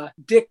about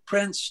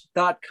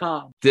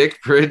dickprince.com.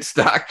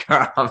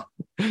 Dickprince.com.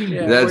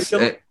 Yeah, that's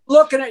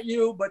looking at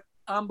you, but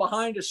I'm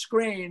behind a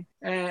screen,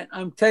 and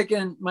I'm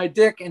taking my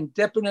dick and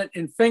dipping it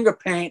in finger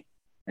paint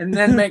and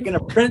then making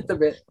a print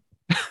of it.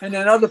 And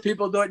then other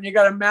people do it, and you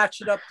got to match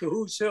it up to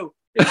who's who.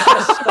 It's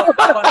just so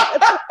funny.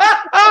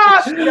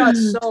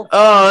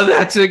 Oh,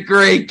 that's a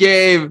great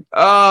game.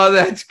 Oh,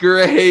 that's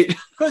great.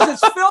 Because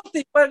it's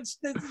filthy, but it's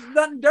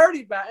nothing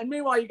dirty about it. And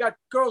meanwhile, you got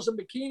girls in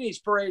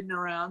bikinis parading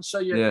around, so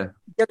you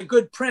get a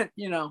good print,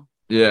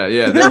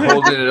 Yeah, they're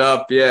holding it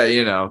up. Yeah.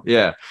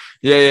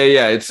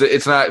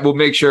 It's not. We'll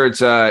make sure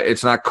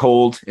it's not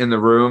cold in the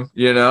room.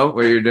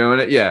 Where you're doing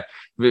it. Yeah,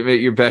 make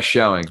your best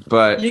showing.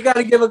 But you got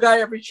to give a guy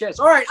every chance.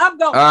 All right, I'm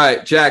going. All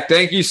right, Jack.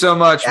 Thank you so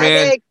much,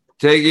 man.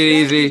 Take it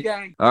easy.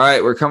 All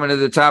right, we're coming to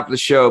the top of the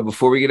show.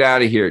 Before we get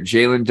out of here,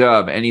 Jalen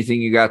Dub, anything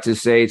you got to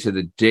say to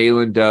the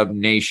Jalen Dub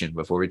Nation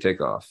before we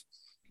take off?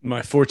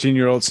 My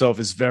 14-year-old self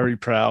is very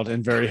proud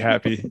and very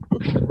happy.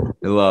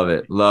 I love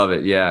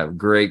it. Yeah,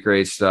 great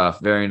stuff.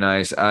 Very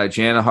nice.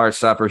 Jana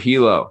Heartstopper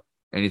Hilo,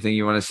 anything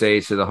you want to say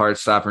to the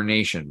Heartstopper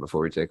Nation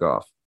before we take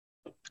off?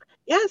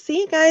 Yeah, see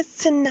you guys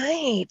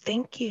tonight.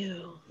 Thank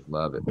you.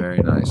 Love it. Very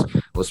nice.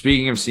 Well,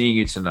 speaking of seeing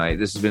you tonight,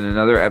 this has been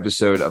another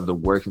episode of the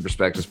Working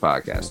Perspectives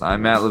podcast.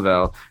 I'm Matt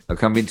Lavelle,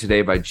 accompanied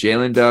today by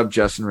Jalen Dub,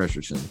 Justin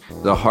Richardson,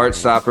 the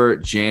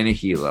Heartstopper, Jana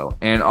Hilo,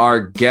 and our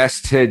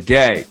guest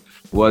today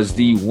was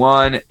the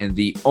one and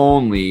the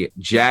only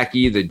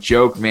Jackie the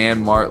Joke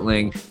Man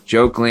Martling,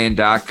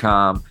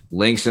 jokeland.com.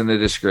 Links in the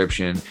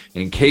description.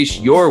 In case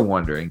you're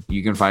wondering,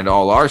 you can find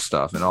all our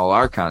stuff and all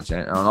our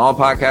content on all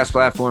podcast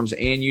platforms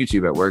and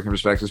YouTube at Working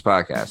Perspectives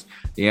Podcast.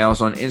 You can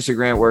also on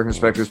Instagram, Working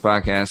Perspectives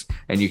Podcast,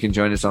 and you can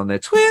join us on the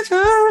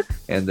Twitter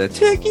and the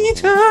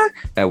TikTok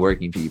at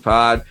Working P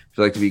Pod. If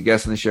you'd like to be a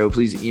guest on the show,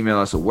 please email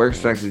us at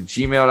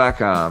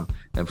workperspectives@gmail.com.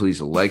 And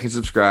please like and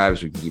subscribe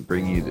so we can keep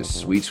bringing you this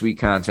sweet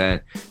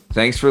content.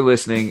 Thanks for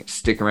listening.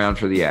 Stick around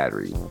for the ad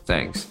read.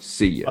 Thanks.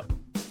 See ya.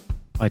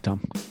 Bye,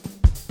 Tom.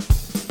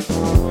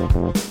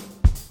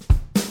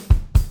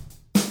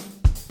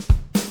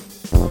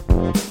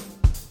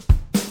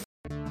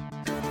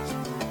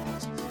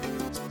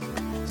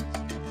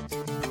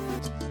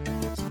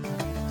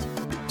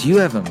 Do you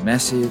have a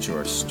message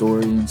or a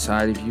story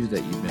inside of you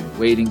that you've been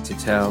waiting to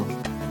tell?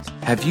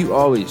 Have you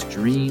always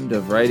dreamed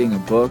of writing a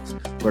book,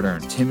 but are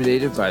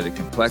intimidated by the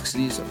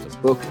complexities of the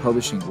book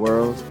publishing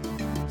world?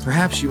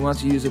 Perhaps you want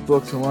to use a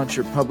book to launch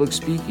your public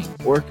speaking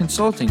or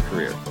consulting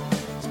career.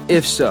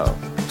 If so,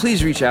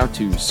 please reach out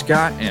to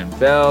Scott and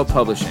Bell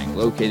Publishing,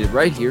 located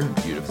right here in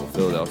beautiful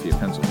Philadelphia,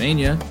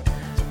 Pennsylvania.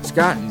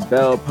 Scott and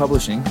Bell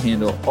Publishing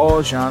handle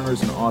all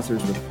genres and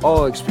authors with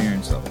all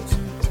experience levels.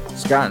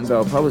 Scott and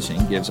Bell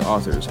Publishing gives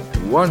authors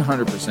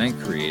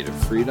 100% creative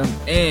freedom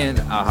and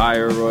a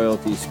higher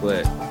royalty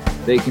split.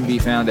 They can be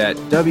found at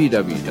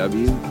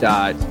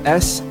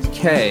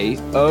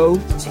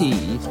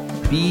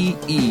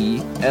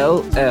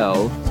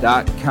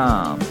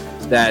www.skotbell.com.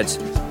 That's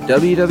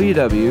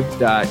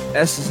www.s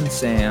as in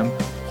Sam,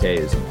 K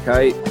as in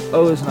Kite,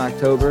 O as in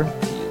October,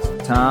 T as in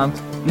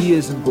Tom, B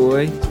as in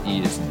Boy,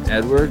 E as in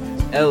Edward,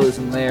 L as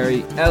in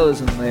Larry, L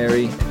as in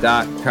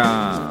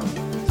Larry.com.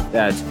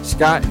 That's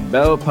Scott and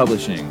Bell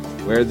Publishing,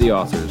 where the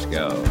authors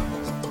go.